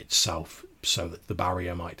city itself, so that the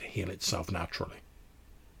barrier might heal itself naturally,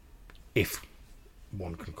 if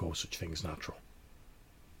one can call such things natural.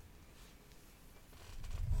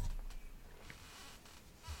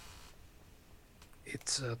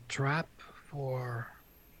 It's a trap for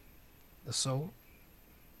the soul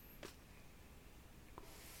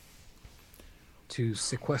to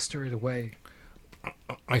sequester it away.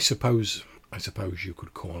 I suppose you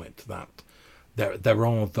could call it that. There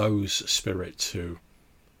are those spirits who,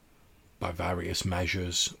 by various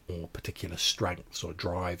measures or particular strengths or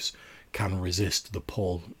drives, can resist the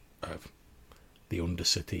pull of the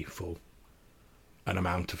Undercity for an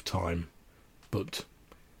amount of time. But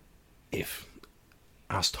if,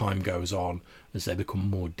 as time goes on, as they become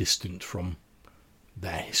more distant from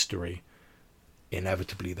their history,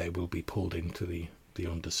 inevitably they will be pulled into the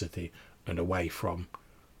Undercity and away from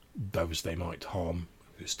those they might harm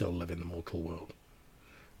who still live in the mortal world.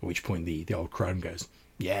 At which point the old crone goes,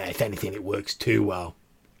 "Yeah, if anything it works too well."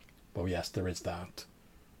 Well, yes, there is that.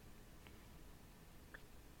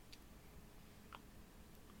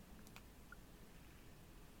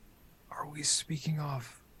 Are we speaking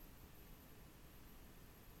of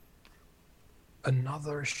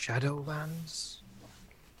another Shadowlands?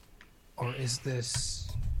 Or is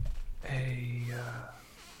this a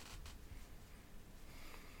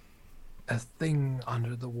thing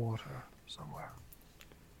under the water somewhere?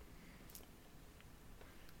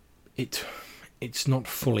 It's not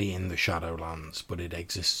fully in the Shadowlands, but it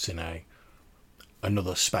exists in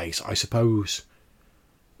another space. I suppose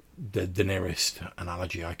the nearest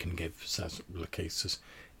analogy I can give, says Lachesis,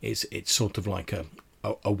 is it's sort of like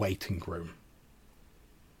a waiting room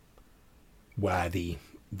where the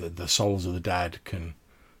souls of the dead can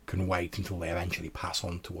wait until they eventually pass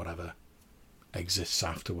on to whatever exists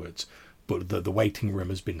afterwards. But the waiting room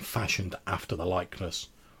has been fashioned after the likeness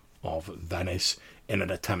of Venice in an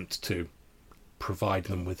attempt to provide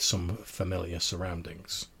them with some familiar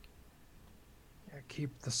surroundings. Yeah,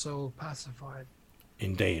 keep the soul pacified.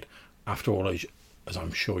 Indeed. After all, as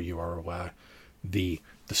I'm sure you are aware, the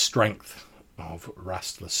strength of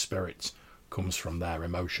restless spirits comes from their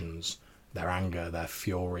emotions, their anger, their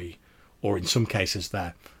fury, or in some cases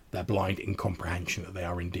their blind incomprehension that they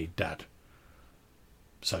are indeed dead.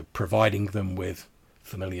 So providing them with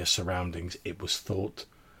familiar surroundings, it was thought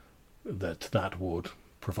that would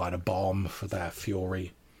provide a balm for their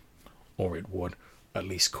fury, or it would at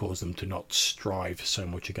least cause them to not strive so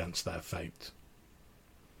much against their fate.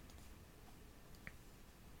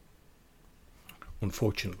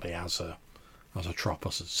 Unfortunately, as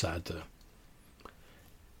Atropos had said,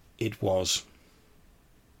 it was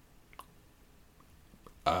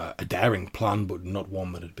a daring plan, but not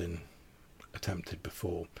one that had been attempted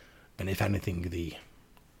before. And if anything, the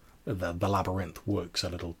labyrinth works a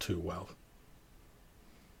little too well.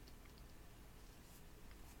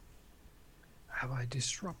 Have I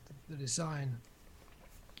disrupted the design?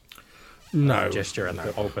 No. Gesture at no.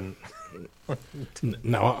 the open.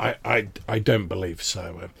 No, I don't believe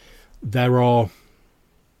so. There are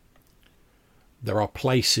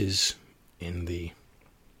places in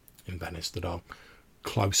Venice that are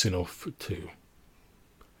close enough to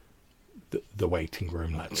the waiting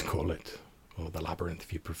room, let's call it, or the labyrinth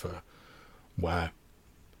if you prefer, where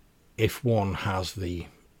if one has the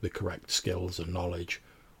correct skills and knowledge,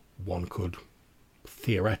 one could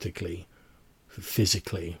theoretically,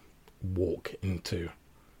 physically walk into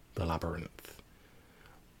the labyrinth.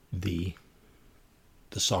 The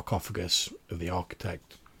sarcophagus of the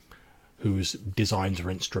architect, whose designs are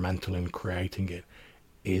instrumental in creating it,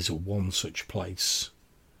 is one such place.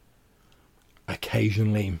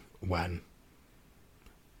 Occasionally, when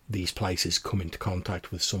these places come into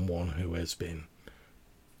contact with someone who has been,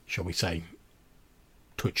 shall we say,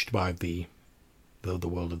 touched by the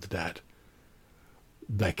world of the dead,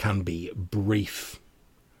 there can be brief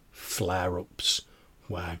flare-ups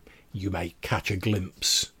where you may catch a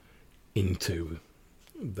glimpse into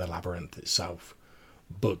the labyrinth itself,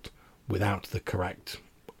 but without the correct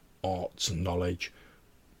arts and knowledge,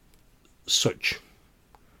 such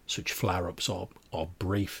flare-ups are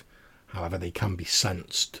brief. However, they can be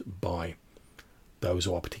sensed by those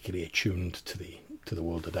who are particularly attuned to the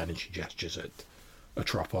world of energy gestures at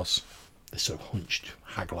Atropos, this sort of hunched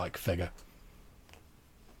hag-like figure,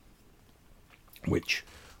 which,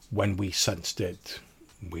 when we sensed it,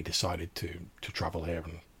 we decided to travel here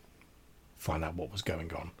and find out what was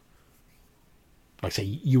going on. Like I say,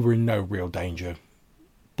 you were in no real danger,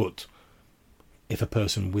 but if a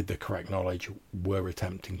person with the correct knowledge were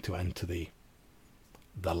attempting to enter the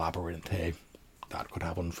labyrinth here, that could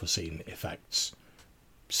have unforeseen effects.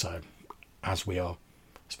 So, as we are,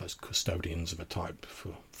 I suppose, custodians of a type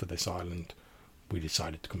for this island, we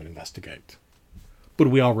decided to come and investigate. But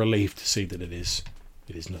we are relieved to see that it is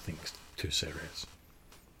nothing too serious.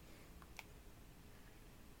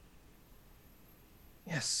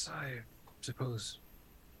 Yes, I suppose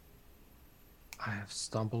I have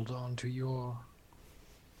stumbled onto your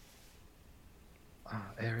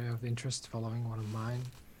area of interest following one of mine.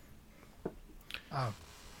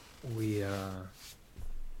 We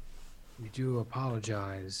do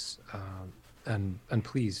apologize, and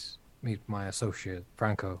please meet my associate,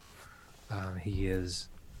 Franco. He is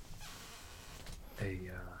a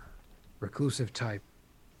reclusive type,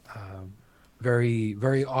 very,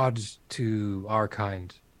 very odd to our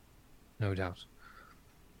kind, no doubt.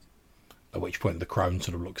 At which point the crone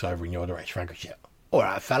sort of looks over in your direction. Franco says, "All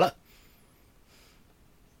right, fella."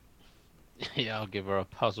 Yeah, I'll give her a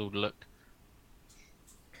puzzled look.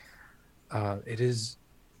 It is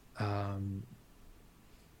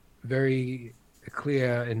very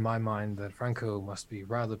clear in my mind that Franco must be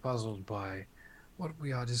rather puzzled by what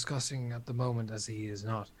we are discussing at the moment, as he is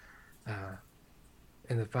not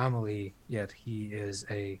in the family yet. He is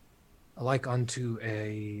like unto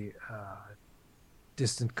a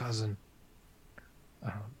distant cousin.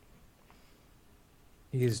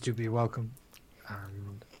 He is to be welcome,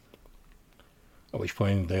 and at which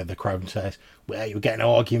point the crone says, "Well, you getting an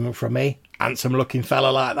argument from me? Handsome looking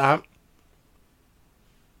fella like that."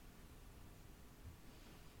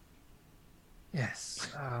 yes.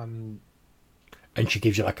 And she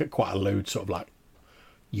gives you like quite a lewd sort of like,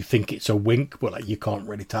 you think it's a wink, but like you can't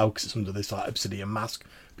really tell because it's under this like obsidian mask.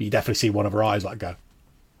 But you definitely see one of her eyes like go.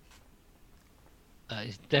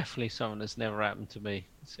 It's definitely something that's never happened to me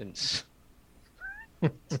since.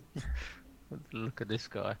 Look at this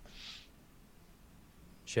guy.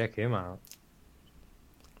 Check him out.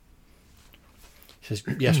 She says,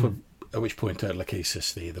 "Yes." Well, at which point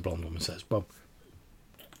Lachesis, the blonde woman, says, "Well,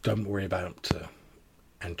 don't worry about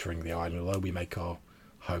entering the island. Although we make our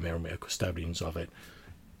home here and we are custodians of it,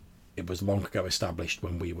 it was long ago established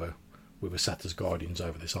when we were set as guardians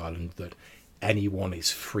over this island that anyone is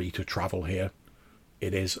free to travel here.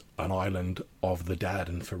 It is an island of the dead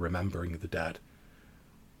and for remembering the dead.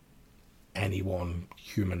 Anyone,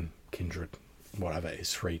 human, kindred, whatever,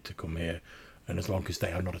 is free to come here, and as long as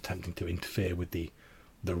they are not attempting to interfere with the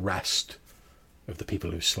rest of the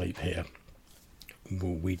people who sleep here,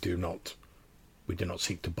 we do not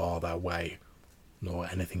seek to bar their way, nor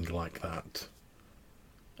anything like that.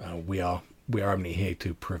 We are only here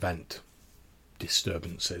to prevent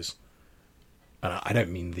disturbances, and I don't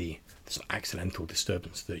mean the accidental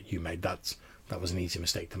disturbance that you made. That was an easy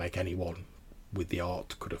mistake to make. Anyone with the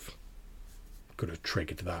art could have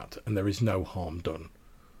triggered that, and there is no harm done.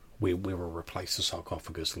 We will replace the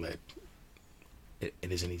sarcophagus lid. It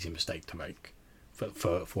is an easy mistake to make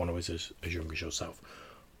for one who is as young as yourself,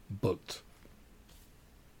 but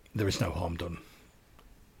there is no harm done.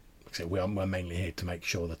 So we're mainly here to make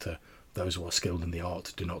sure that those who are skilled in the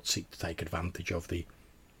art do not seek to take advantage of the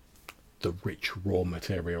rich raw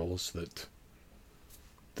materials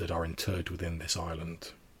that are interred within this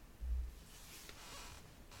island.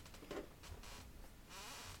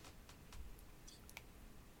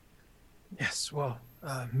 Yes, well,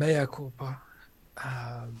 mea culpa.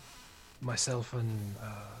 Myself and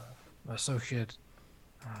my associate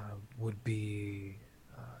would be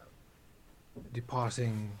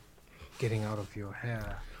departing, getting out of your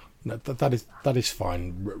hair. No, that is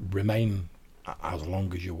fine. Remain as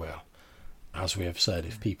long as you will. As we have said,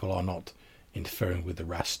 if people are not interfering with the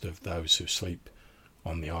rest of those who sleep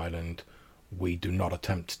on the island, we do not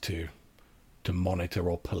attempt to monitor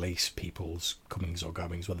or police people's comings or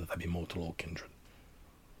goings, whether they be mortal or kindred.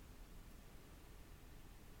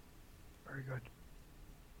 Very good.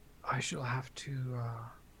 I shall have to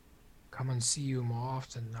come and see you more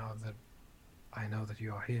often now that I know that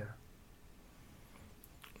you are here.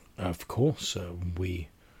 Of course, we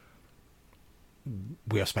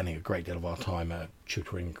we are spending a great deal of our time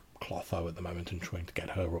tutoring Clotho at the moment and trying to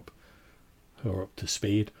get her up to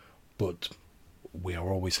speed, but we are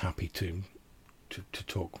always happy to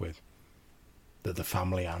talk with the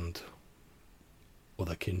family and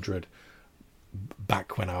other kindred.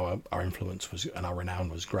 Back when our influence was and our renown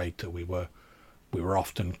was greater, we were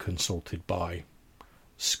often consulted by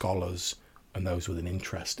scholars and those with an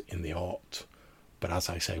interest in the art. But as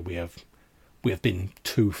I say, we have been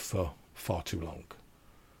two for far too long,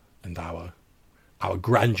 and our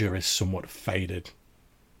grandeur is somewhat faded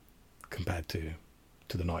compared to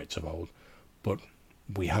the knights of old. But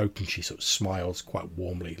we hope, and she sort of smiles quite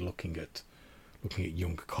warmly, looking at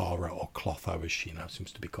young Cara, or Clotho as she now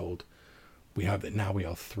seems to be called. We hope that now we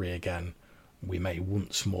are three again, we may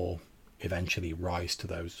once more eventually rise to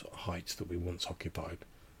those heights that we once occupied,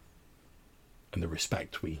 and the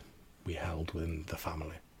respect we held within the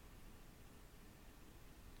family.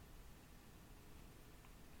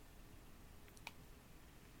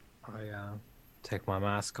 I take my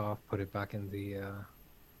mask off, put it back in the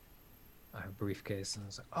briefcase,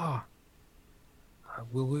 and say, Ah,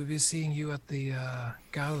 will we be seeing you at the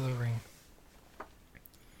gathering?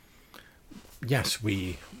 Yes,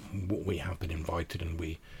 we have been invited, and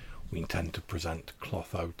we intend to present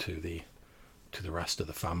Clotho to the rest of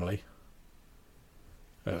the family.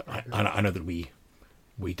 I know that we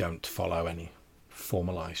don't follow any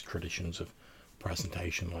formalised traditions of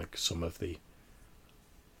presentation like some of the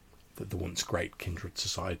once great kindred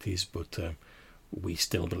societies, but we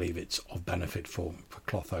still believe it's of benefit for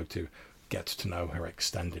Clotho to get to know her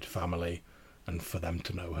extended family, and for them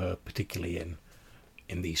to know her, particularly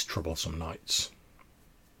in these troublesome nights.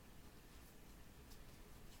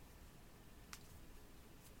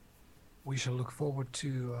 We shall look forward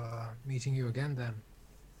to meeting you again then.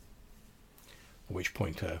 At which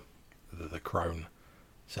point the crone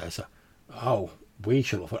says, "Oh, we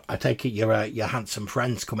shall. I take it your handsome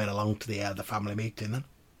friend's coming along to the family meeting then?"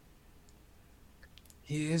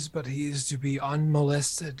 He is, but he is to be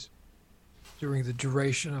unmolested during the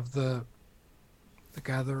duration of the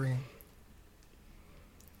gathering.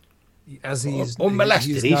 As he is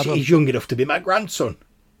unmolested. He's young enough to be my grandson,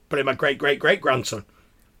 but my great grandson.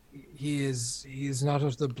 He is not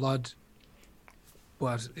of the blood,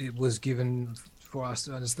 but it was given for us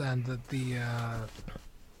to understand that the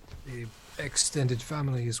extended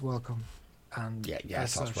family is welcome, and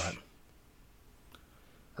yes, that's right.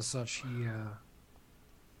 As such,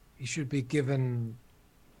 he should be given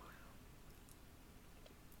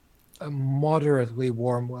a moderately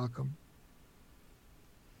warm welcome.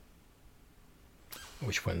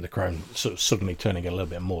 Which, when the crone sort of suddenly turning a little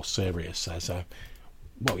bit more serious, says,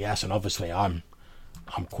 "Well, yes, and obviously I'm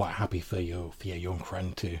quite happy for your young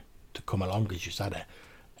friend to come along, as you said.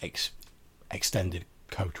 Extended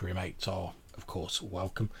coterie mates are, of course,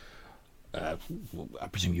 welcome. I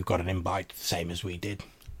presume you got an invite, the same as we did.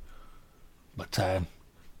 But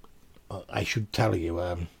I should tell you,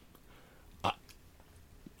 I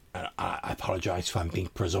apologise if I'm being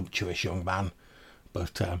presumptuous, young man,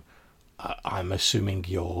 but I'm assuming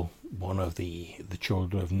you're one of the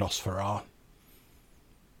children of Nosferatu."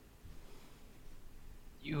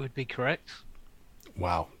 You would be correct.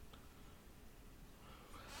 Wow.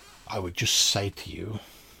 I would just say to you,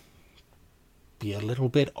 be a little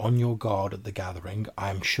bit on your guard at the gathering.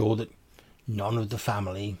 I'm sure that none of the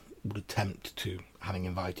family would attempt to, having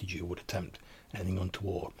invited you, would attempt anything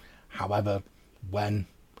untoward. However, when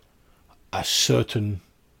a certain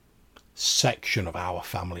section of our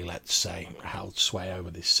family, let's say, held sway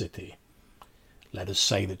over this city, let us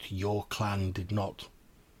say that your clan did not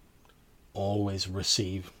always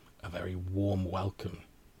receive a very warm welcome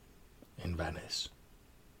in Venice.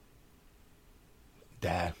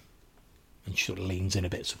 There, and she sort of leans in a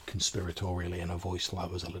bit, sort of conspiratorially, and her voice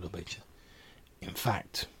lowers a little bit. In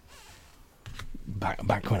fact,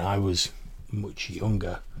 back when I was much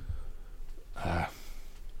younger,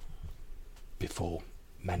 before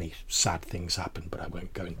many sad things happened, but I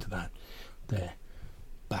won't go into that.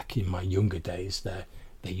 Back in my younger days, there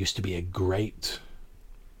used to be a great,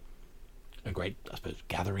 I suppose,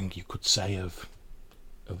 gathering, you could say, of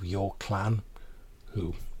your clan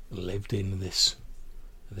who lived in this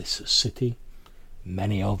city.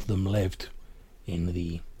 Many of them lived in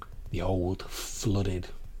the old flooded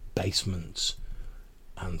basements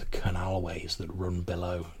and canalways that run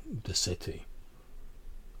below the city.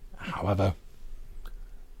 However,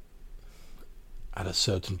 at a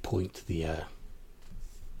certain point,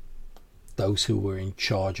 those who were in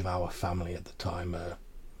charge of our family at the time,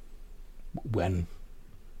 when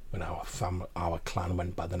our clan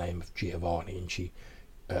went by the name of Giovanni, and she,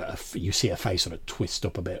 you see her face sort of twist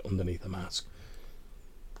up a bit underneath the mask.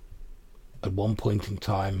 at one point in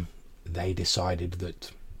time, they decided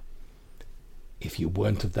that if you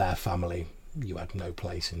weren't of their family, you had no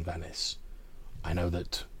place in Venice. I know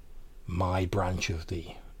that my branch of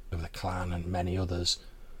the clan and many others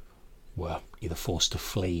were either forced to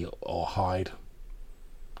flee or hide.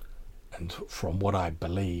 And from what I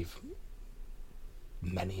believe,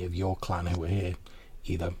 many of your clan who were here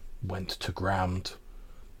either went to ground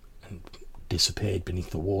and disappeared beneath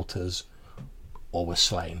the waters or were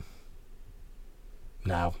slain.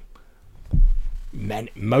 Now,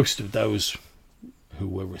 most of those who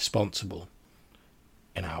were responsible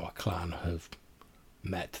in our clan have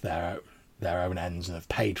met their own ends and have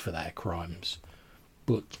paid for their crimes,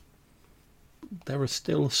 but there are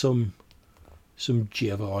still some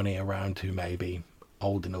Giovanni around who may be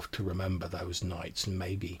old enough to remember those nights and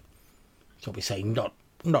maybe, shall we say, not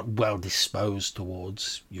well disposed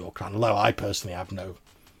towards your clan. Although I personally have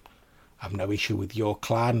no issue with your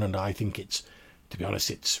clan, and I think it's, to be honest,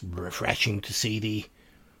 it's refreshing to see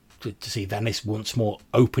to see Venice once more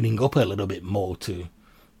opening up a little bit more to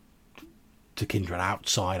kindred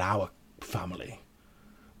outside our family.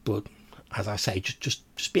 But as I say,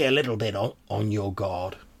 just be a little bit on your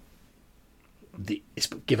guard.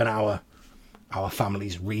 Given our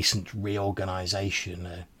family's recent reorganisation,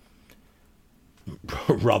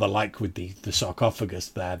 rather like with the sarcophagus,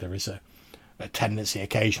 there is a tendency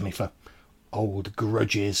occasionally for old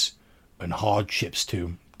grudges and hardships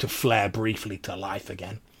to flare briefly to life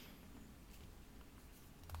again.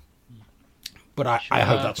 But I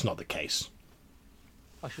hope that's not the case.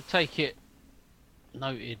 I should take it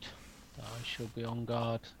noted that I shall be on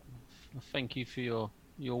guard. Thank you for your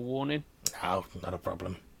warning. No, not a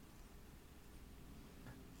problem.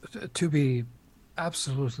 To be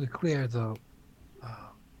absolutely clear, though,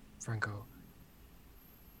 Franco,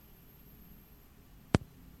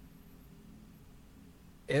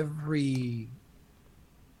 every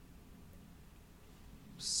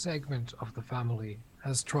segment of the family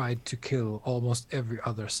has tried to kill almost every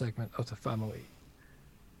other segment of the family.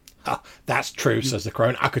 Oh, that's true, says the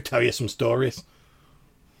crone. I could tell you some stories.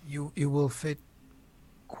 You will fit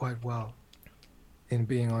quite well in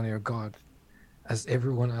being on your guard, as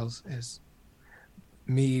everyone else is.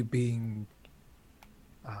 Me being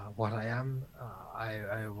what I am,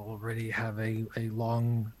 I already have a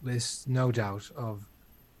long list, no doubt, of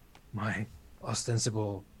my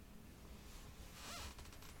ostensible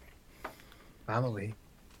family,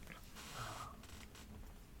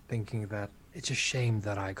 thinking that it's a shame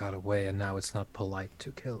that I got away and now it's not polite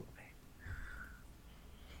to kill me.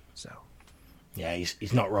 So, yeah,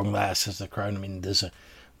 he's not wrong there, says the crone. I mean,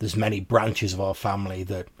 there's many branches of our family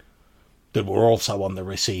that were also on the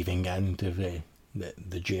receiving end of the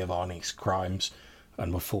Giovanni's crimes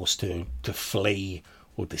and were forced to flee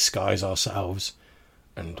or disguise ourselves.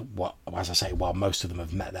 And as I say, while most of them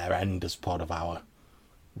have met their end as part of our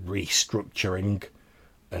restructuring,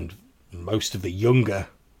 and most of the younger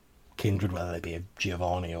kindred, whether they be of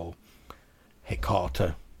Giovanni or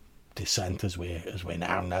Hecata descent, as we're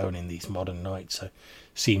now known in these modern nights,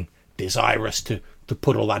 seem desirous to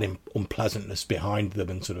put all that unpleasantness behind them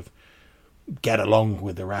and sort of get along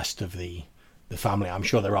with the rest of the family. I'm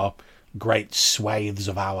sure there are great swathes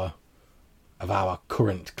of our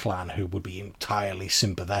current clan who would be entirely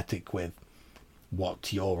sympathetic with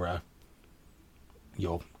what your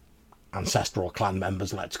ancestral clan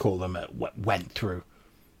members, let's call them, went through,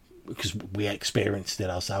 because we experienced it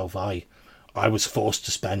ourselves. I was forced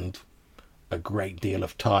to spend a great deal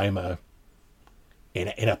of time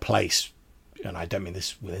in a place, and I don't mean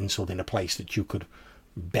this with insult, in a place that you could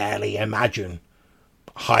barely imagine,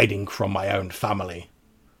 hiding from my own family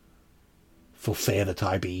for fear that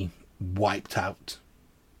I be wiped out.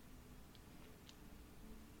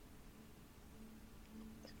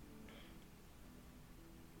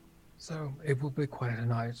 So it will be quite a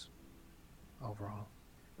night overall.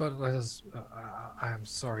 But let us. I'm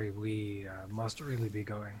sorry, we must really be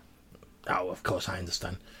going. Oh, of course, I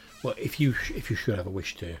understand. Well, if you should ever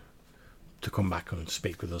wish to come back and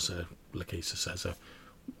speak with us, Lakisa says,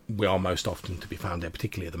 we are most often to be found there,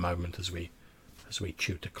 particularly at the moment as we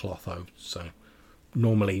chew to cloth out. So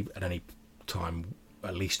normally at any time,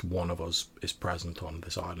 at least one of us is present on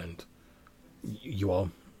this island.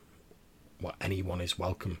 Anyone is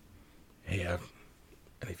welcome here,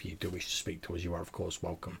 and if you do wish to speak to us, you are of course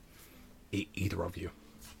welcome. Either of you.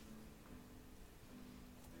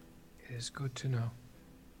 It is good to know.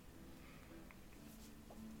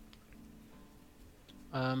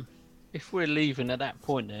 If we're leaving at that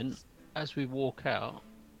point, then as we walk out,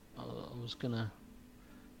 I was gonna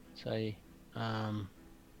say,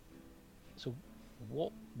 so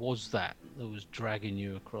what was that was dragging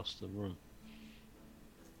you across the room?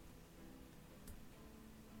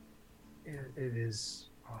 It is.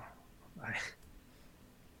 Oh,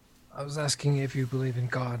 I was asking if you believe in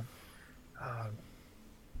God.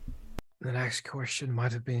 The next question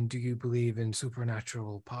might have been, do you believe in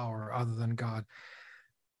supernatural power other than God?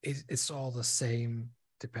 It's all the same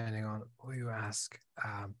depending on who you ask.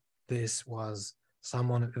 This was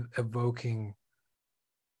someone evoking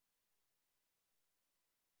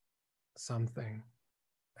something.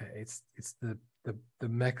 It's the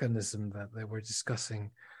mechanism that they were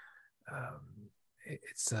discussing.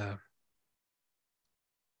 It's a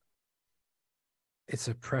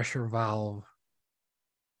pressure valve,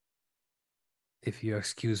 if you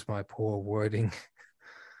excuse my poor wording,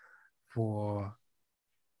 for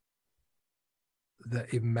the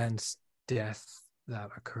immense death that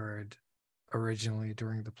occurred originally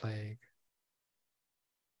during the plague.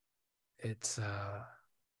 It's a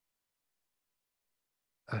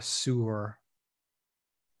sewer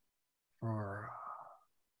for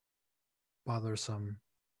bothersome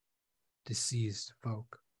deceased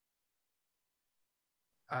folk.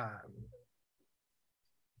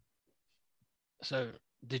 So,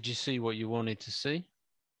 did you see what you wanted to see?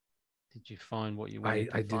 Did you find what you wanted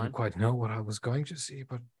to I find? didn't quite know what I was going to see,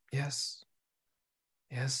 but yes,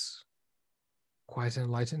 quite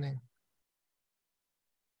enlightening.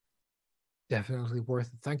 Definitely worth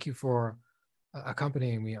it. Thank you for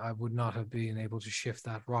accompanying me. I would not have been able to shift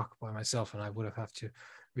that rock by myself, and I would have had to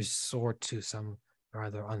resort to some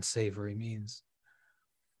rather unsavory means.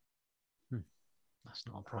 That's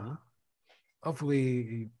not a problem.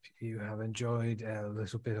 Hopefully you have enjoyed a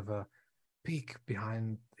little bit of a peek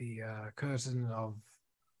behind the curtain of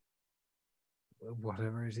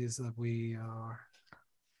whatever it is that we are.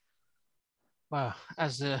 Well,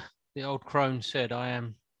 as the old crone said, I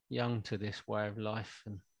am young to this way of life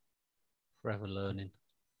and forever learning.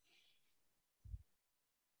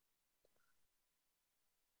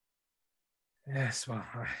 Yes, well,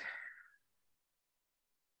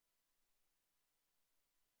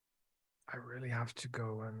 I really have to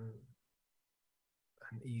go and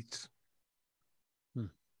eat. Would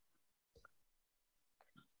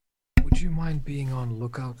you mind being on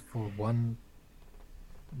lookout for one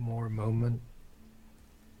more moment?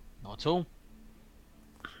 Not at all.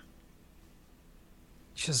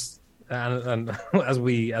 Just and as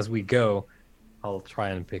we go, I'll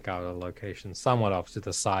try and pick out a location somewhat off to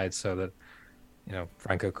the side so that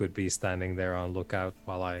Franco could be standing there on lookout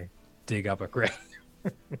while I dig up a grave.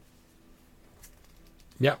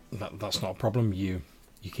 Yeah, that's not a problem. You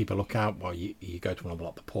keep a lookout while you go to one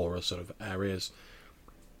of the poorer sort of areas.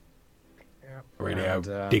 Yeah.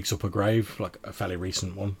 Radio digs up a grave, like a fairly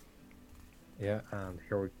recent one. Yeah, and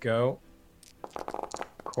here we go.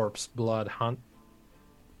 Corpse blood hunt.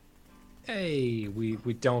 Hey, we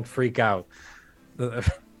don't freak out.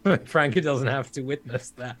 Frankie doesn't have to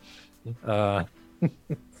witness that.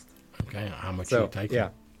 Okay, how much are you taking? Yeah,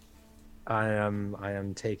 I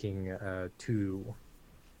am taking 2.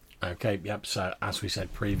 Okay, yep. So as we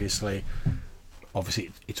said previously,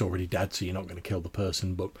 obviously it's already dead, so you're not going to kill the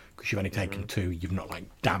person. But because you've only taken 2, you've not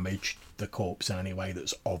damaged the corpse in any way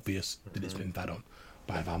that's obvious that it's been fed on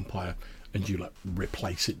by a vampire, and you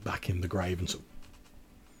replace it back in the grave and sort of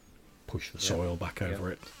push the soil back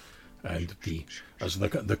over it, and as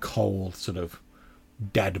the cold sort of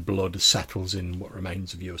dead blood settles in what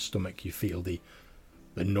remains of your stomach, you feel the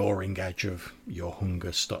gnawing edge of your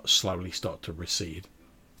hunger slowly start to recede.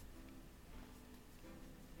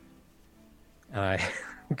 And I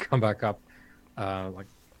come back up,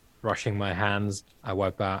 brushing my hands. I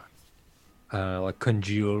wipe out,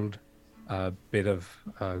 congealed bit of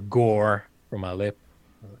gore from my lip.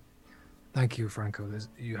 Thank you, Franco.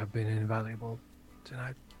 You have been invaluable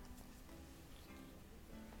tonight.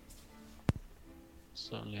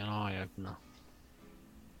 Certainly an eye-opener.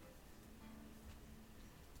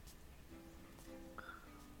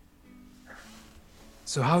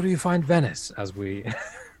 So how do you find Venice? As we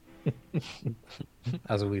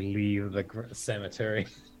leave the cemetery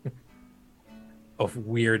of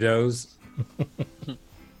weirdos.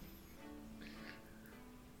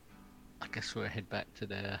 I guess we'll head back to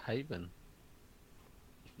their haven.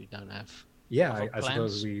 If you don't have I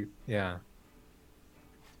suppose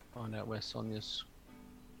find out where Sonia's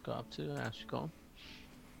got up to, how she got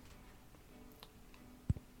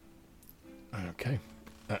on. Okay.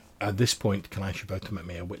 At this point, can I ask you both to make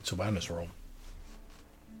me a wits awareness roll?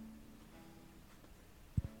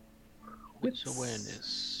 Wits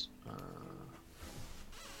awareness. I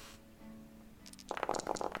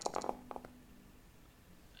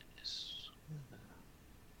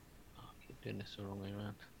keep doing this the wrong way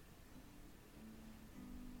around.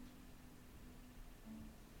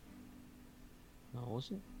 No, I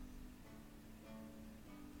wasn't.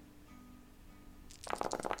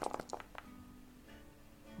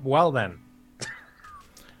 Well then.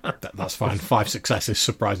 That's fine. 5 successes,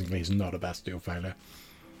 surprisingly, is not a bastille failure.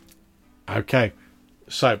 Okay,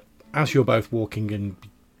 so as you're both walking and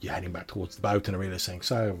you're heading back towards the boat, and Aurelia saying,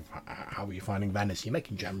 so, how are you finding Venice? You're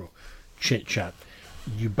making general chit-chat.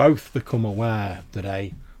 You both become aware that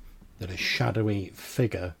a shadowy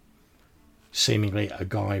figure, seemingly a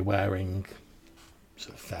guy wearing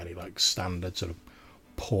sort of fairly like standard sort of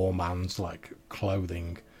poor man's like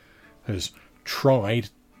clothing, has tried,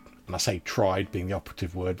 and I say tried being the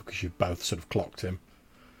operative word because you've both sort of clocked him,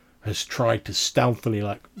 has tried to stealthily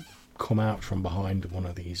like come out from behind one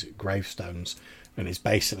of these gravestones, and is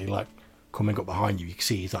basically like coming up behind you. You can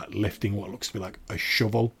see he's like lifting what looks to be like a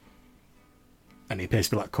shovel, and he appears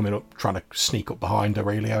to be like coming up, trying to sneak up behind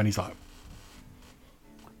Aurelio, and he's like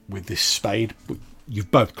with this spade. But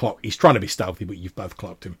you've both clocked. He's trying to be stealthy, but you've both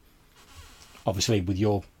clocked him. Obviously, with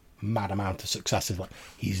your mad amount of successes, like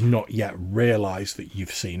he's not yet realised that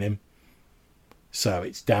you've seen him. So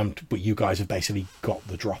it's down to, but you guys have basically got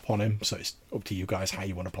the drop on him. So it's up to you guys how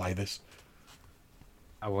you want to play this.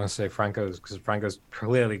 I want to say Franco's, because Franco's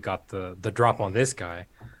clearly got the drop on this guy.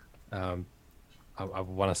 I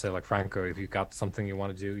want to say, like, Franco, if you got something you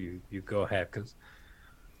want to do, you go ahead, because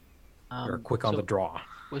you're quick on the draw.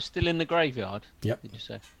 We're still in the graveyard. Yep. Did you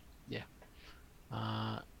say? Yeah.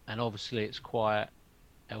 And obviously it's quiet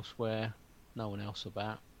elsewhere. No one else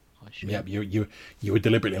about. I assume. Yep. You were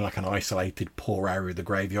deliberately in like an isolated, poor area of the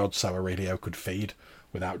graveyard, so Aurelio could feed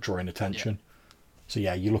without drawing attention. Yep. So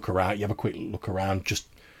yeah, you look around. You have a quick look around,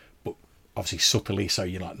 but obviously subtly, so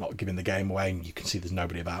you're like not giving the game away, and you can see there's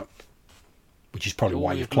nobody about. Which is probably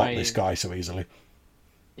why you've clocked this guy so easily.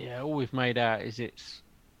 Yeah, all we've made out is it's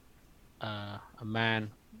a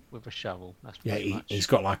man with a shovel. That's he's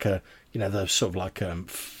got like a, those sort of like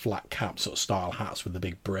flat cap sort of style hats with the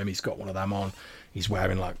big brim. He's got one of them on. He's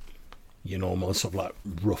wearing like your normal sort of like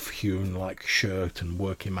rough hewn like shirt and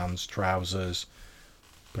working man's trousers,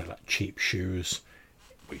 but like cheap shoes.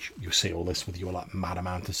 Which you see all this with your like mad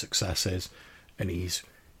amount of successes, and he's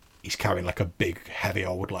carrying like a big heavy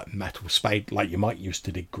old like metal spade like you might use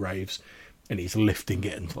to dig graves, and he's lifting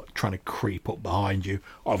it and like trying to creep up behind you,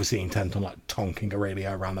 obviously intent on like tonking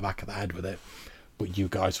Aurelio around the back of the head with it. But you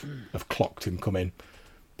guys have clocked him coming.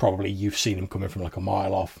 Probably you've seen him coming from like a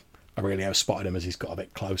mile off. Aurelio spotted him as he's got a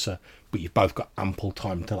bit closer, but you've both got ample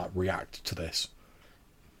time to like react to this.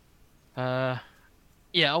 I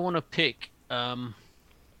want to pick a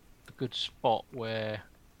good spot where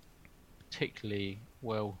particularly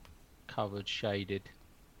well covered, shaded,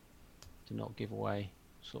 to not give away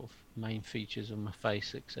sort of main features of my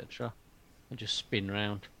face, etc., and just spin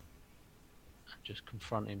round and just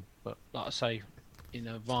confront him. But like I say, in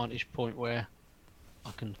a vantage point where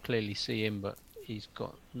I can clearly see him, but he's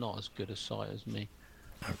got not as good a sight as me.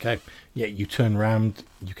 Okay, yeah, you turn round,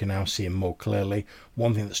 you can now see him more clearly.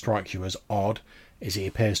 One thing that strikes you as odd is he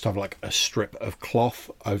appears to have like a strip of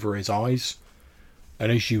cloth over his eyes,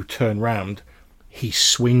 and as you turn round, he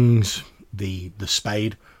swings the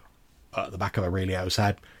spade at the back of Aurelio's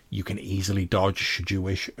head. You can easily dodge should you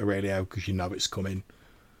wish, Aurelio, because you know it's coming,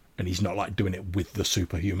 and he's not like doing it with the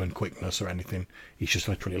superhuman quickness or anything. He's just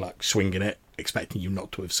literally like swinging it, expecting you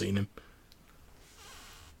not to have seen him.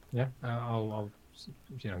 Yeah, I'll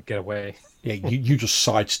get away. Yeah, you just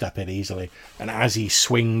sidestep it easily, and as he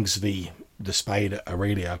swings the spade at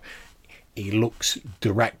Aurelio, he looks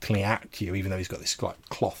directly at you, even though he's got this like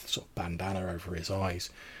cloth sort of bandana over his eyes.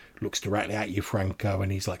 Looks directly at you, Franco,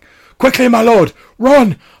 and he's like, "Quickly, my lord,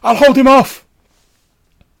 run! I'll hold him off."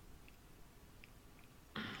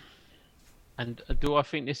 And do I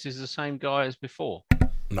think this is the same guy as before?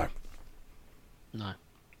 No.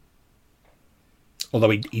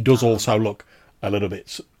 Although he does also look a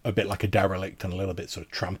bit like a derelict and a little bit sort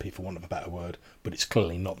of trampy, for want of a better word, but it's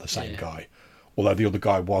clearly not the same guy. Although the other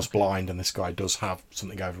guy was blind, and this guy does have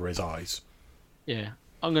something over his eyes. Yeah,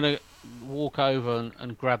 I'm going to walk over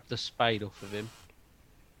and grab the spade off of him.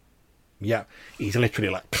 Yeah, he's literally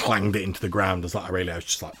like clanged it into the ground as like Aurelio's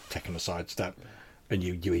just like taking a sidestep, and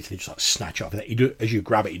you easily just like snatch it off of it. As you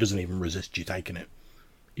grab it, he doesn't even resist you taking it.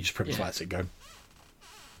 He just pretty much lets it go.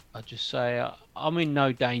 I just say, I'm in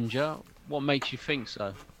no danger. What makes you think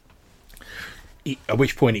so? At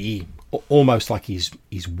which point he, almost like he's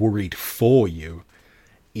worried for you,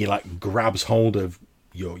 he like grabs hold of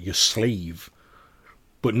your sleeve,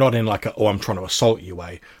 but not in like I'm trying to assault you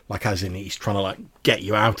way, like as in he's trying to like get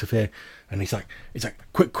you out of here. And he's like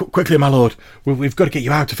quickly, my lord, we've got to get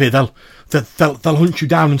you out of here. They'll hunt you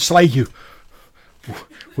down and slay you.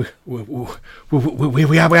 We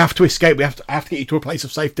have to escape. I have to get you to a place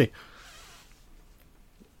of safety.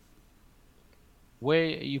 Where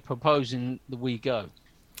are you proposing that we go?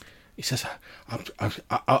 He says,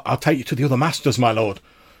 I'll take you to the other masters, my lord.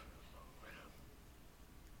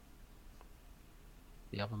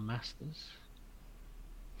 The other masters?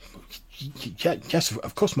 Yes,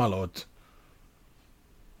 of course, my lord.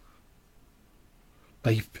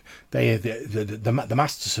 The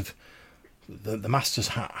masters have the masters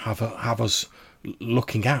have us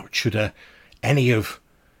looking out. Should any of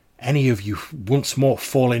you once more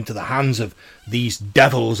fall into the hands of these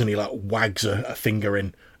devils, and he like wags a finger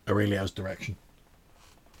in Aurelio's direction.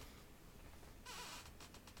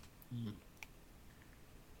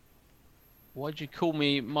 Why'd you call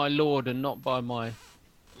me my lord and not by my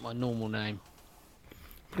normal name?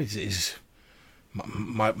 It is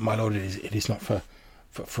my lord. It is not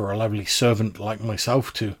for a lovely servant like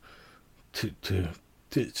myself to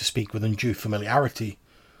speak with undue familiarity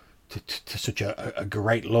to such a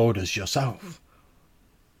great lord as yourself.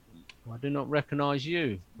 I do not recognise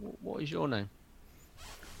you. What is your name?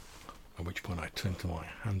 At which point I turn to my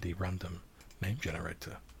handy random name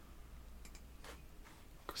generator,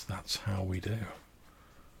 because that's how we do.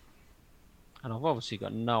 And I've obviously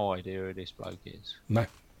got no idea who this bloke is. No.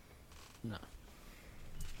 No.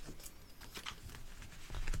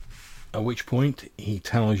 At which point he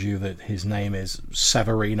tells you that his name is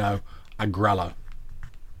Severino Agrello.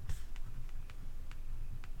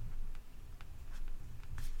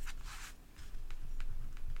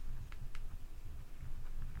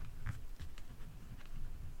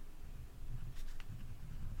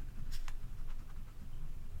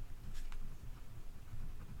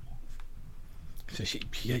 Says,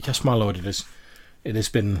 yes, my lord. It has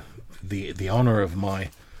been the honour of my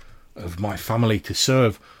family to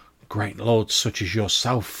serve great lords such as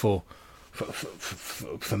yourself for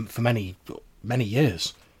many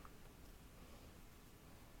years.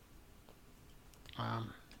 I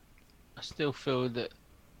still feel that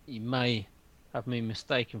you may have me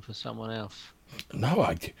mistaken for someone else.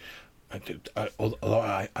 No,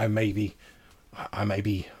 although I may be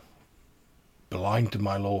blind,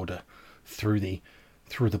 my lord, through the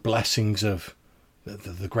blessings of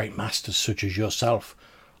the great masters such as yourself.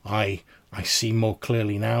 I see more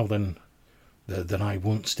clearly now than I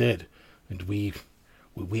once did, and we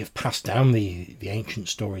have passed down the ancient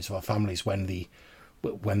stories of our families when the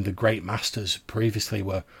great masters previously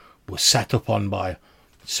were set upon by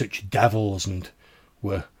such devils and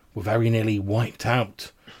were very nearly wiped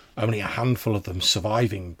out. Only a handful of them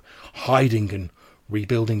surviving, hiding and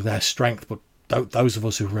rebuilding their strength. But those of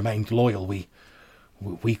us who remained loyal, we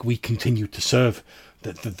continued to serve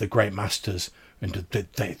the great masters. And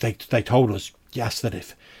they told us, yes, that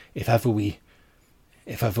if ever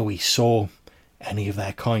we saw any of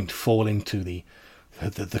their kind fall into the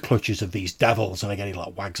clutches of these devils, and again he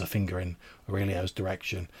like wags a finger in Aurelio's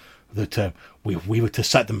direction, that we were to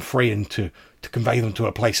set them free and to convey them to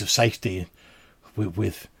a place of safety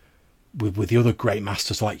with the other great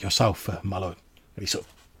masters like yourself, my lord. And he sort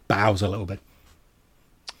of bows a little bit.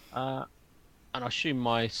 And I assume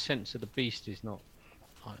my sense of the beast is not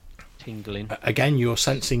like tingling. Again, you're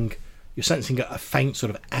sensing a faint sort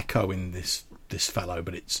of echo in this fellow,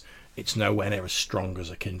 but it's nowhere near as strong as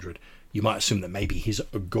a kindred. You might assume that maybe he's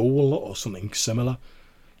a ghoul or something similar.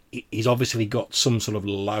 He's obviously got some sort of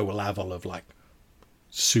low level of like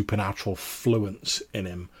supernatural fluence in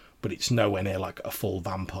him, but it's nowhere near like a full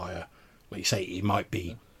vampire. Like you say, he might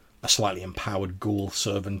be a slightly empowered ghoul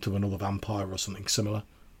servant of another vampire or something similar.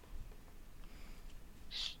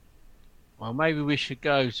 Well, maybe we should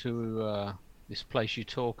go to this place you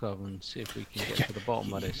talk of and see if we can get to the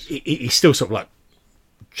bottom of this. He's still sort of like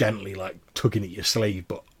gently like tugging at your sleeve,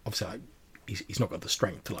 but obviously like, he's not got the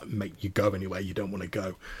strength to like make you go anywhere you don't want to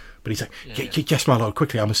go. But he's like, yes, my lord,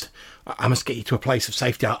 quickly, I must get you to a place of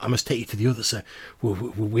safety. I must take you to the others.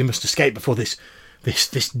 We must escape before this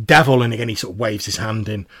devil. And again, he sort of waves his hand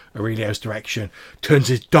in Aurelio's direction, turns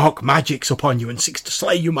his dark magics upon you, and seeks to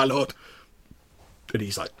slay you, my lord. And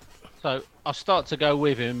he's like, so I'll start to go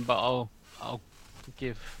with him, but I'll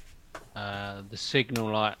give the signal,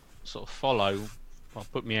 like sort of follow. I'll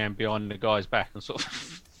put my hand behind the guy's back and sort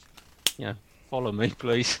of, follow me,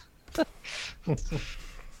 please.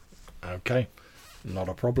 Okay, not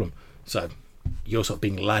a problem. So you're sort of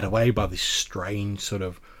being led away by this strange sort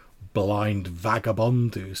of blind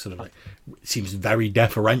vagabond who sort of like seems very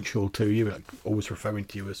deferential to you, like always referring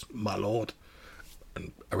to you as my lord.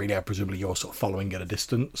 And Aurelia, presumably you're sort of following at a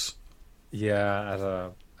distance. Yeah, at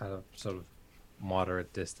a sort of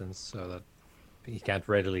moderate distance, so that he can't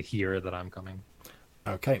readily hear that I'm coming.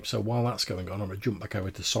 Okay, so while that's going on, I'm going to jump back over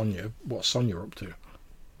to Sonia. What's Sonia up to?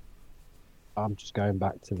 I'm just going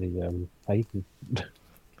back to the haven.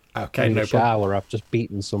 Okay, In no the shower, I've just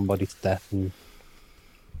beaten somebody to death and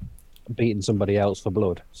beating somebody else for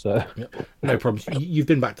blood. So Yeah, no problems. You've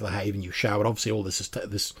been back to the Haven. You showered. Obviously, all this is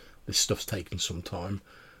this stuff's taken some time.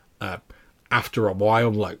 After a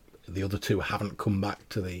while, like the other two haven't come back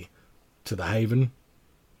to the Haven.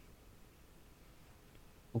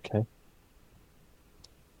 okay,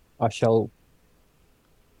 I shall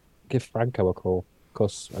give Franco a call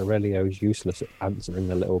because Aurelio is useless at answering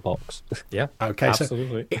the little box. Yeah. Okay,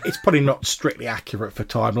 Absolutely. so it's probably not strictly accurate for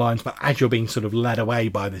timelines, but as you're being sort of led away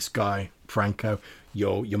by this guy, Franco,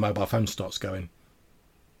 your mobile phone starts going.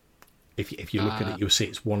 If you look at it, you'll see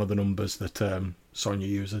it's one of the numbers that Sonia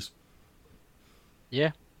uses.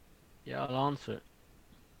 Yeah, I'll answer it.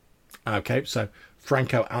 Okay, so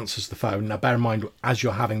Franco answers the phone. Now, bear in mind, as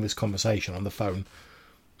you're having this conversation on the phone,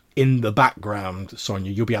 in the background,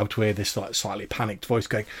 Sonia, you'll be able to hear this like slightly panicked voice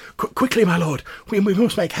going, "Quickly, my lord, we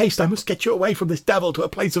must make haste. I must get you away from this devil to a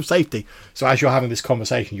place of safety." So as you're having this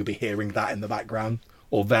conversation, you'll be hearing that in the background,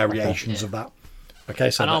 or variations of that.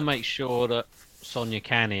 Okay, so I'll make sure that Sonia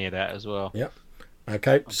can hear that as well. Yep.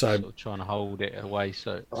 Okay, I'm so sort of trying to hold it away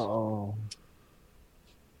so it's... Oh,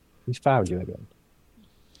 he's found you again.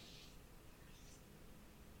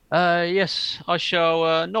 Yes, I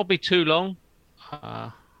shall not be too long.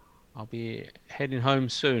 I'll be heading home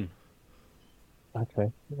soon.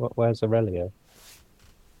 Okay, where's Aurelio?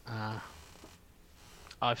 I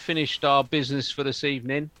finished our business for this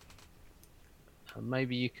evening.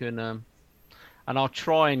 Maybe you can, and I'll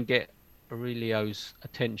try and get Aurelio's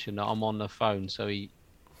attention that I'm on the phone, so he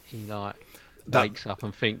like wakes up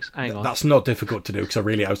and thinks, "Hang on." That's not difficult to do because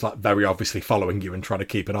I was like very obviously following you and trying to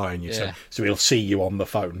keep an eye on you. Yeah. So he'll see you on the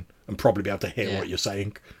phone and probably be able to hear what you're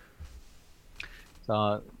saying.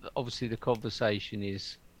 So obviously the conversation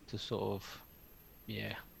is to sort of,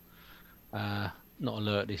 not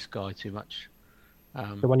alert this guy too much.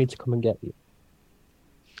 Do I need to come and get you?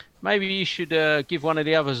 Maybe you should give one of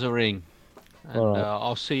the others a ring, and All right.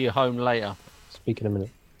 I'll see you home later. Speak in a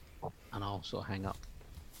minute. And I'll sort of hang up.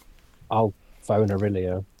 I'll phone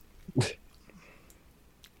Aurelio.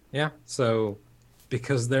 Yeah. So,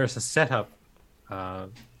 because there's a setup,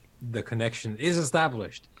 the connection is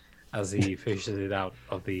established as he fishes it out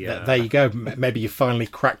of the. There you go. Maybe you finally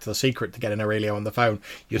cracked the secret to getting Aurelio on the phone.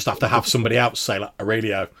 You just have to have somebody else say, like,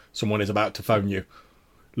 "Aurelio, someone is about to phone you.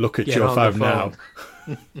 Look at Get your on the phone now."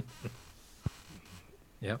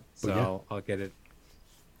 Yeah. But So I'll get it.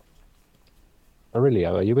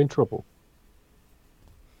 Aurelio, are you in trouble?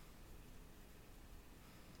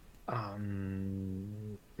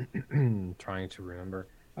 Trying to remember.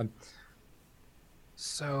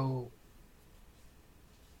 So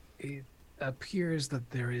it appears that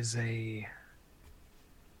there is a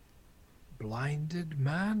blinded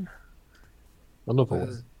man Another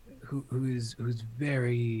one. who's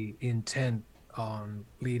very intent on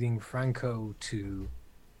leading Franco to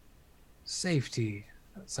safety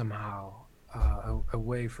somehow,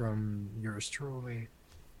 away from yours truly.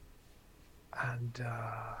 And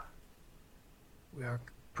we are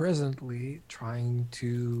presently trying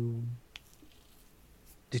to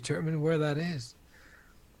determine where that is.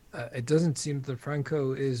 It doesn't seem that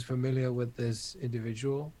Franco is familiar with this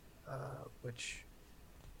individual, which...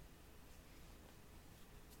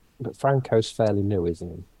 But Franco's fairly new, isn't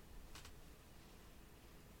he?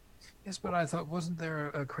 Yes, but I thought, wasn't there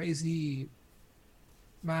a crazy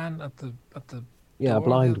man at the Yeah, a door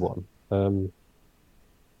blind the other- one.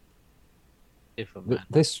 Different man.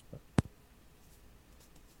 This,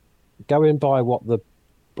 going by what the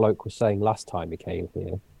bloke was saying last time he came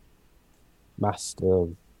here, Master,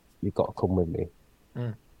 you've got to come with me.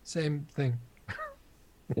 Same thing.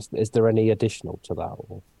 Is there any additional to that?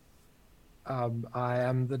 Or? I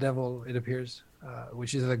am the devil, it appears,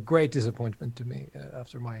 which is a great disappointment to me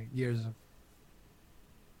after my years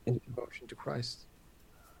of devotion to Christ.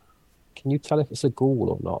 Can you tell if it's a ghoul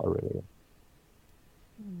or not, Aurelio?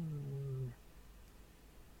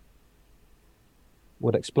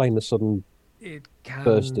 Would explain the sudden It can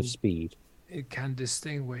burst of speed. It can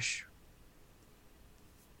distinguish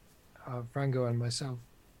Franco and myself,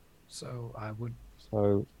 so I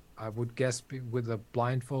would guess with a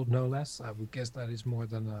blindfold, no less. I would guess that is more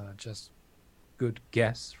than a just good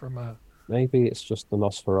guess from a... Maybe it's just the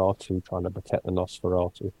Nosferatu trying to protect the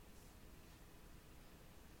Nosferatu.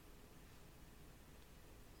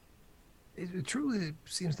 It truly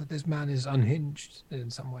seems that this man is unhinged in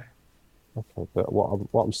some way. Okay, but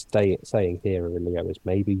what I'm saying here, Aurelio, is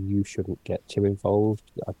maybe you shouldn't get too involved.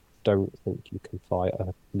 I don't think you can fight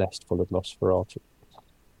a nest full of Nosferatu.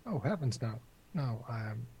 Oh, heavens, no. No, I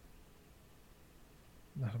am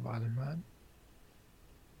not a violent man.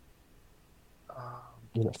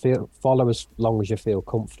 You know, follow as long as you feel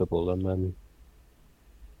comfortable, and then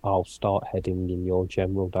I'll start heading in your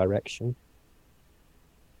general direction.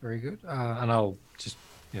 Very good. And I'll just,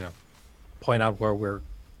 point out where we're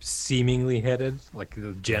seemingly headed, like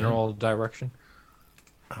the general direction.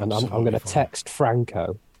 And I'm going to Absolutely fine. text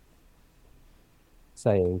Franco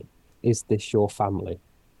saying, "Is this your family?"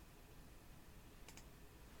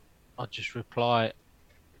 I'll just reply,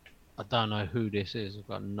 I don't know who this is. I've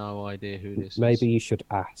got no idea who this Maybe is. you should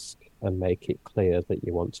ask and make it clear that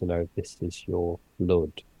you want to know if this is your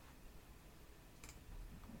blood.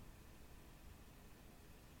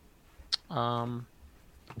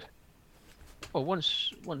 Well,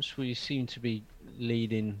 once we seem to be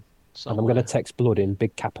leading And somewhere. I'm going to text blood in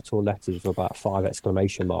big capital letters with about 5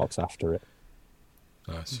 exclamation marks after it.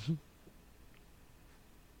 Nice.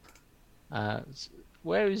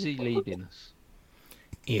 Where is he leading us?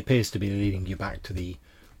 He appears to be leading you back to the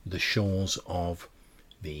shores of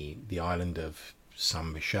the island of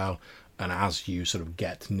San Michel, and as you sort of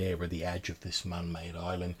get nearer the edge of this man-made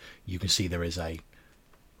island, you can see there is a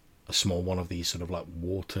small one of these sort of like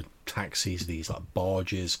water taxis, these like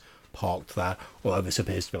barges parked there, although this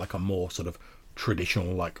appears to be like a more sort of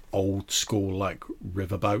traditional, like old school like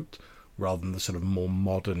riverboat rather than the sort of more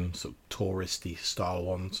modern sort of touristy style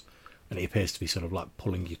ones, and he appears to be sort of like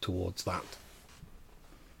pulling you towards that.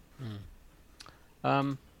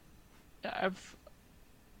 I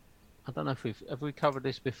don't know if have we covered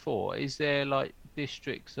this before. Is there like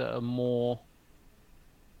districts that are more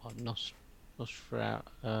Nosferatu?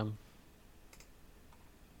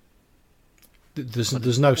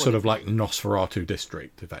 There's no sort of like Nosferatu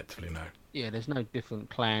district, effectively, no. Yeah, there's no different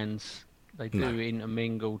clans. They do No.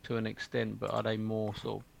 intermingle to an extent, but are they more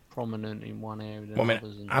sort of prominent in one area than Well, I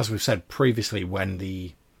others? mean, as we've said previously, when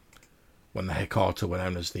the Hecata were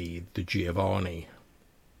known as the Giovanni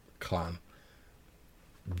clan,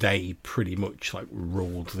 they pretty much like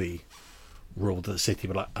ruled the city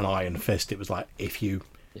with like an iron fist. It was like if you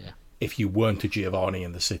weren't a Giovanni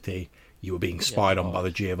in the city, you were being spied on by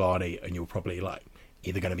the Giovanni, and you were probably like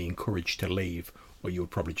either going to be encouraged to leave or you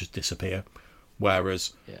would probably just disappear.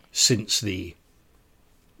 Whereas since the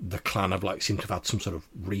clan have like seem to have had some sort of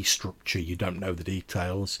restructure, you don't know the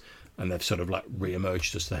details, and they've sort of like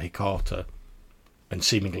re-emerged as the Hecata, and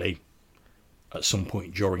seemingly at some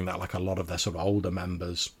point during that, like a lot of their sort of older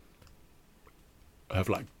members have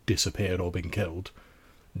like disappeared or been killed.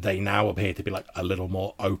 They now appear to be like a little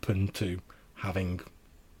more open to having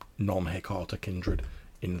non-Hecata kindred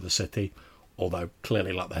in the city, although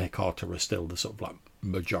clearly like the Hecata are still the sort of like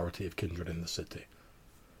majority of kindred in the city.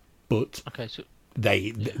 But okay, so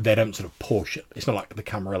they don't sort of portion. It's not like the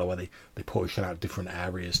Camarilla where they portion out different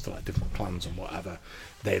areas to like different clans and whatever.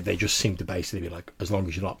 They just seem to basically be like, as long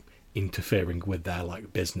as you're not interfering with their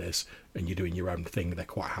like business and you're doing your own thing, they're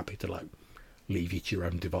quite happy to like leave you to your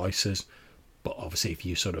own devices. But obviously if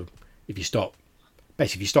you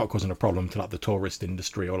start causing a problem to like the tourist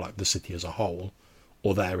industry or like the city as a whole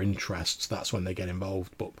or their interests, that's when they get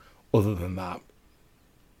involved. But other than that,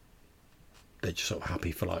 they're just sort of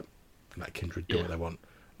happy for like kindred do what they want.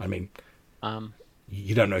 I mean,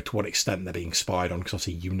 you don't know to what extent they're being spied on, because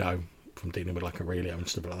obviously you know from dealing with like Aurelio and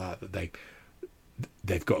stuff like that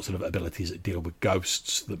they've got sort of abilities that deal with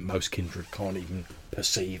ghosts that most kindred can't even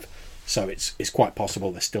perceive. So it's quite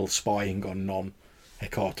possible they're still spying on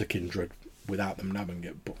non-Hecata kindred without them knowing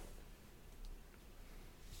it. But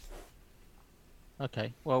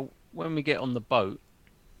okay, well, when we get on the boat,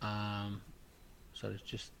 so there's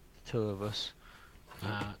just the two of us,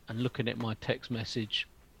 and looking at my text message,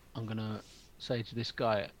 I'm gonna say to this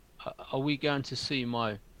guy, "Are we going to see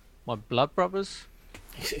my blood brothers?"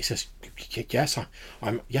 he says, "Yes,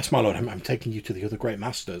 yes, my lord. I'm taking you to the other great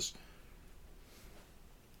masters."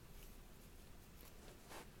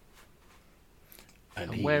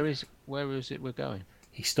 And where is it we're going?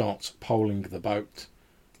 He starts poling the boat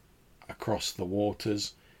across the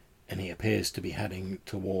waters, and he appears to be heading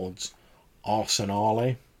towards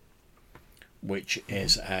Arsenale, which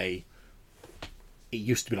is it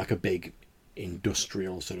used to be like a big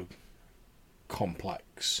industrial sort of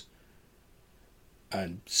complex,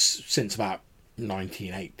 and since about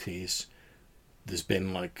 1980s there's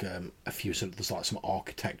been like a few there's like some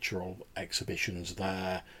architectural exhibitions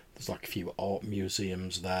there. There's like a few art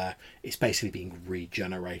museums there. It's basically being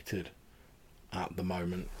regenerated at the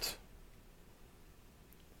moment.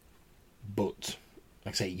 But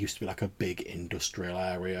like I say, it used to be like a big industrial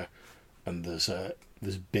area, and there's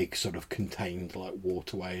big sort of contained like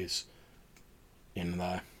waterways in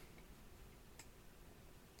there.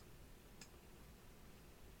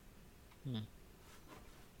 And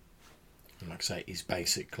like I say, he's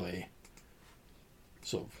basically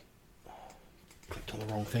sort of clicked on the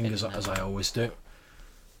wrong thing as I always do.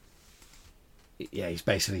 Yeah, he's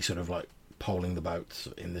basically sort of like poling the boat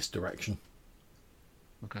in this direction.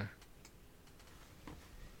 Okay.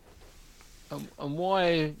 And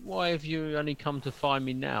why have you only come to find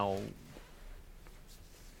me now?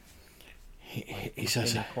 He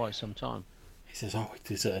says Been here quite some time. He says, "Oh,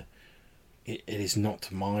 it is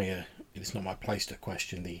not my place to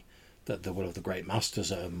question the will of the great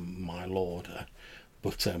masters, my lord.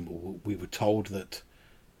 But we were told that,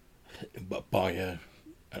 by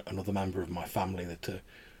another member of my family, that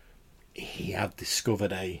he had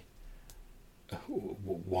discovered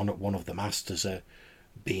one of the masters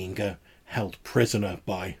being held prisoner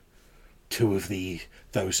by two of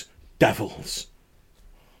those devils."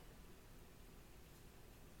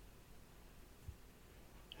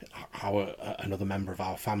 Another member of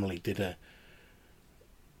our family did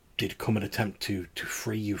come and attempt to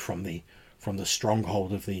free you from the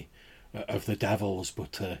stronghold of the devils,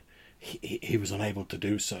 but he was unable to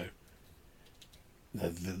do so.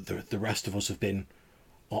 The rest of us have been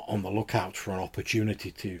on the lookout for an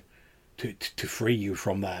opportunity to free you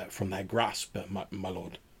from their grasp, my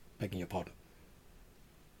lord. Begging your pardon.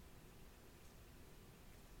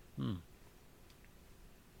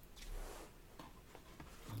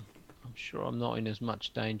 I'm sure I'm not in as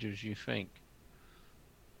much danger as you think.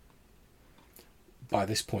 By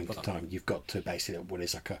this point in time, you've got to basically what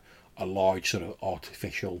is like a large sort of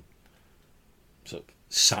artificial sort of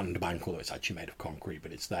sandbank, although it's actually made of concrete,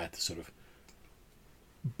 but it's there to sort of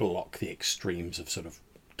block the extremes of sort of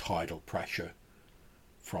tidal pressure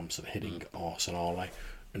from sort of hitting Arsenale,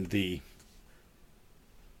 and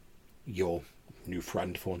your new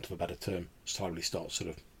friend, for want of a better term, slowly starts sort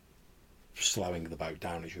of slowing the boat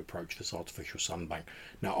down as you approach this artificial sandbank.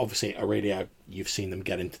 Now, obviously, Aurelia, you've seen them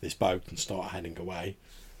get into this boat and start heading away.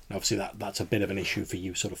 And obviously, that's a bit of an issue for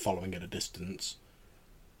you, sort of following at a distance.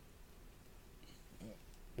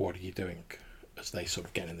 What are you doing as they sort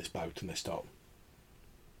of get in this boat and they start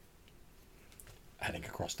heading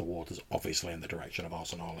across the waters, obviously in the direction of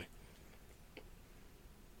Arsenale?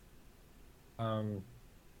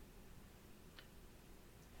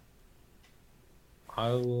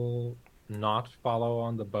 I'll not follow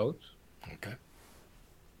on the boat. Okay.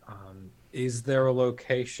 Is there a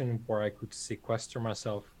location where I could sequester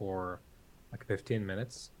myself for like 15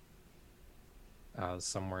 minutes?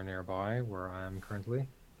 Somewhere nearby where I am currently?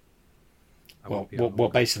 Well,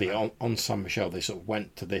 basically on San Michel, they sort of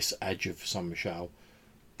went to this edge of San Michel,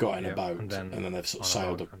 got in a boat, and then they've sort of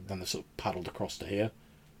sailed, then they've sort of paddled across to here.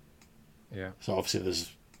 Yeah. So obviously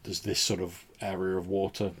there's this sort of area of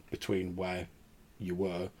water between where you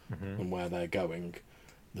were and where they're going.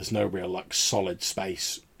 There's no real like solid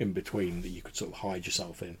space in between that you could sort of hide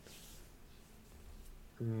yourself in.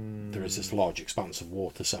 There is this large expanse of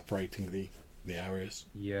water separating the areas.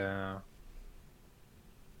 Yeah.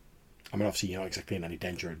 I mean, obviously, you're not exactly in any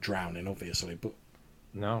danger of drowning, obviously, but...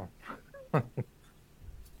 No.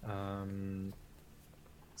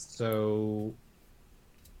 So...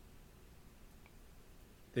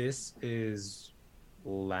 This is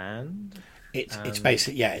land? It's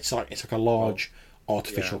basically, yeah, it's like a large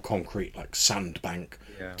artificial concrete, like sandbank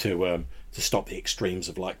to stop the extremes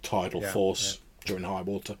of, like, tidal force during high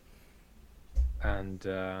water. And...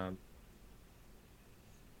 they're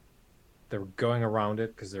going around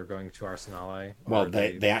it because they're going to Arsenale. Well,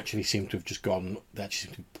 they actually seem to have just gone. They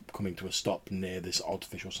actually seem to be coming to a stop near this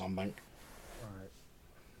artificial sandbank. Right.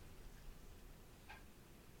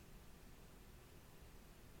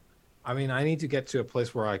 I mean, I need to get to a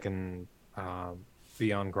place where I can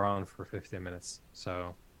be on ground for 15 minutes.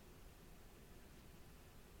 So,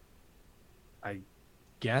 I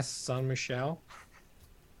guess San Michel.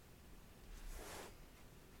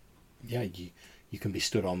 Yeah, you can be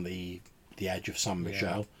stood on the edge of San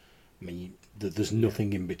Michel. I mean, there's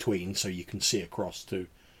nothing in between, so you can see across to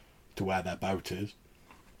where their boat is.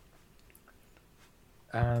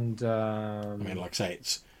 And I mean, like I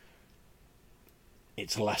say,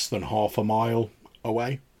 it's less than half a mile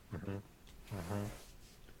away. I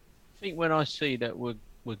think when I see that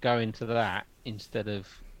we're going to that instead of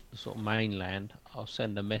the sort of mainland, I'll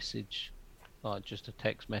send a message, like just a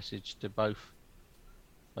text message to both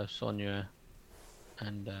Sonia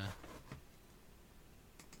and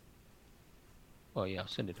well, yeah, I'll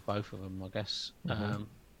send it to both of them, I guess.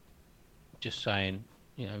 Just saying,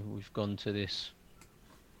 we've gone to this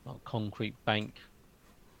concrete bank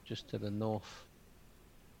just to the north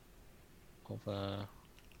of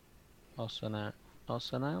Arsenale.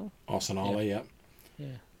 Arsenale,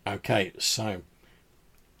 yeah. Okay, so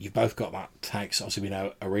you've both got that text. Obviously, we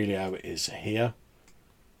know Aurelio is here.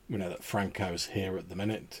 We know that Franco's here at the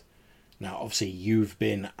minute. Now, obviously, you've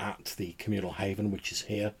been at the communal haven, which is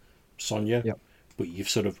here, Sonia. Yep. but you've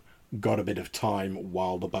sort of got a bit of time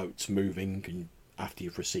while the boat's moving and after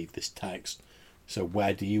you've received this text. So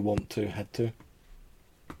where do you want to head to?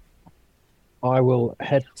 I will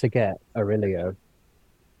head to get Aurelio.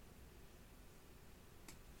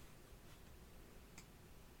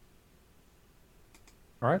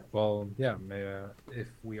 All right. Well, yeah. If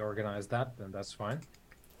we organize that, then that's fine.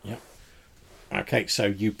 Yeah. Okay, so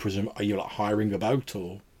you presume, are you like hiring a boat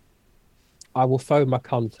or? I will phone my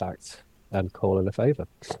contact and call in a favour.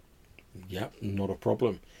 Yeah, not a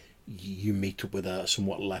problem. You meet up with a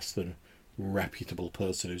somewhat less than reputable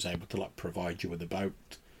person who's able to like provide you with a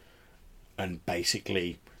boat, and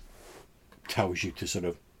basically tells you to sort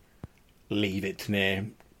of leave it near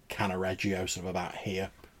Canareggio, sort of about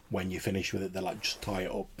here. When you finish with it, they're like, just tie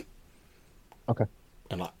it up. Okay.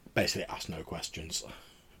 And like basically ask no questions.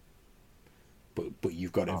 But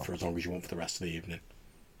you've got it for as long as you want for the rest of the evening.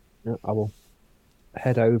 Yeah, I will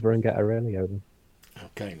head over and get Aurelio then.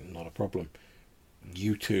 Okay, not a problem.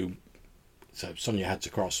 You two, so Sonia heads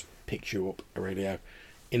across, picks you up, Aurelio.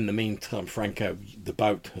 In the meantime, Franco, the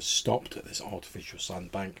boat has stopped at this artificial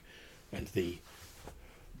sandbank, and the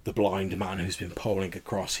blind man who's been poling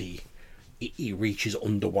across, he reaches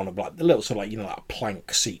under one of like the little sort of like, you know, like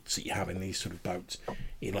plank seats that you have in these sort of boats.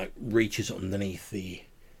 He like reaches underneath the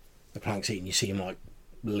plank seat, and you see him like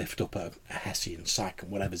lift up a Hessian sack,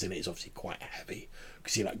 and whatever's in it is obviously quite heavy,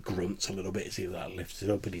 because he like grunts a little bit as he like lifts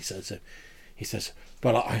it up, and he says,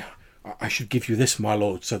 "Well, I should give you this, my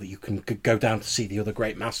lord, so that you can go down to see the other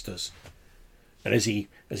great masters." And as he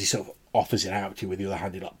sort of offers it out to you with the other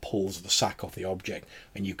hand, he like pulls the sack off the object,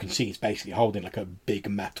 and you can see he's basically holding like a big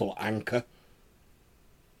metal anchor,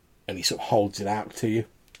 and he sort of holds it out to you.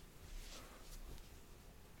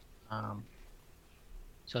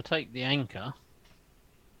 So I take the anchor.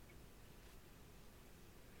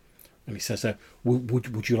 And he says,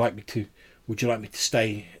 "Would you like me to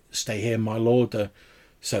stay here, my lord,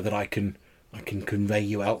 so that I can convey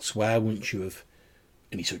you elsewhere once you have?"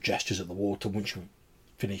 And he sort of gestures at the water. Once you've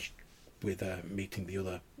finished with meeting the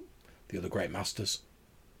other great masters.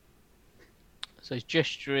 So he's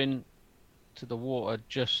gesturing to the water,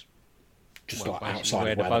 just well, like basically outside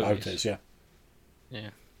where of where the the boat boat is. is. Yeah. Yeah.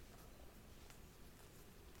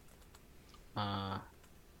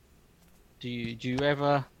 Do you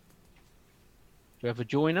ever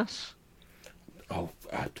join us? Oh,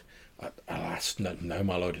 alas, no,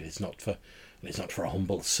 my lord. It's not for a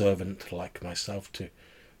humble servant like myself to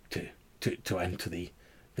enter the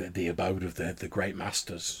abode of the great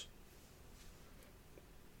masters.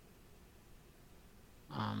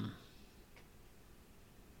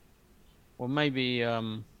 Well, maybe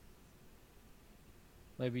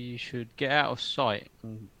you should get out of sight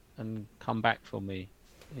and come back for me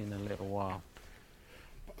in a little while.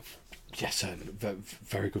 Yes,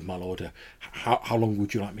 very good, my lord. How long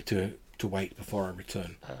would you like me to wait before I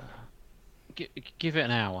return? Give it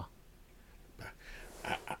an hour.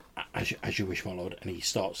 As you wish, my lord. And he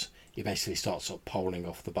basically starts sort of poling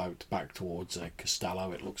off the boat back towards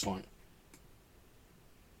Castello, it looks like.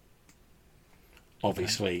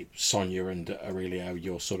 Obviously, Sonia and Aurelio,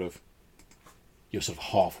 you're sort of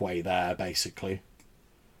halfway there, basically.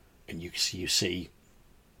 And you see,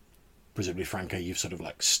 presumably Franco, you've sort of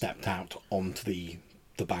like stepped out onto the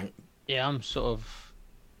bank. Yeah, I'm sort of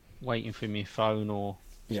waiting for my phone or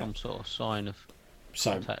some sort of sign of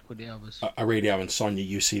contact with the others. Aurelio and Sonia,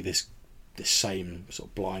 you see this same sort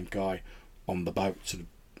of blind guy on the boat, sort of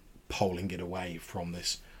poling it away from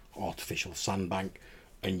this artificial sandbank,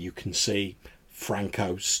 and you can see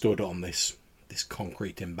Franco stood on this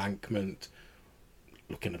concrete embankment,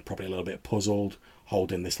 looking probably a little bit puzzled,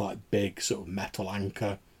 holding this like big sort of metal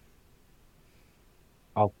anchor.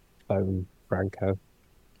 I'll phone Franco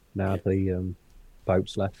now the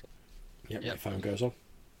boat's left. Yep, your phone goes off.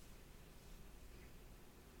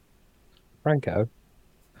 Franco?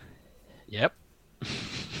 Yep. I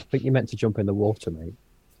think you meant to jump in the water, mate.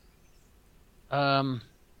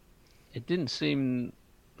 It didn't seem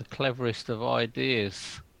the cleverest of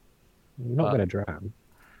ideas. You're not going to drown.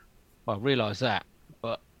 Well, I realise that,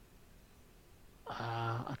 but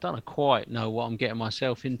I don't quite know what I'm getting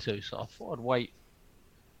myself into, so I thought I'd wait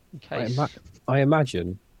in case. I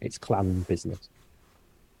imagine it's clan business.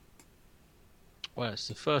 Well, it's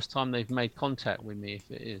the first time they've made contact with me,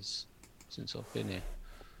 if it is, since I've been here.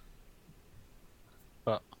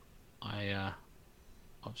 But I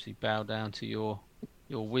obviously bow down to your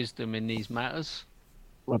wisdom in these matters.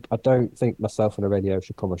 I don't think myself and Aurelio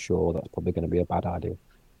should come ashore. That's probably going to be a bad idea.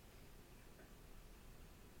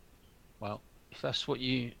 Well, if that's what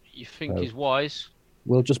you think is wise.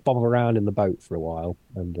 We'll just bob around in the boat for a while,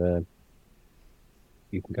 and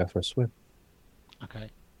you can go for a swim. Okay.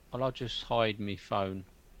 Well, I'll just hide my phone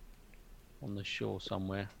on the shore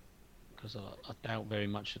somewhere, because I doubt very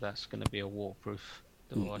much that that's going to be a waterproof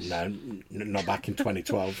device. No, not back in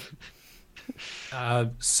 2012.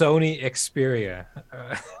 Sony Xperia.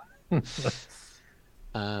 And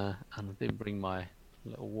I didn't bring my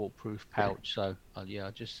little waterproof pouch, so yeah,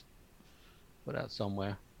 I just put that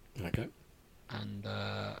somewhere, Okay. and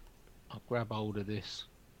I'll grab hold of this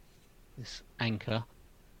anchor,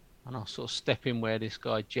 and I'll sort of step in where this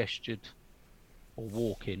guy gestured, or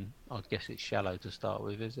walk in. I guess it's shallow to start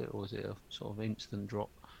with, is it, or is it a sort of instant drop?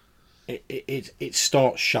 It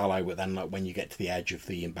starts shallow, but then like when you get to the edge of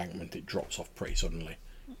the embankment, it drops off pretty suddenly.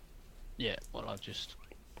 Yeah. Well, I'll just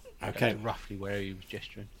Okay. go to roughly where he was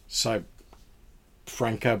gesturing. So,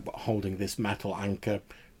 Franco, holding this metal anchor,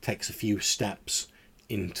 takes a few steps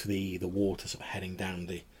into the water, sort of heading down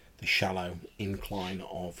the shallow incline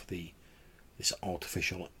of this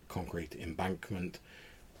artificial concrete embankment.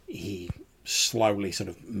 He slowly sort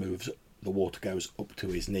of moves. The water goes up to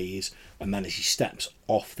his knees, and then as he steps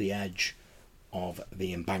off the edge of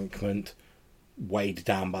the embankment, weighed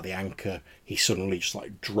down by the anchor, he suddenly just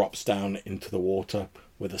like drops down into the water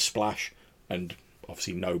with a splash, and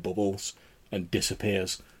obviously no bubbles, and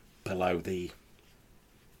disappears below the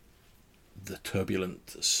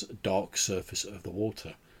turbulent dark surface of the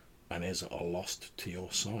water, and is lost to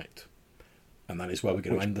your sight. And that is where we're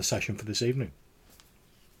going to end the session for this evening.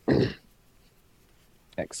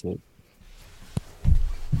 Excellent.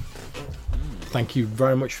 Thank you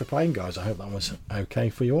very much for playing, guys. I hope that was okay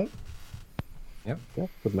for you all. Yeah,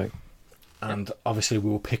 good mate. And obviously we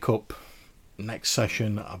will pick up next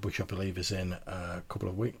session, which I believe is in a couple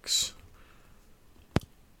of weeks,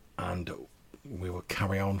 and we will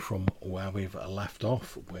carry on from where we've left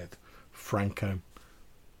off, with Franco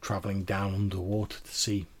travelling down underwater to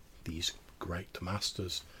see these great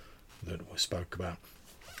masters that we spoke about.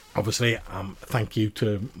 Obviously, thank you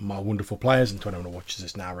to my wonderful players and to anyone who watches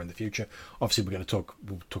this now or in the future. Obviously, we'll talk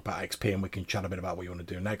about XP, and we can chat a bit about what you want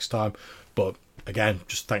to do next time. But again,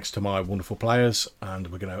 just thanks to my wonderful players, and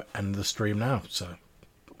we're going to end the stream now. So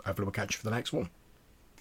hopefully we'll catch you for the next one.